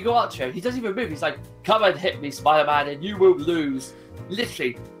 but you go up to him. He doesn't even move. He's like, "Come and hit me, Spider-Man, and you will lose."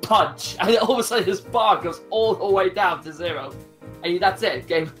 Literally, punch, and all of a sudden his bar goes all the way down to 0, and that's it.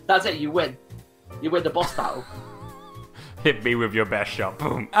 Game. That's it. You win. You win the boss battle. Hit me with your best shot.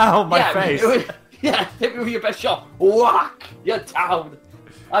 Boom. Ow, my face. Hit me with your best shot. Whack. You're down.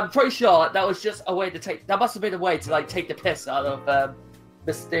 I'm pretty sure that was just a way to take. That must have been a way to like take the piss out of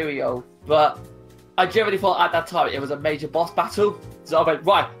Mysterio. But I genuinely thought at that time it was a major boss battle. So I went,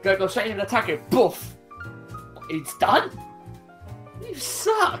 right, gonna go straight in and attack him. Boof. It's done. You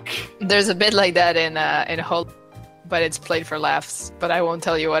suck. There's a bit like that in Hollow, but it's played for laughs. But I won't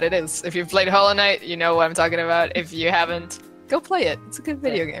tell you what it is. If you've played Hollow Knight, you know what I'm talking about. If you haven't, go play it. It's a good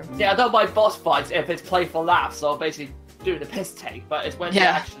video game. Yeah, I don't mind boss fights if it's play for laughs or basically doing the piss take. But it's when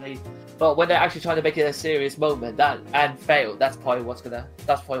when they're actually trying to make it a serious moment and fail. That's probably what's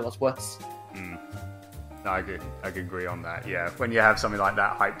worse. I could agree on that. Yeah, when you have something like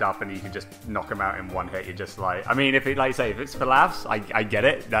that hyped up and you can just knock them out in one hit, you're just like, I mean, if it's for laughs, I get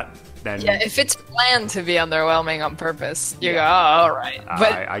it. Then if it's planned to be underwhelming on purpose, you go, oh, all right.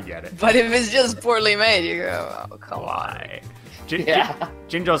 But I get it. But if it's just poorly made, you go, oh, come on. Why?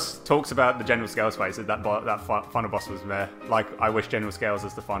 Jinjos talks about the General Scales fight. Said that final boss was there. Like, I wish General Scales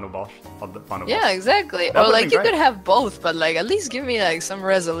is the final boss of the final boss. Yeah, exactly. That Or would've like been you great. could have both, but like at least give me like some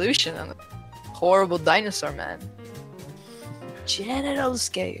resolution on the horrible dinosaur man. General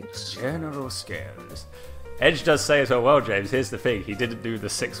Scales. General Scales. Edge does say as well, James, here's the thing, he didn't do the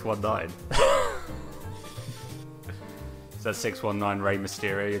 619. Is that 619 Rey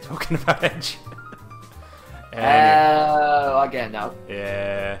Mysterio you're talking about, Edge? I get it now.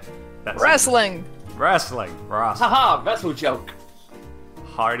 Yeah. That's Wrestling. Wrestling. Haha, wrestle joke.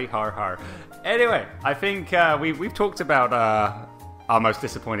 Hardy har. Anyway, I think we've talked about our most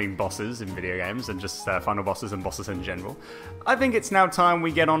disappointing bosses in video games and just final bosses and bosses in general. I think it's now time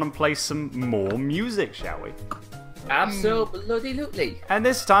we get on and play some more music, shall we? Absolutely. And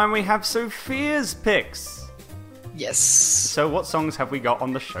this time we have Sophia's picks. Yes. So what songs have we got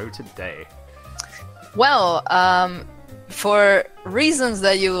on the show today? Well, for reasons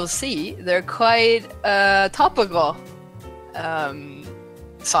that you will see, they're quite topical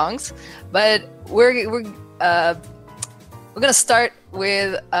songs. But we're gonna start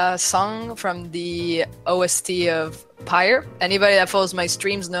with a song from the OST of Pyre. Anybody that follows my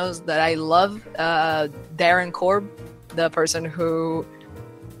streams knows that I love Darren Korb, the person who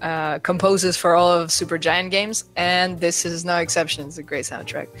composes for all of Supergiant games, and this is no exception. It's a great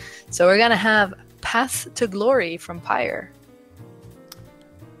soundtrack. So we're gonna have Path to Glory from Pyre.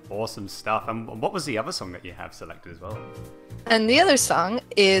 Awesome stuff. And what was the other song that you have selected as well? And the other song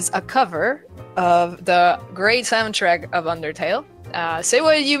is a cover of the great soundtrack of Undertale. Say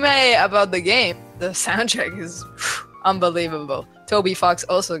what you may about the game, the soundtrack is unbelievable. Toby Fox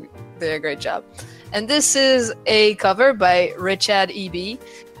also did a great job. And this is a cover by Richard E.B.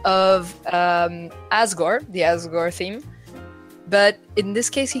 of Asgore, the Asgore theme. But in this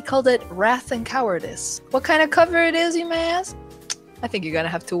case, he called it Wrath and Cowardice. What kind of cover it is, you may ask? I think you're going to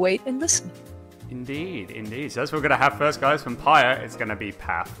have to wait and listen. Indeed. So that's what we're going to have first, guys. From Pyre, it's going to be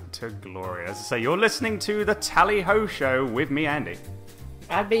Path to Glory. As I say, you're listening to the Tally Ho Show with me, Andy.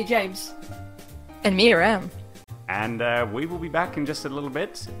 And me, James. And me, Ram. And we will be back in just a little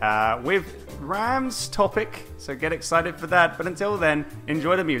bit with Ram's topic. So get excited for that. But until then,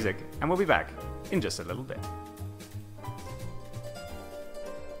 enjoy the music. And we'll be back in just a little bit.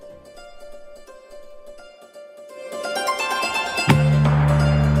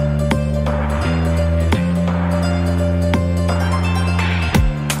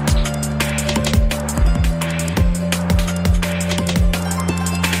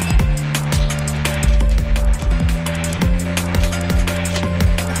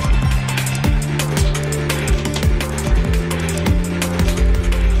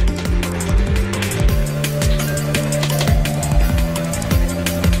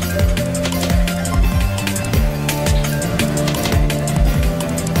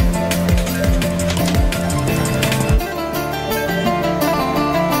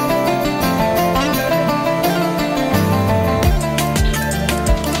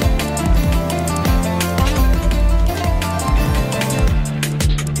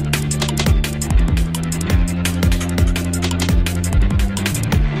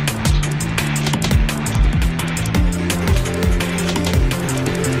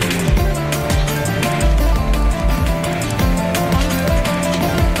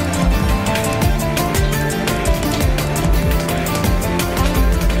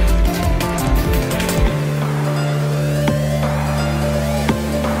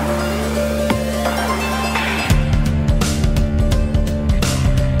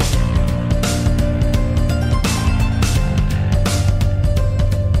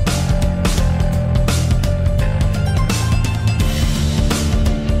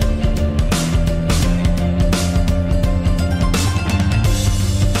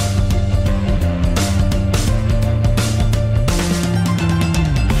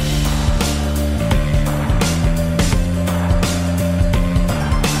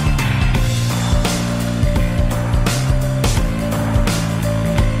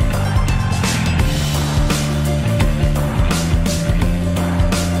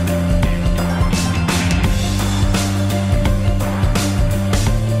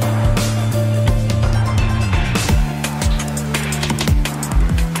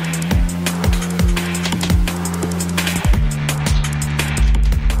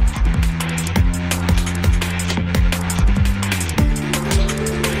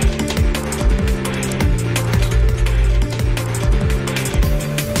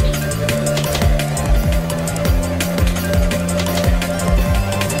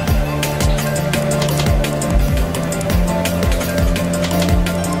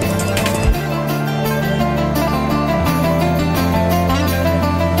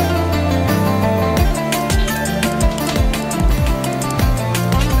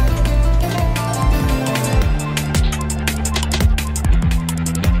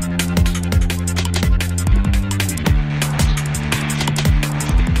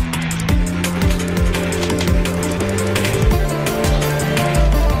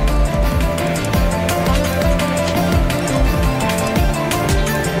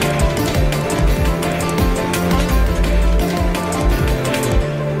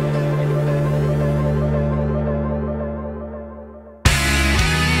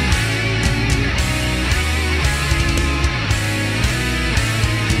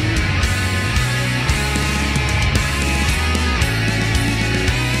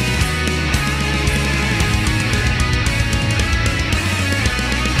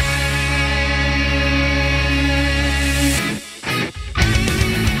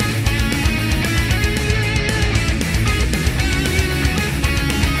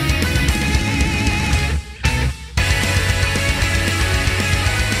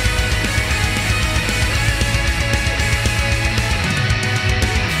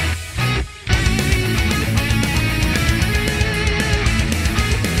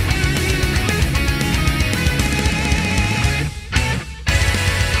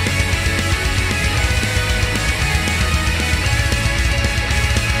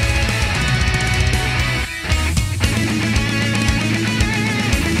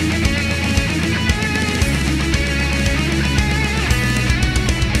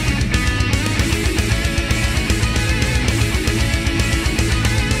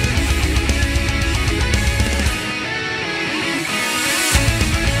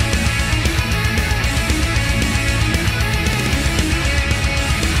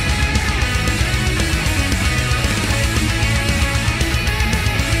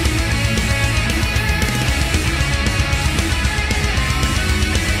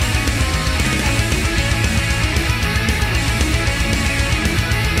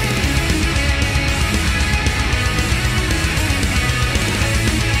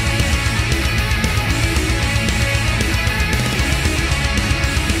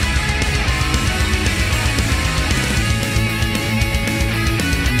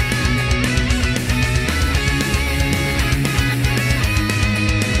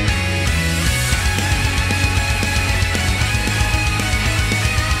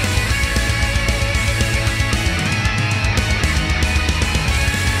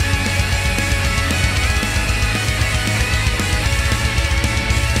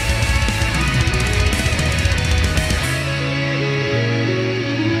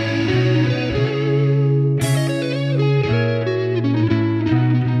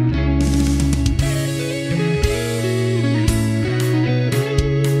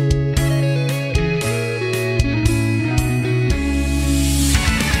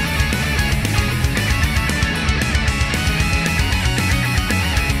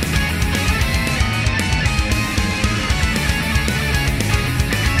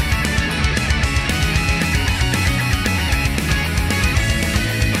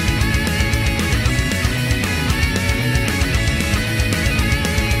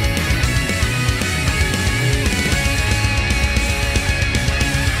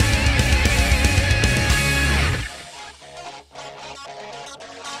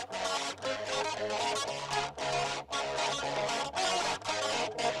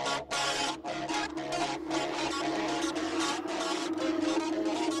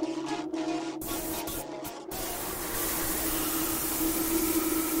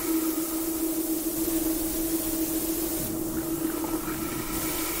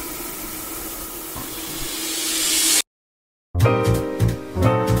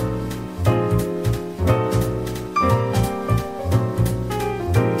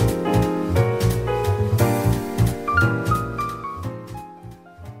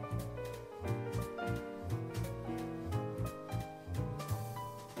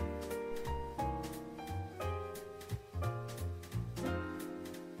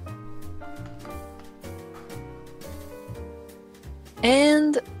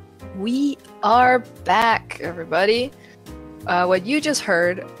 We are back, everybody. What you just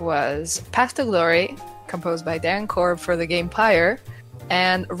heard was Path to Glory, composed by Dan Korb for the game Pyre,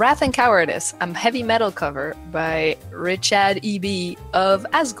 and Wrath and Cowardice, a heavy metal cover by Richard E.B. of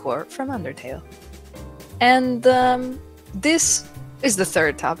Asgore from Undertale. And this is the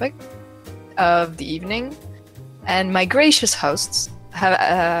third topic of the evening, and my gracious hosts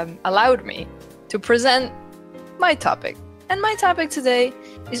have allowed me to present my topic. And my topic today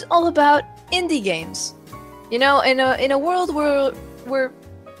is all about indie games. You know, in a world where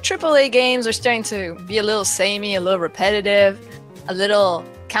AAA games are starting to be a little samey, a little repetitive, a little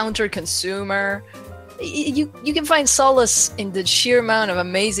counter-consumer, you can find solace in the sheer amount of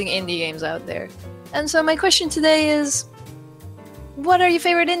amazing indie games out there. And so my question today is, what are your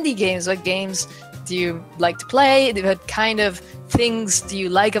favorite indie games? What games do you like to play? What kind of things do you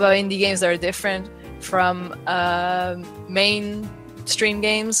like about indie games that are different from mainstream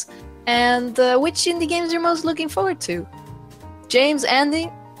games? And which indie games you're most looking forward to? James,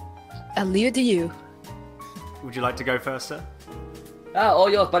 Andy, I'll leave it to you. Would you like to go first, sir? All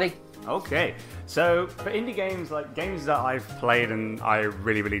yours, buddy. Okay, so for indie games, like games that I've played and I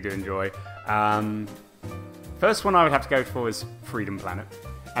really, really do enjoy, first one I would have to go for is Freedom Planet.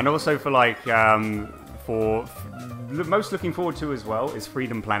 And also for most looking forward to as well is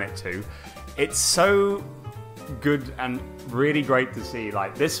Freedom Planet 2. It's so good and really great to see.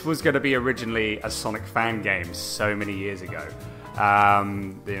 Like, this was going to be originally a Sonic fan game so many years ago.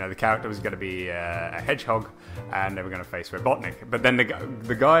 The character was going to be a hedgehog, and they were going to face Robotnik. But then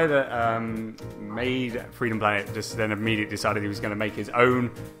the guy that made Freedom Planet just then immediately decided he was going to make his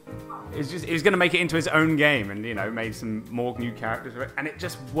own. He was going to make it into his own game, and made some more new characters, and it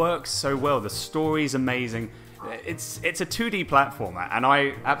just works so well. The story's amazing. It's a 2D platformer, and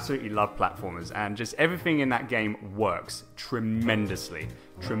I absolutely love platformers, and just everything in that game works tremendously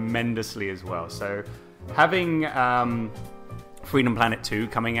as well. So having Freedom Planet 2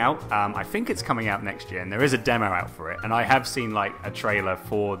 coming out, I think it's coming out next year, and there is a demo out for it, and I have seen like a trailer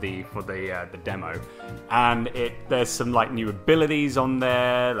for the demo, and there's some like new abilities on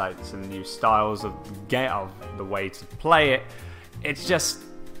there, like some new styles of the way to play it. It's just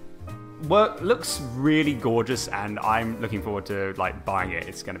looks really gorgeous, and I'm looking forward to like buying it.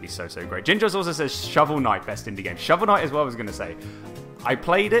 It's going to be so great. Ginger's also says Shovel Knight best indie game. Shovel Knight as well. I was going to say, I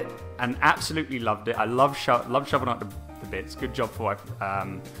played it and absolutely loved it. I love Shovel Knight the bits. Good job for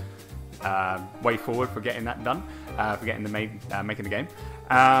Way Forward for getting that done, for getting making the game.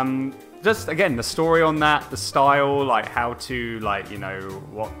 Just again, the story on that, the style, like how to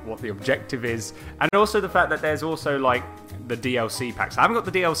what the objective is, and also the fact that there's also like the DLC packs. I haven't got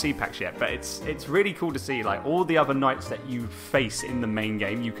the DLC packs yet, but it's really cool to see like all the other knights that you face in the main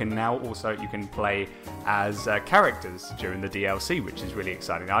game. You can play as characters during the DLC, which is really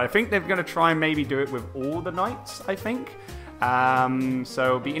exciting. I think they're going to try and maybe do it with all the knights, I think. So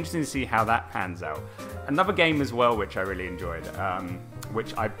it'll be interesting to see how that pans out. Another game as well, which I really enjoyed,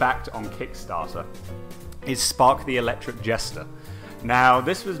 which I backed on Kickstarter, is Spark the Electric Jester. Now,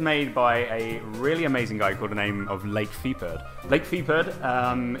 this was made by a really amazing guy called the name of Lake Feeperd. Lake Feeperd,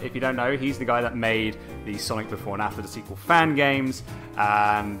 if you don't know, he's the guy that made the Sonic Before and After the sequel fan games,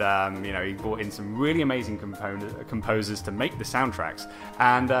 and he brought in some really amazing composers to make the soundtracks,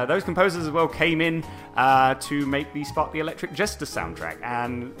 and those composers as well came in to make the Spark the Electric Jester soundtrack,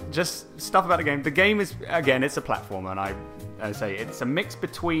 and just stuff about the game. The game is, again, it's a platformer, and I say it's a mix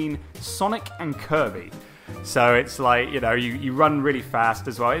between Sonic and Kirby. So it's like, you run really fast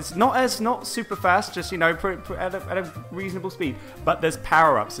as well. It's not super fast, just, at a reasonable speed. But there's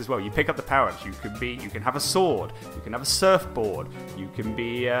power-ups as well. You pick up the power-ups. You can have a sword. You can have a surfboard. You can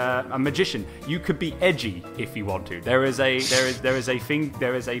be a magician. You could be edgy if you want to. There is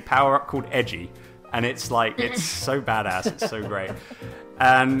a power-up called edgy. And it's like, it's so badass. It's so great.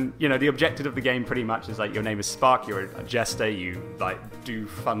 And, the objective of the game pretty much is like, your name is Spark, you're a jester, you like do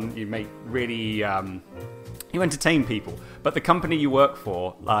fun, you make really, you entertain people. But the company you work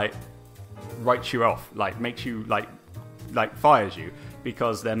for, like, writes you off, like makes you, like fires you,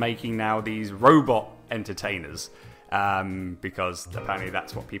 because they're making now these robot entertainers. Because apparently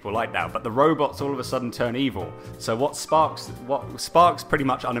that's what people like now. But the robots all of a sudden turn evil. So Spark's pretty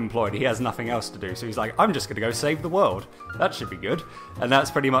much unemployed. He has nothing else to do. So he's like, I'm just going to go save the world. That should be good. And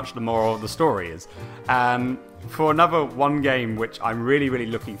that's pretty much the moral of the story is. For another one game which I'm really, really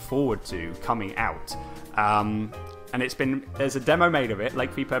looking forward to coming out. And there's a demo made of it.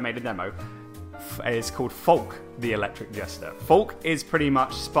 Lake Feeperd made a demo. It's called Folk, the Electric Jester. Folk is pretty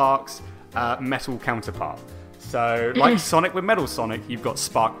much Spark's metal counterpart. So, like Sonic with Metal Sonic, you've got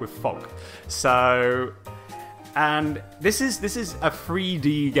Spark with Folk. So, And this is a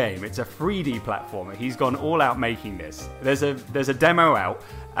 3D game. It's a 3D platformer. He's gone all out making this. There's a demo out.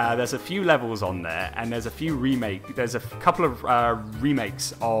 There's a few levels on there, and there's a few There's a couple of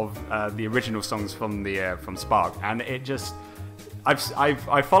remakes of the original songs from Spark, and it just.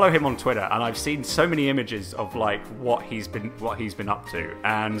 I follow him on Twitter, and I've seen so many images of like what he's been up to,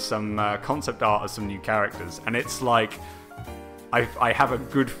 and some concept art of some new characters, and it's like. I have a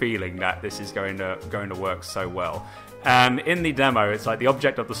good feeling that this is going to work so well. And in the demo, it's like the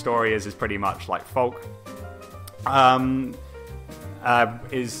object of the story is pretty much like Folk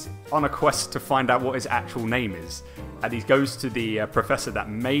is on a quest to find out what his actual name is, and he goes to the professor that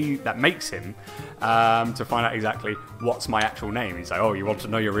makes him to find out exactly what's my actual name. He's like, oh, you want to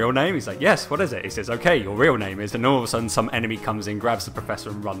know your real name? He's like, yes, what is it? He says, okay, your real name is, and all of a sudden some enemy comes in, grabs the professor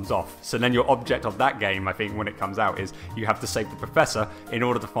and runs off. So then your object of that game, I think, when it comes out, is you have to save the professor in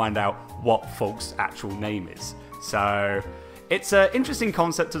order to find out what Folk's actual name is. So it's an interesting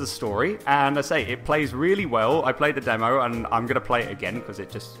concept to the story, and I say it plays really well. I played the demo, and I'm going to play it again because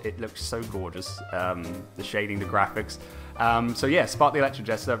it looks so gorgeous. The shading, the graphics. So yeah, Spark the Electric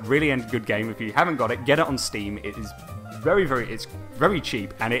Jester, really good game. If you haven't got it, get it on Steam. It is it's very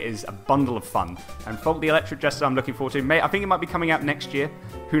cheap, and it is a bundle of fun. And Folk the Electric Jester, I'm looking forward to. I think it might be coming out next year.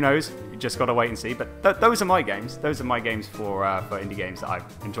 Who knows? You just got to wait and see. But those are my games. Those are my games for indie games that I've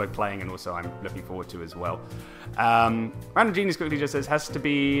enjoyed playing, and also I'm looking forward to as well. Random Genius quickly just says has to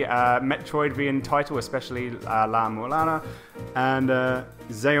be Metroidvania title, especially La Mulana and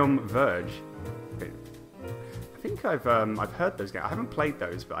Zeom Verge. I think I've heard those games. I haven't played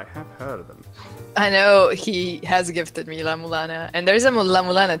those, but I have heard of them. I know he has gifted me La Mulana, and there's a La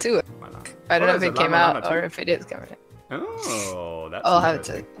Mulana too. I don't know if it came out or if it is coming. Oh, that's. I'll have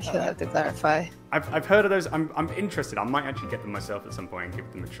to clarify. I've heard of those. I'm interested. I might actually get them myself at some point and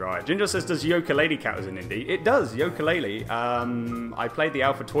give them a try. Ginger says, "Does Yooka-Laylee count as an indie?" It does. Yooka-Laylee. I played the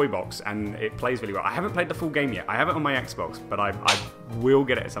alpha toy box and it plays really well. I haven't played the full game yet. I have it on my Xbox, but I will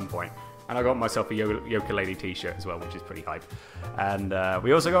get it at some point. And I got myself a Yooka-Laylee t-shirt as well, which is pretty hype. And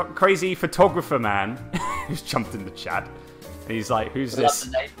we also got Crazy Photographer Man, who's jumped in the chat. And he's like, who's this?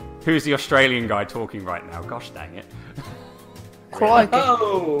 Who's the Australian guy talking right now? Gosh dang it. Crikey.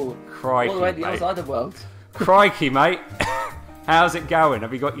 Oh! Crikey, All the way to the mate. other side of the world. Crikey, mate. How's it going?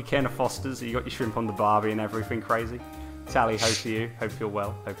 Have you got your Ken of Fosters? Have you got your shrimp on the Barbie and everything crazy? Tally ho to you. Hope you're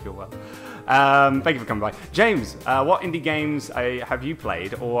well. Thank you for coming by. James, what indie games have you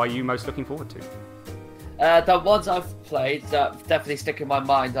played or are you most looking forward to? The ones I've played that definitely stick in my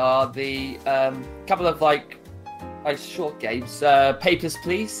mind are the couple of like short games. Papers,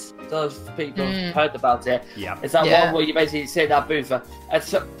 Please. Those people have heard about it. Yeah. It's that one where you basically sit in that booth. And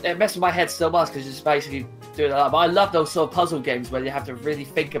so, it messes with my head so much because you're just basically doing that. But I love those sort of puzzle games where you have to really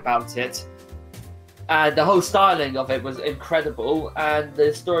think about it. And the whole styling of it was incredible, and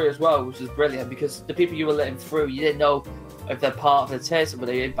the story as well, which was brilliant, because the people you were letting through, you didn't know if they're part of the test, were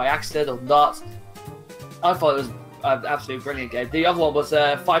they in by accident or not. I thought it was an absolutely brilliant game. The other one was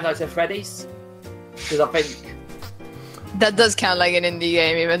Five Nights at Freddy's, because I think That does count like an indie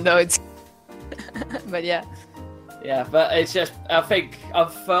game, even though it's. But yeah. Yeah, but it's just I think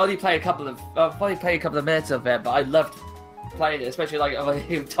I've only played a couple of minutes of it, but I loved playing it, especially like on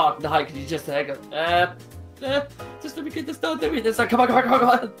a dark night, because you just go, just let me get this done, it's like, come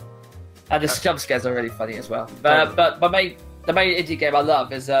on. And the jump scares are really funny as well. But the main indie game I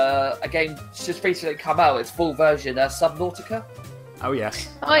love is a game just recently come out. It's full version, Subnautica. Oh yes.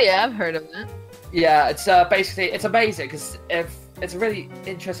 Oh yeah, I've heard of that. Yeah, it's basically it's amazing because it's a really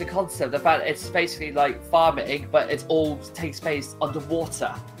interesting concept. The fact it's basically like farming, but it all takes place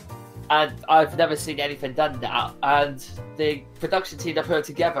underwater. And I've never seen anything done that. And the production team that put it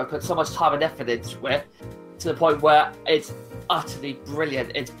together put so much time and effort into it, to the point where it's utterly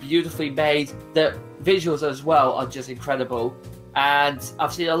brilliant. It's beautifully made. The visuals as well are just incredible. And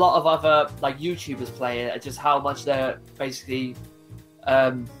I've seen a lot of other like YouTubers play it, and just how much they're basically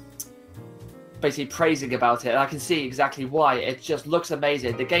praising about it. And I can see exactly why. It just looks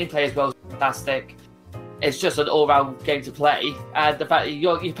amazing. The gameplay as well is fantastic. It's just an all-round game to play, and the fact that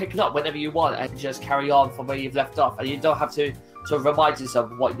you pick it up whenever you want and just carry on from where you've left off, and you don't have to sort of remind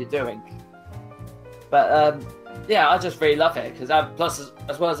yourself of what you're doing. But yeah, I just really love it because plus,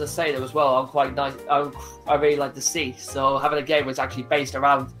 as well as I say there as well, I'm quite nice. I really like the sea, so having a game which is actually based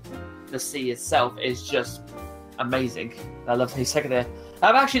around the sea itself is just amazing. I love the second there.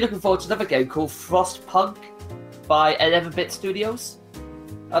 I'm actually looking forward to another game called Frostpunk by 11-Bit Studios.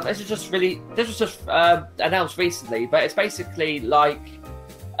 This was just announced recently, but it's basically like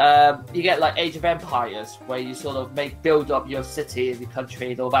You get like Age of Empires, where you sort of build up your city and your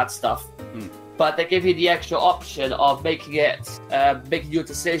country and all that stuff. But they give you the extra option of making your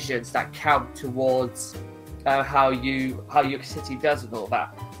decisions that count towards how your city does and all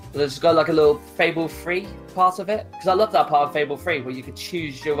that. So there's got like a little Fable 3 part of it, because I love that part of Fable 3 where you can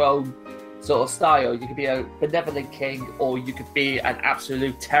choose your own sort of style. You could be a benevolent king, or you could be an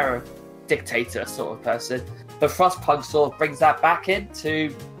absolute terror dictator sort of person. But Frostpunk sort of brings that back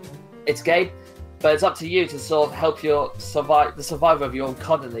into its game, but it's up to you to sort of help the survivor of your own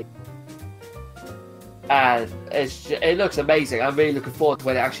colony. And it looks amazing. I'm really looking forward to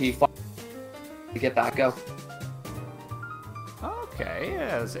when it actually to get that go. Okay,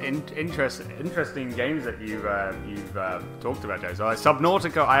 yeah, it's interesting games that you've talked about, Joe. So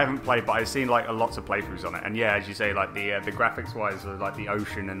Subnautica, I haven't played, but I've seen like lots of playthroughs on it. And yeah, as you say, like the graphics wise, like the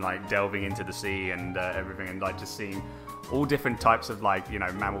ocean and like delving into the sea and everything, and like just seeing all different types of like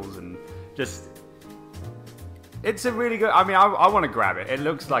mammals and just. It's a really good. I mean, I want to grab it. It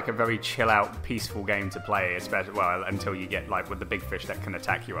looks like a very chill out, peaceful game to play, especially until you get like with the big fish that can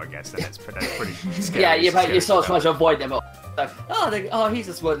attack you. I guess then that's pretty scary. Yeah, you sort of try to avoid them. Like, he's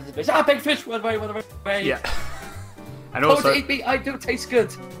a small little fish. Big fish, run away. Yeah. And also, don't eat me. I do taste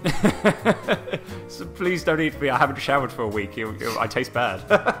good. So please don't eat me. I haven't showered for a week. I taste bad.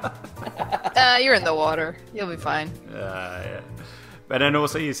 You're in the water. You'll be fine. Yeah. But then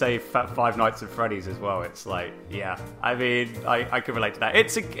also you say Five Nights at Freddy's as well. It's like, yeah. I mean, I can relate to that.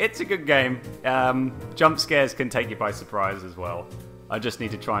 It's a good game. Jump scares can take you by surprise as well. I just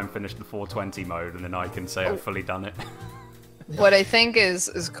need to try and finish the 420 mode, and then I can say I've fully done it. What I think is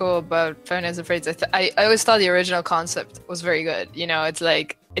cool about Five Nights at Freddy's, I always thought the original concept was very good. It's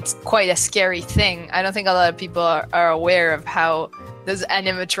like, it's quite a scary thing. I don't think a lot of people are aware of how those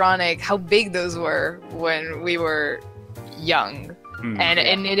animatronic, how big those were when we were young.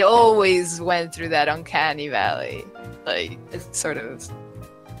 And it always went through that uncanny valley, like it's sort of.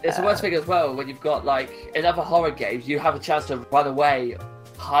 It's the worst thing as well when you've got like in other horror games, you have a chance to run away,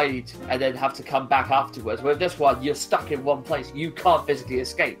 hide, and then have to come back afterwards. With this one, you're stuck in one place; you can't physically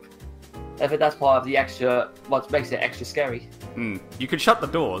escape. I think that's part of the extra, what makes it extra scary. You could shut the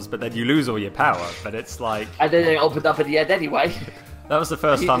doors, but then you lose all your power. But it's like, and then it opened up at the end anyway. That was the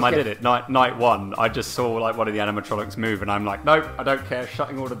first time I did it. Night one, I just saw like one of the animatronics move, and I'm like, nope, I don't care.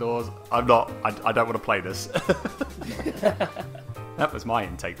 Shutting all the doors. I don't want to play this. That was my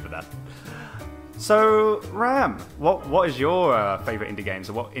intake for that. So, Ram, what is your favorite indie games,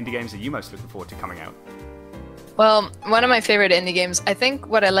 or what indie games are you most looking forward to coming out? Well, one of my favorite indie games, I think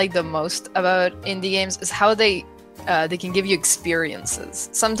what I like the most about indie games is how they can give you experiences.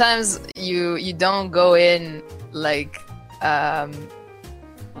 Sometimes you don't go in like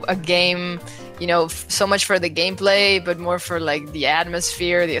a game, so much for the gameplay, but more for like the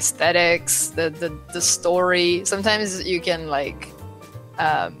atmosphere, the aesthetics, the story. Sometimes you can like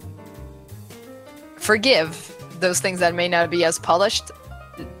forgive those things that may not be as polished,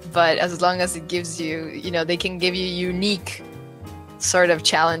 but as long as it gives you, they can give you unique sort of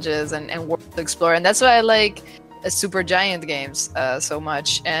challenges and worlds to explore. And that's why I like Super Giant games so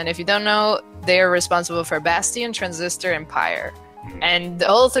much. And if you don't know, they are responsible for Bastion, Transistor, and Pyre. And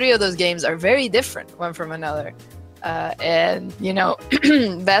all three of those games are very different one from another. And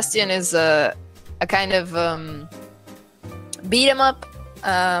Bastion is a kind of beat 'em up.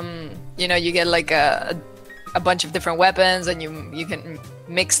 You get like a bunch of different weapons, and you can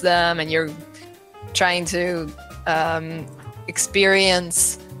mix them, and you're trying to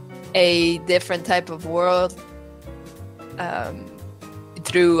experience a different type of world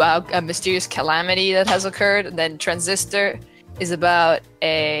through a mysterious calamity that has occurred. And then Transistor is about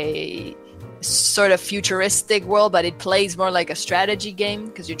a sort of futuristic world, but it plays more like a strategy game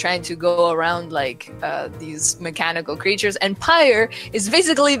because you're trying to go around like these mechanical creatures. And Pyre is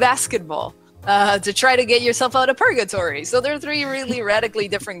basically basketball to try to get yourself out of purgatory. So they're three really radically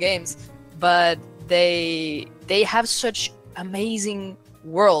different games, but they have such amazing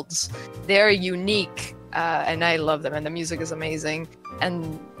worlds. They're unique, and I love them, and the music is amazing.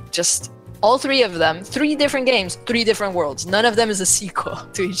 And just all three of them, 3 different games, 3 different worlds. None of them is a sequel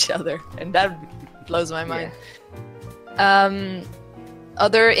to each other, and that blows my mind. Yeah.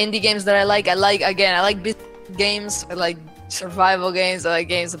 Other indie games that I like business games. I like survival games. I like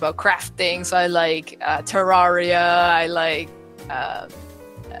games about crafting. So I like Terraria. I like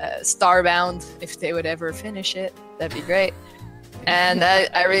Starbound. If they would ever finish it, that'd be great. And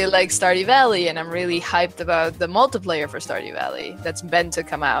I really like Stardew Valley, and I'm really hyped about the multiplayer for Stardew Valley that's meant to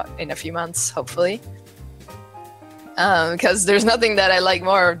come out in a few months, hopefully. Because there's nothing that I like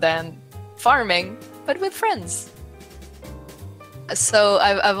more than farming, but with friends. So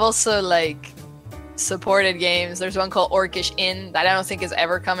I've also like supported games. There's one called Orcish Inn that I don't think is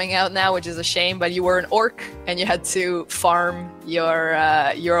ever coming out now, which is a shame. But you were an orc and you had to farm your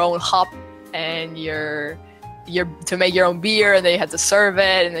own hop and your to make your own beer, and then you had to serve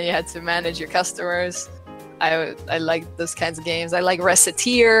it, and then you had to manage your customers. I like those kinds of games. I like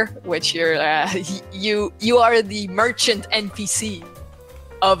Reciteer, which you're you are the merchant NPC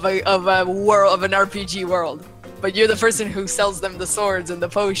of a world of an RPG world, but you're the person who sells them the swords and the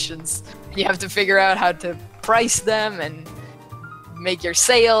potions. You have to figure out how to price them and make your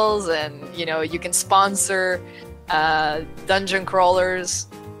sales, and you can sponsor dungeon crawlers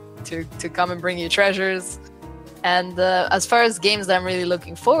to come and bring you treasures. And as far as games that I'm really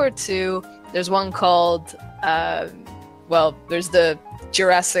looking forward to, there's one called there's the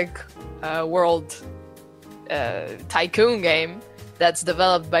Jurassic World Tycoon game that's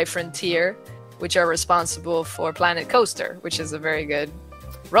developed by Frontier, which are responsible for Planet Coaster, which is a very good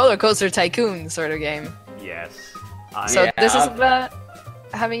roller coaster tycoon sort of game. Yes. So this is about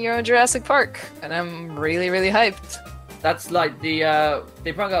having your own Jurassic Park, and I'm really, really hyped. That's like they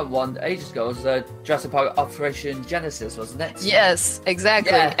brought out one ages ago. It was Jurassic Park Operation Genesis, wasn't it? Yes,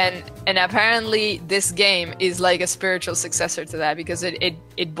 exactly. Yeah. And apparently this game is like a spiritual successor to that, because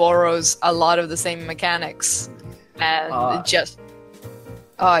it borrows a lot of the same mechanics, and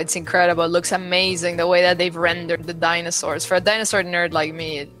it's incredible. It looks amazing the way that they've rendered the dinosaurs. For a dinosaur nerd like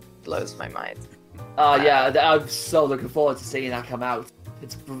me, it blows my mind. Yeah, I'm so looking forward to seeing that come out.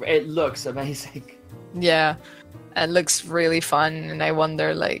 It looks amazing. Yeah. It looks really fun, and I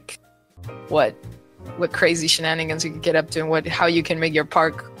wonder like what crazy shenanigans you could get up to, and how you can make your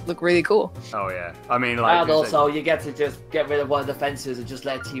park look really cool. Oh yeah, I mean, like, and also you get to just get rid of one of the fences and just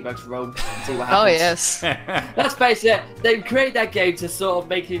let T-Rex roam and see what happens. Oh yes. Let's face it, they create that game to sort of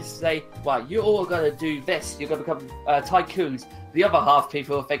make you say, well, you're all gonna do this, you're gonna become tycoons. The other half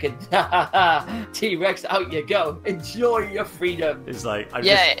people are thinking, T-Rex, out you go. Enjoy your freedom. It's like,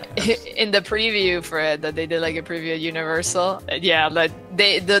 in the preview for it, that they did like a preview at Universal. Yeah, like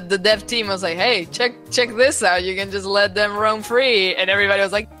the dev team was like, hey, check this out. You can just let them roam free, and everybody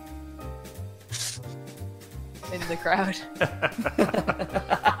was like, in the crowd. See,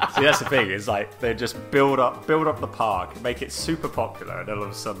 that's the thing. It's like they just build up the park, make it super popular, and all of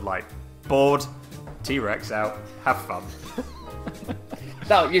a sudden, like, bored, T-Rex out, have fun.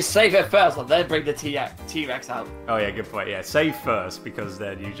 No, you save it first and then bring the T-Rex out. Oh yeah, good point. Yeah, save first, because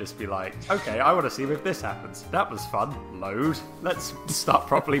then you just be like, okay, I want to see if this happens. That was fun. Load. Let's start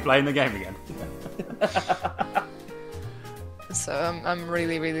properly playing the game again. So I'm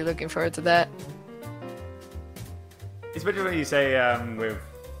really, really looking forward to that. Especially when you say with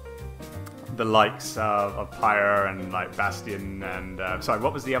the likes of Pyre and like Bastion and sorry,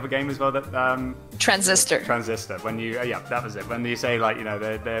 what was the other game as well that Transistor. When you that was it. When you say like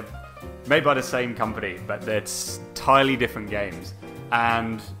they're made by the same company, but they're entirely different games.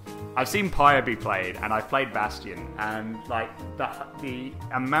 And I've seen Pyre be played, and I've played Bastion, and like the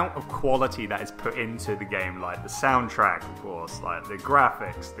amount of quality that is put into the game, like the soundtrack, of course, like the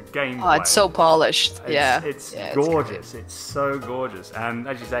graphics, the gameplay. Oh, it's so polished. It's gorgeous. It's so gorgeous. And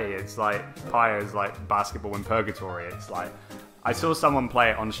as you say, it's like Pyre is like basketball in purgatory. It's like I saw someone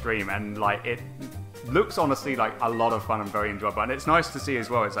play it on stream, and like it looks honestly like a lot of fun and very enjoyable. And it's nice to see as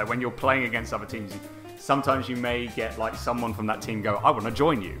well. It's like when you're playing against other teams, sometimes you may get like someone from that team go, I want to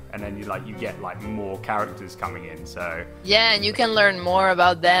join you, and then you get like more characters coming in. So yeah, and you can learn more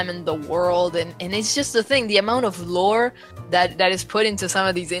about them and the world, and it's just the thing, the amount of lore that is put into some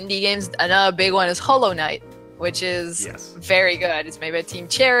of these indie games. Another big one is Hollow Knight, which is very good. It's made by Team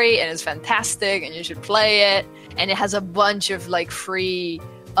Cherry, and it's fantastic, and you should play it. And it has a bunch of like free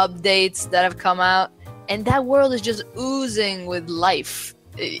updates that have come out, and that world is just oozing with life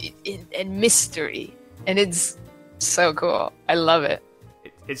and mystery. And it's so cool. I love it.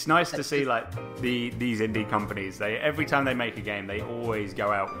 It's nice to see like these indie companies. They every time they make a game, they always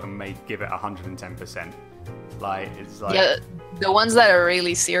go out and give it 110%. Like it's like the ones that are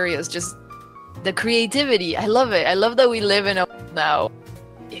really serious. Just the creativity. I love it. I love that we live in a world now.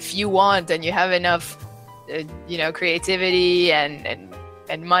 If you want and you have enough, creativity and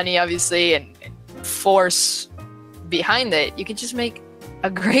money, obviously, and force behind it, you can just make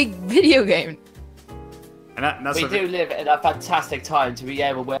a great video game. And that's we do live in a fantastic time to be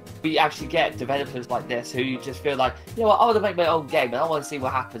able where we actually get developers like this who just feel like, I want to make my own game and I want to see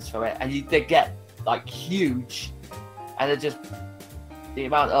what happens from it. And they get like huge, and it's just the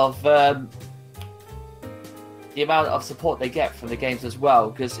amount of support they get from the games as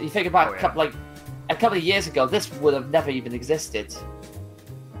well. Because you think about a couple of years ago, this would have never even existed.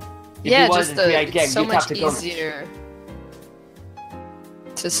 If you wanted to create a game, so you'd much have to easier.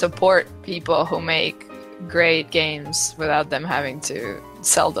 to support people who make great games without them having to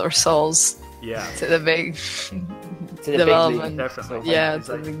sell their souls Yeah. to the big To the development. big league. Definitely. Yeah, It's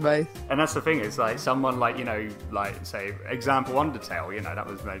to the like- big buy. And that's the thing, it's like someone like, like say, example Undertale, that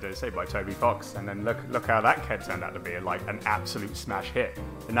was made, say, by Toby Fox, and then look how that kid turned out to be like an absolute smash hit.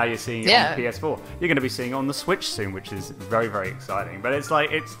 And now you're seeing it Yeah. on PS4. You're going to be seeing it on the Switch soon, which is very, very exciting. But it's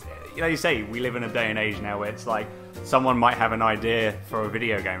like, you say, we live in a day and age now where it's like someone might have an idea for a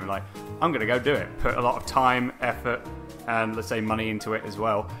video game and like, I'm going to go do it. Put a lot of time, effort, and let's say money into it as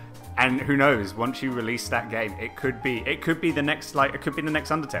well. And who knows? Once you release that game, it could be the next Undertale, it could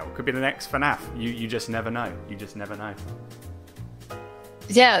be the next FNAF. You just never know. You just never know.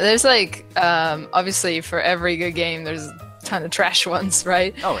 Yeah, there's like obviously for every good game, there's a ton of trash ones,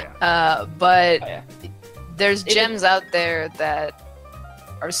 right? Oh yeah. But Oh, yeah. there's gems out there that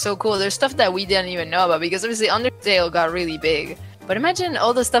are so cool. There's stuff that we didn't even know about because obviously Undertale got really big. But imagine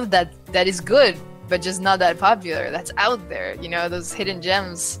all the stuff that is good but just not that popular. That's out there. Those hidden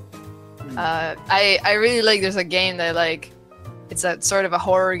gems. I really like. There's a game that I like. It's a sort of a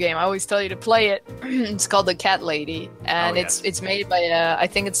horror game. I always tell you to play it. It's called The Cat Lady, and Oh, it's made by I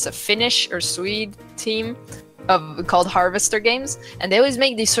think it's a Finnish or Swede team called Harvester Games, and they always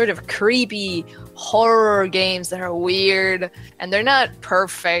make these sort of creepy horror games that are weird, and they're not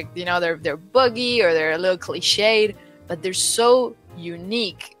perfect. They're buggy or they're a little cliched, but they're so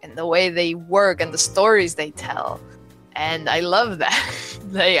unique in the way they work and the stories they tell. And I love that.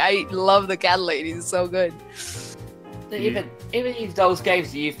 I love The Cat Lady. It's so good. Even if those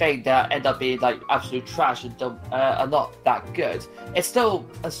games that you think that end up being like absolute trash and are not that good, it's still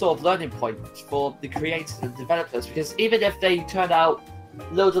a sort of learning point for the creators and developers, because even if they turn out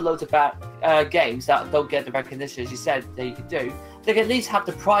loads of bad games that don't get the recognition as you said they could do, they can at least have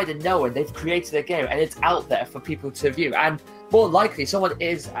the pride in knowing they've created a game and it's out there for people to view, and more likely someone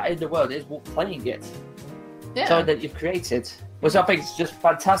is in the world is playing it. Yeah. Something that you've created, which I think is just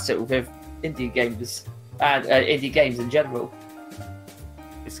fantastic with indie games and indie games in general.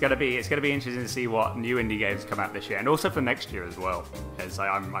 It's gonna be interesting to see what new indie games come out this year, and also for next year as well. As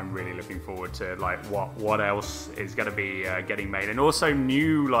I'm really looking forward to like what else is gonna be getting made, and also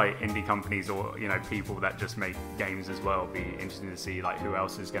new like indie companies or people that just make games as well. Be interesting to see like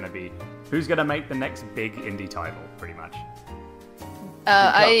who's gonna make the next big indie title, pretty much.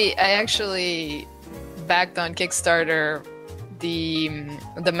 I actually backed on Kickstarter the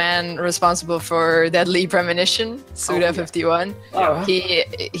man responsible for Deadly Premonition, Suda51. Oh,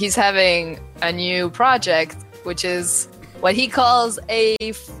 He's having a new project, which is what he calls a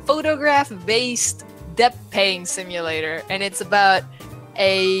photograph-based debt-paying simulator, and it's about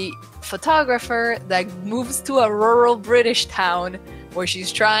a photographer that moves to a rural British town where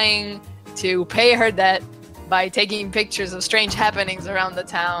she's trying to pay her debt by taking pictures of strange happenings around the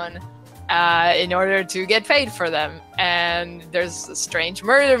town in order to get paid for them. And there's a strange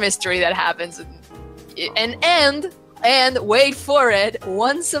murder mystery that happens, and wait for it,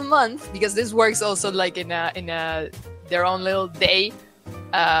 once a month, because this works also like in their own little day,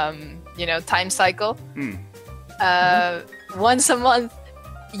 time cycle. Once a month,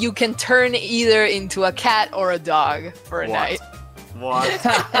 you can turn either into a cat or a dog for a night. What?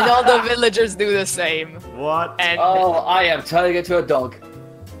 And all the villagers do the same. What? And I am turning into a dog.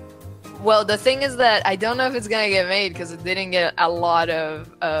 well, the thing is that I don't know if it's gonna get made because it didn't get a lot of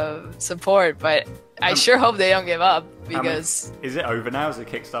support, but I sure hope they don't give up because Is it over now? Is the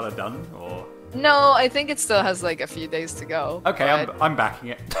Kickstarter done? Or no, I think it still has like a few days to go. okay, but- I'm backing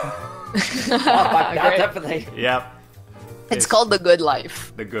it. Great. Definitely. Yep. It's called The Good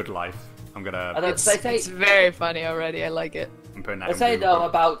Life. The Good Life. I'm gonna. And they say, It's very funny already. I like it. I'm putting that. they in say Google. though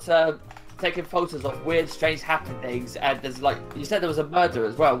about taking photos of weird, strange happenings, and there's like you said there was a murder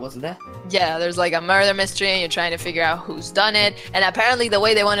as well, wasn't there? Yeah, there's like a murder mystery and you're trying to figure out who's done it. And apparently the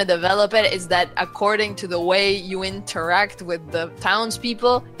way they want to develop it is that according to the way you interact with the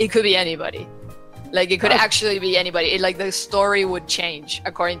townspeople, it could be anybody. Like it could actually be anybody. Like the story would change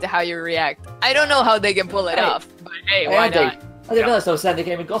according to how you react. I don't know how they can pull it Hey. off, but hey, why Andy, not? I didn't realize they were selling the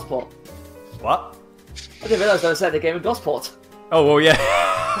game in Gosport. What? I didn't realize they were selling the game in Gosport. Oh well, yeah.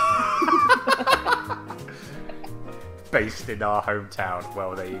 Based in our hometown.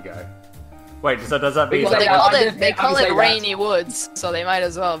 Well, there you go. Wait, so does that mean? Well, Well, they Yeah, call I it didn't they think I call would it say that. Rainy Woods, so they might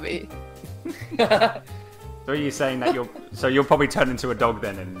as well be. So are you saying that you'll probably turn into a dog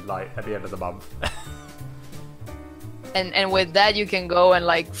then, in like at the end of the month? And with that you can go and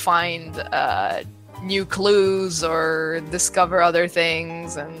like find new clues or discover other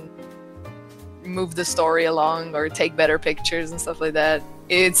things and move the story along or take better pictures and stuff like that.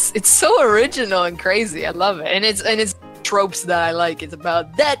 It's so original and crazy. I love it. And it's tropes that I like. It's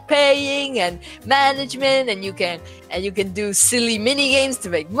about debt paying and management, and you can do silly mini games to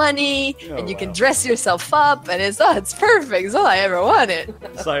make money, and you can dress yourself up, and it's perfect. It's all I ever wanted.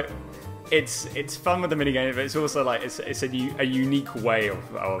 So it's fun with the minigame, but it's also like it's a unique way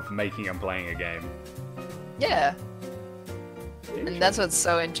of making and playing a game. Yeah. And that's what's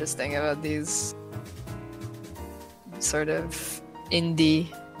so interesting about these sort of indie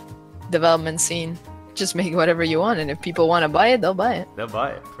development scene. Just make whatever you want, and if people want to buy it, they'll buy it. They'll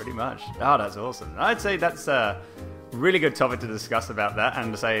buy it, pretty much. Oh, that's awesome. I'd say that's a really good topic to discuss about that,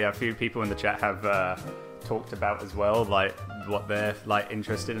 and to say a few people in the chat have talked about as well, like what they're like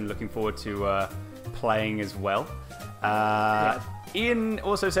interested and looking forward to playing as well. Ian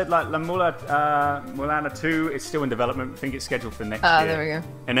also said like La Mulana 2 is still in development. I think it's scheduled for next year. There we go.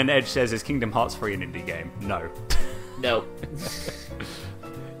 And then Edge says, is Kingdom Hearts 3 an indie game? No. No.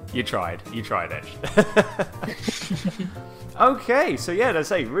 You tried, Edge. Okay, so yeah,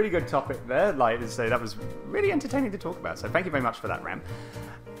 that's a really good topic there. Like to say, that was really entertaining to talk about. So thank you very much for that, Ram.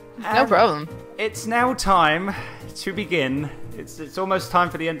 No problem. It's now time to begin. It's almost time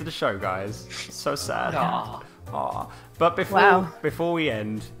for the end of the show, guys. It's so sad. Aw. But before we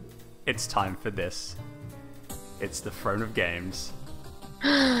end, it's time for this. It's the Throne of Games.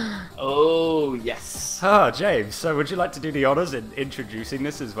 Oh, yes. James, so would you like to do the honors in introducing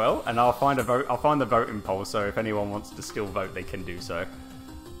this as well? And I'll find the voting poll, so if anyone wants to still vote, they can do so.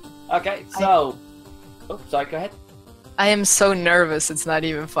 Okay, so... Oh, sorry, go ahead. I am so nervous, it's not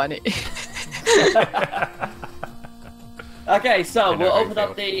even funny. Okay, so we'll open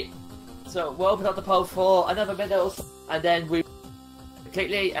up the poll for another minute or so, and then we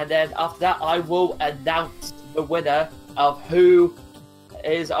completely, and then after that I will announce the winner of who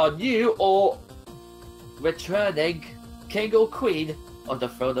is our new or returning king or queen of the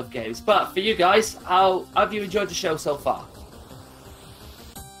Throne of Games. But for you guys, how have you enjoyed the show so far?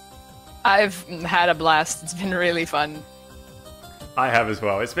 I've had a blast. It's been really fun. I have as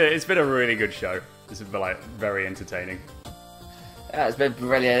well. It's been a really good show. This has been like very entertaining. Yeah, it's been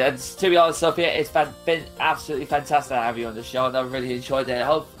brilliant. And to be honest, Sophia, it's been absolutely fantastic to have you on the show, and I've really enjoyed it.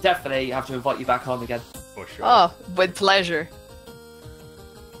 I'll definitely have to invite you back on again. For sure. Oh, with pleasure.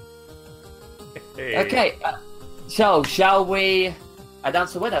 Okay, so shall we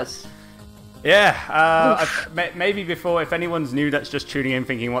announce the winners? Yeah, maybe before, if anyone's new that's just tuning in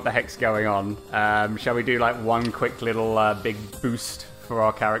thinking what the heck's going on, shall we do like one quick little big boost for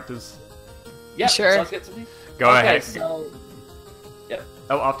our characters? Yeah, sure. Sounds good to me. Go ahead. So, yeah.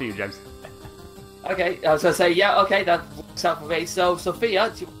 Oh, after you, James. Okay, I was going to say, yeah, okay, that works out for me. So,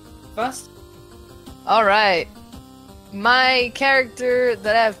 Sophia, do you first? Alright. My character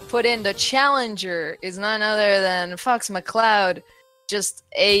that I've put in, the challenger, is none other than Fox McCloud. Just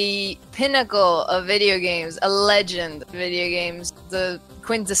a pinnacle of video games, a legend of video games, the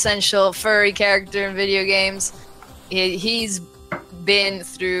quintessential furry character in video games. He's been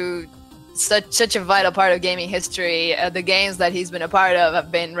through such a vital part of gaming history. The games that he's been a part of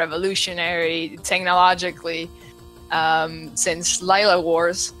have been revolutionary technologically since Lila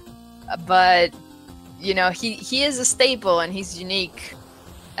Wars. But, you know, he is a staple and he's unique.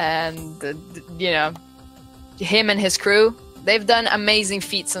 And, you know, him and his crew, they've done amazing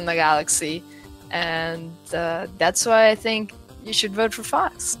feats in the galaxy. And that's why I think you should vote for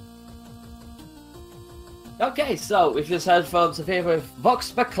Fox. Okay, so we've just heard from Sophia with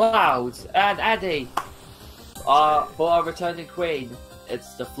Vox McCloud and Andy for our returning queen.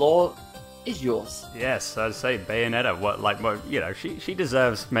 It's the floor is yours. Yes, I'd say Bayonetta. You know, she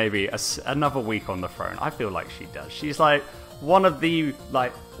deserves maybe another week on the throne. I feel like she does. She's like one of the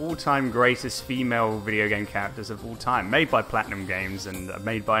all-time greatest female video game characters of all time, made by Platinum Games and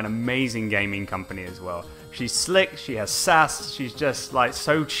made by an amazing gaming company as well. She's slick. She has sass. She's just like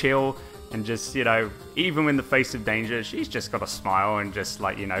so chill. And just, you know, even in the face of danger, she's just got a smile and just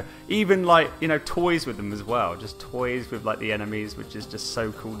like, you know, even like, you know, toys with them as well. Just toys with like the enemies, which is just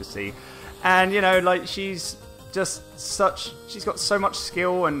so cool to see. And, you know, like she's got so much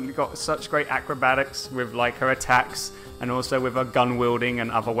skill and got such great acrobatics with like her attacks and also with her gun wielding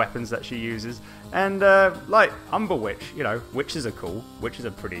and other weapons that she uses. And like Umber Witch, you know, witches are cool. Witches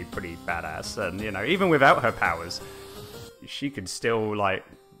are pretty badass. And, you know, even without her powers, she could still like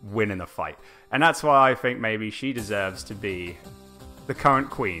win in a fight. And that's why I think maybe she deserves to be the current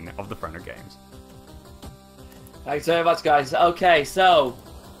queen of the Throne of Games. Thanks very much, guys. Okay, so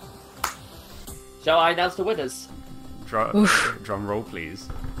shall I announce the winners? Drum roll, please.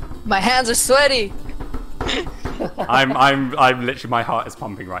 My hands are sweaty. I'm literally, my heart is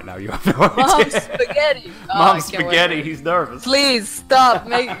pumping right now. You have no Mom idea. spaghetti. Oh, I Mom can't spaghetti. wait. He's nervous. Please stop.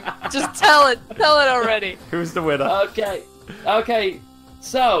 Just tell it. Tell it already. Who's the winner? Okay.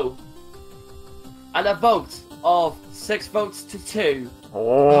 So, and a vote of 6 votes to 2,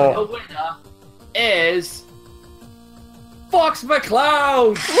 Oh. the winner is Fox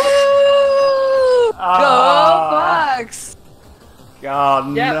McCloud. Woo! Ah. Go Fox!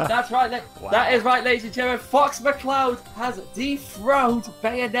 God, Yeah, no. that's right. That is right, ladies and gentlemen. Fox McCloud has dethroned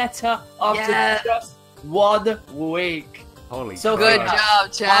Bayonetta after Yes. just 1 week. Holy So Good crap. Yeah. job, How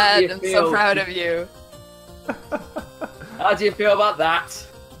do Chad. you I'm feel? so proud of you. How do you feel about that?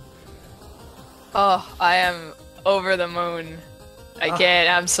 Oh, I am over the moon. I can't.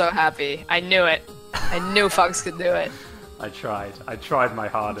 I'm so happy. I knew it. I knew Fox could do it. I tried my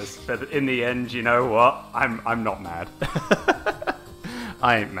hardest, but in the end, you know what? I'm not mad.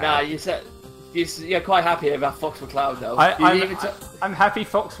 I ain't mad. Nah, you said you're quite happy about Fox McCloud though. I'm happy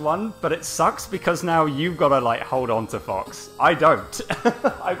Fox won, but it sucks because now you've got to like hold on to Fox. I don't.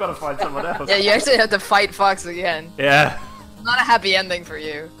 I've got to find someone else. Yeah, you actually have to fight Fox again. Yeah. Not a happy ending for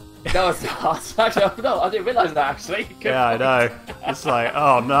you. No, it's not. Actually, no, I didn't realise that actually. Good Yeah, I point. know. It's like,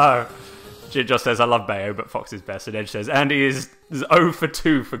 oh no. Jin just says, I love Bayo, but Fox is best. And Edge says, Andy is 0 for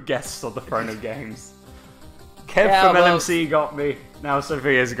 2 for guests on the Throne of Games. Kev Yeah, from well- LMC got me. Now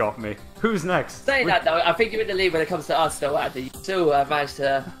Sophia's got me. Who's next? Saying that though, I think you're in the lead when it comes to us though, Andy. You still managed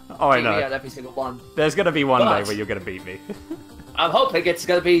to Oh, I beat me know. on every single one. There's going to be one day But- where you're going to beat me. I'm hoping it's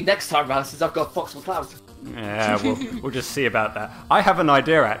going to be next time round since I've got Fox McCloud. Yeah, we'll just see about that. I have an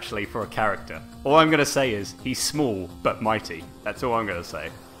idea actually for a character. All I'm going to say is he's small but mighty. That's all I'm going to say.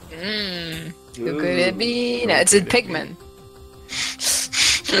 Who could it be? No, it's a Pigman.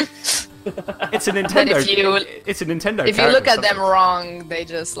 It's a Nintendo. if you- it's a Nintendo. If you look character, at them wrong, they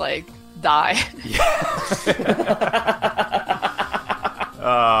just like die.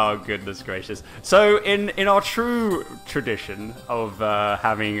 Oh goodness gracious! So in our true tradition of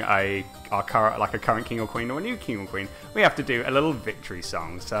having a current king or queen or a new king or queen, we have to do a little victory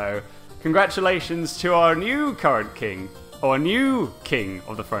song. So congratulations to our new current king or new king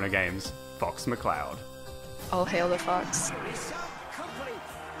of the Throne of Games, Fox McCloud. All hail the Fox.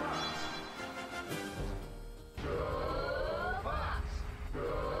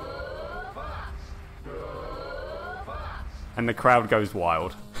 And the crowd goes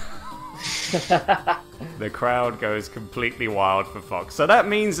wild. The crowd goes completely wild for Fox. So that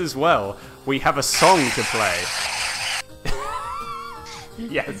means as well, we have a song to play.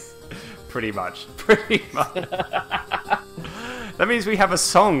 Yes, pretty much. Pretty much. That means we have a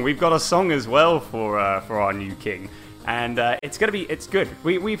song. We've got a song as well for our new king. And it's good.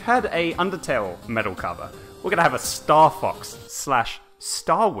 We've had a Undertale metal cover. We're gonna have a Star Fox /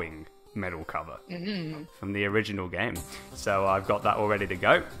 Starwing metal cover from the original game. So I've got that all ready to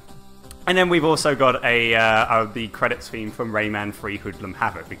go. And then we've also got the credits theme from Rayman 3 Hoodlum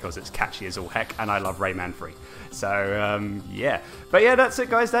Havoc because it's catchy as all heck and I love Rayman 3. So, yeah. But yeah, that's it,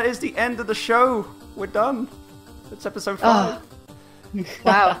 guys. That is the end of the show. We're done. It's episode 5.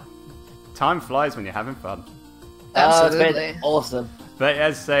 Wow. Time flies when you're having fun. It's Absolutely. been awesome. But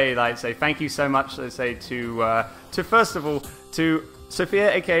as say thank you so much. Let's say to first of all to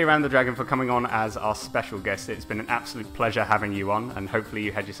Sophia, aka Round the Dragon, for coming on as our special guest. It's been an absolute pleasure having you on, and hopefully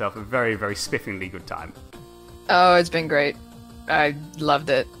you had yourself a very, very spiffingly good time. Oh, it's been great. I loved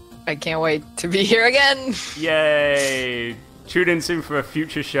it. I can't wait to be here again. Yay! Tune in soon for a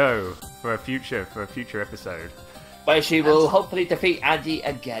future show, for a future episode. Where she will hopefully defeat Andy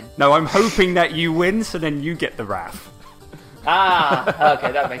again. No, I'm hoping that you win, so then you get the wrath.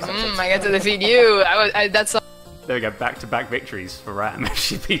 Okay, that makes sense. I get to defeat you. That's There we go, back-to-back victories for Ram if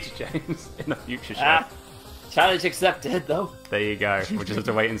she beats James in a future show. Challenge accepted, though. There you go. We'll just have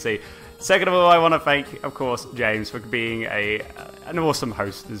to wait and see. Second of all, I want to thank, of course, James for being an awesome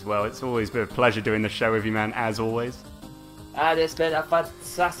host as well. It's always been a pleasure doing the show with you, man, as always. And it's been a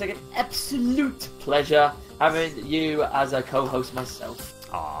fantastic and absolute pleasure having you as a co-host myself.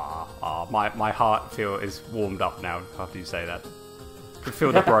 My heart is warmed up now after you say that.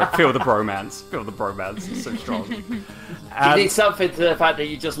 Feel the bromance. Feel the bromance. It's so strong. You need something to the fact that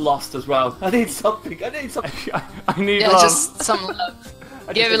you just lost as well. I need something. I need love. just some love.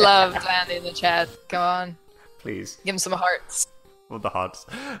 Give love to Andy in the chat. Come on. Please. Give him some hearts. With the hearts.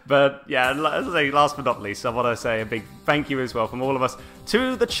 But yeah, as I say, last but not least, I want to say a big thank you as well from all of us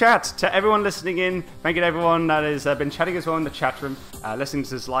to the chat, to everyone listening in. Thank you to everyone that has been chatting as well in the chat room, listening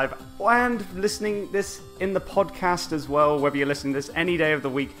to this live, and listening this in the podcast as well, whether you're listening to this any day of the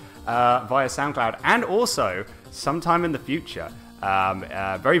week via SoundCloud, and also sometime in the future,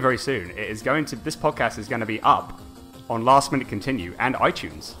 very, very soon, this podcast is going to be up on Last Minute Continue and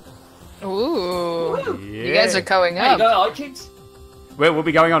iTunes. Ooh. Yeah. You guys are going Hey, you up. go on iTunes? We'll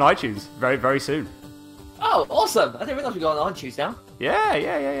be going on iTunes very, very soon. Oh, awesome! I didn't realize we're going on iTunes now.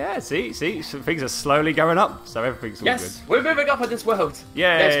 Yeah. See, so things are slowly going up, so everything's all Yes, we're moving up in this world.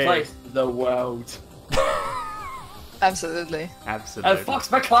 Yay. Next place, the world. Absolutely. good. Absolutely. And Fox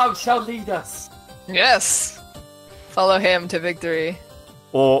McCloud shall lead us. Yes. Follow him to victory.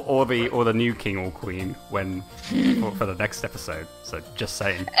 Or the new king or queen for the next episode. So just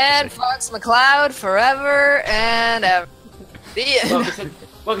saying. And Fox McCloud forever and ever. The end.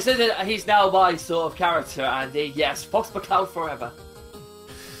 Well, consider he's now my sort of character, Andy. Yes, Fox McCloud forever.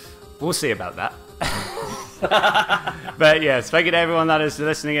 We'll see about that. But yes, thank you to everyone that is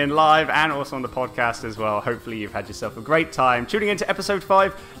listening in live and also on the podcast as well. Hopefully you've had yourself a great time tuning into episode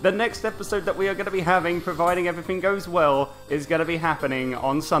 5. The next episode that we are going to be having, providing everything goes well, is going to be happening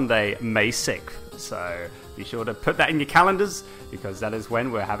on Sunday, May 6th. So be sure to put that in your calendars, because that is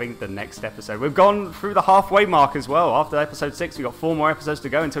when we're having the next episode. We've gone through the halfway mark as well. After episode 6, we've got 4 more episodes to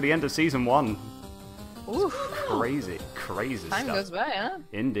go until the end of season 1. Ooh, Crazy time stuff. goes by, huh?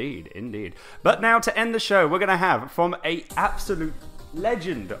 Indeed. But now to end the show, we're going to have from a absolute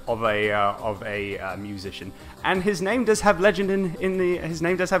legend of a musician, and his name does have legend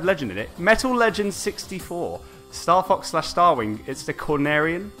in it. Metal Legend 64, Star Fox / Starwing. It's the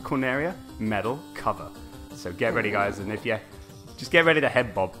Corneria metal cover. So get ready, guys, and if you just get ready to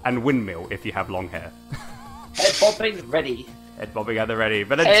head bob and windmill if you have long hair. Head bobbing ready. Head bobbing at the ready.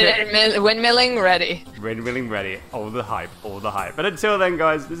 But Windmilling ready. windmilling ready. All the hype. But until then,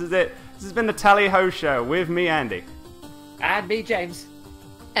 guys, this is it. This has been the Tally Ho Show with me, Andy. And me, James.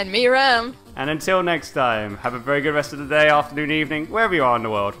 And me, Ram. And until next time, have a very good rest of the day, afternoon, evening, wherever you are in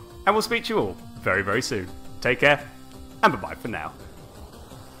the world. And we'll speak to you all very, very soon. Take care, and bye-bye for now.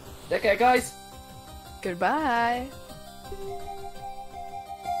 Take care, guys. Goodbye.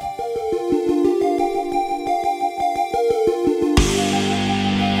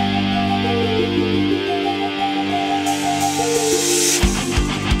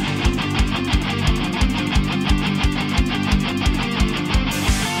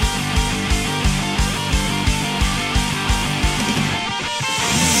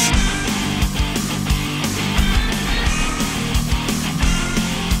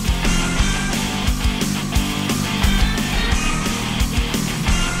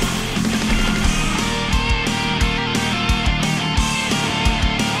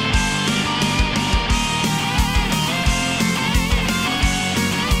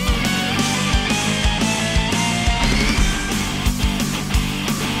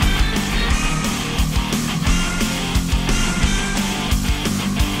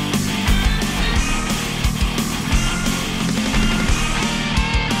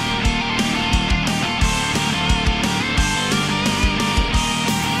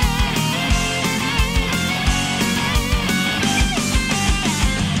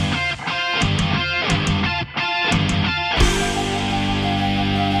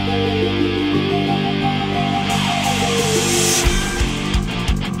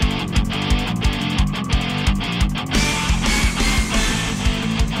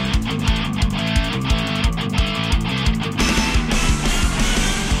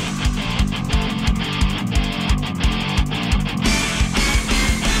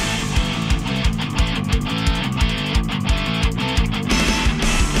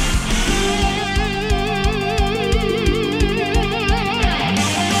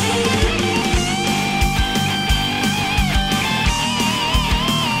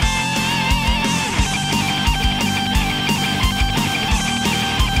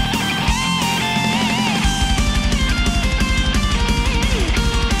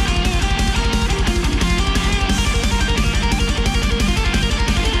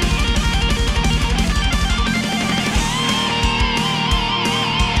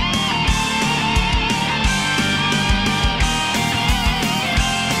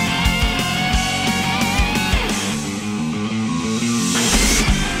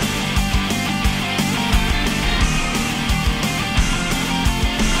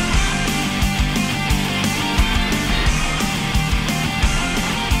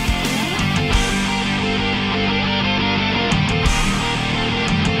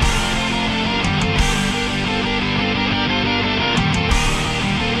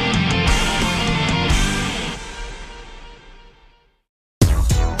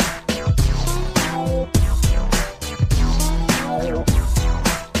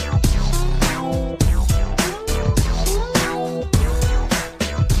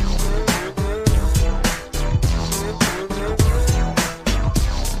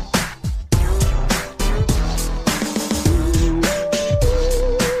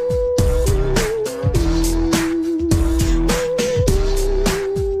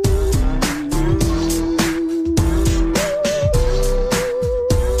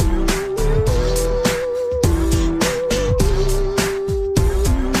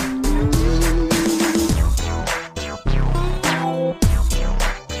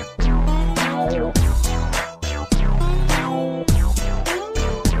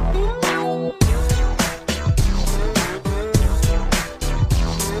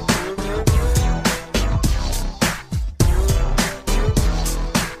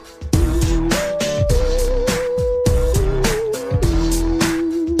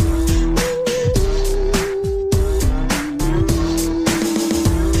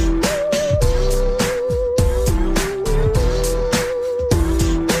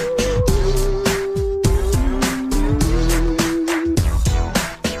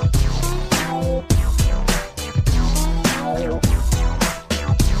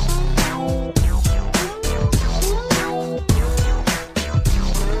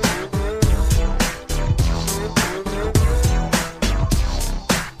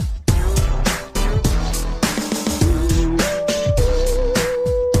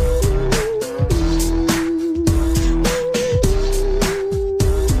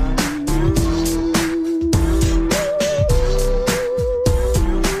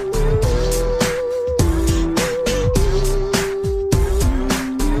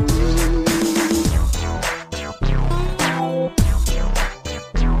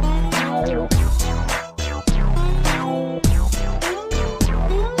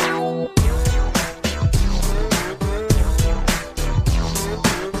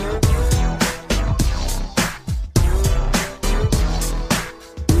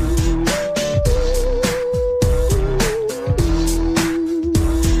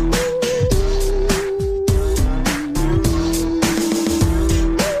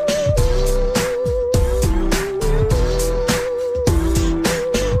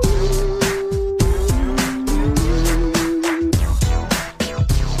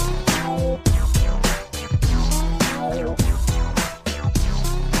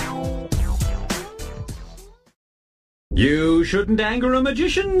 You shouldn't anger a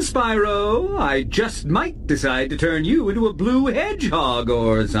magician, Spyro. I just might decide to turn you into a blue hedgehog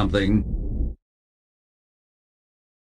or something.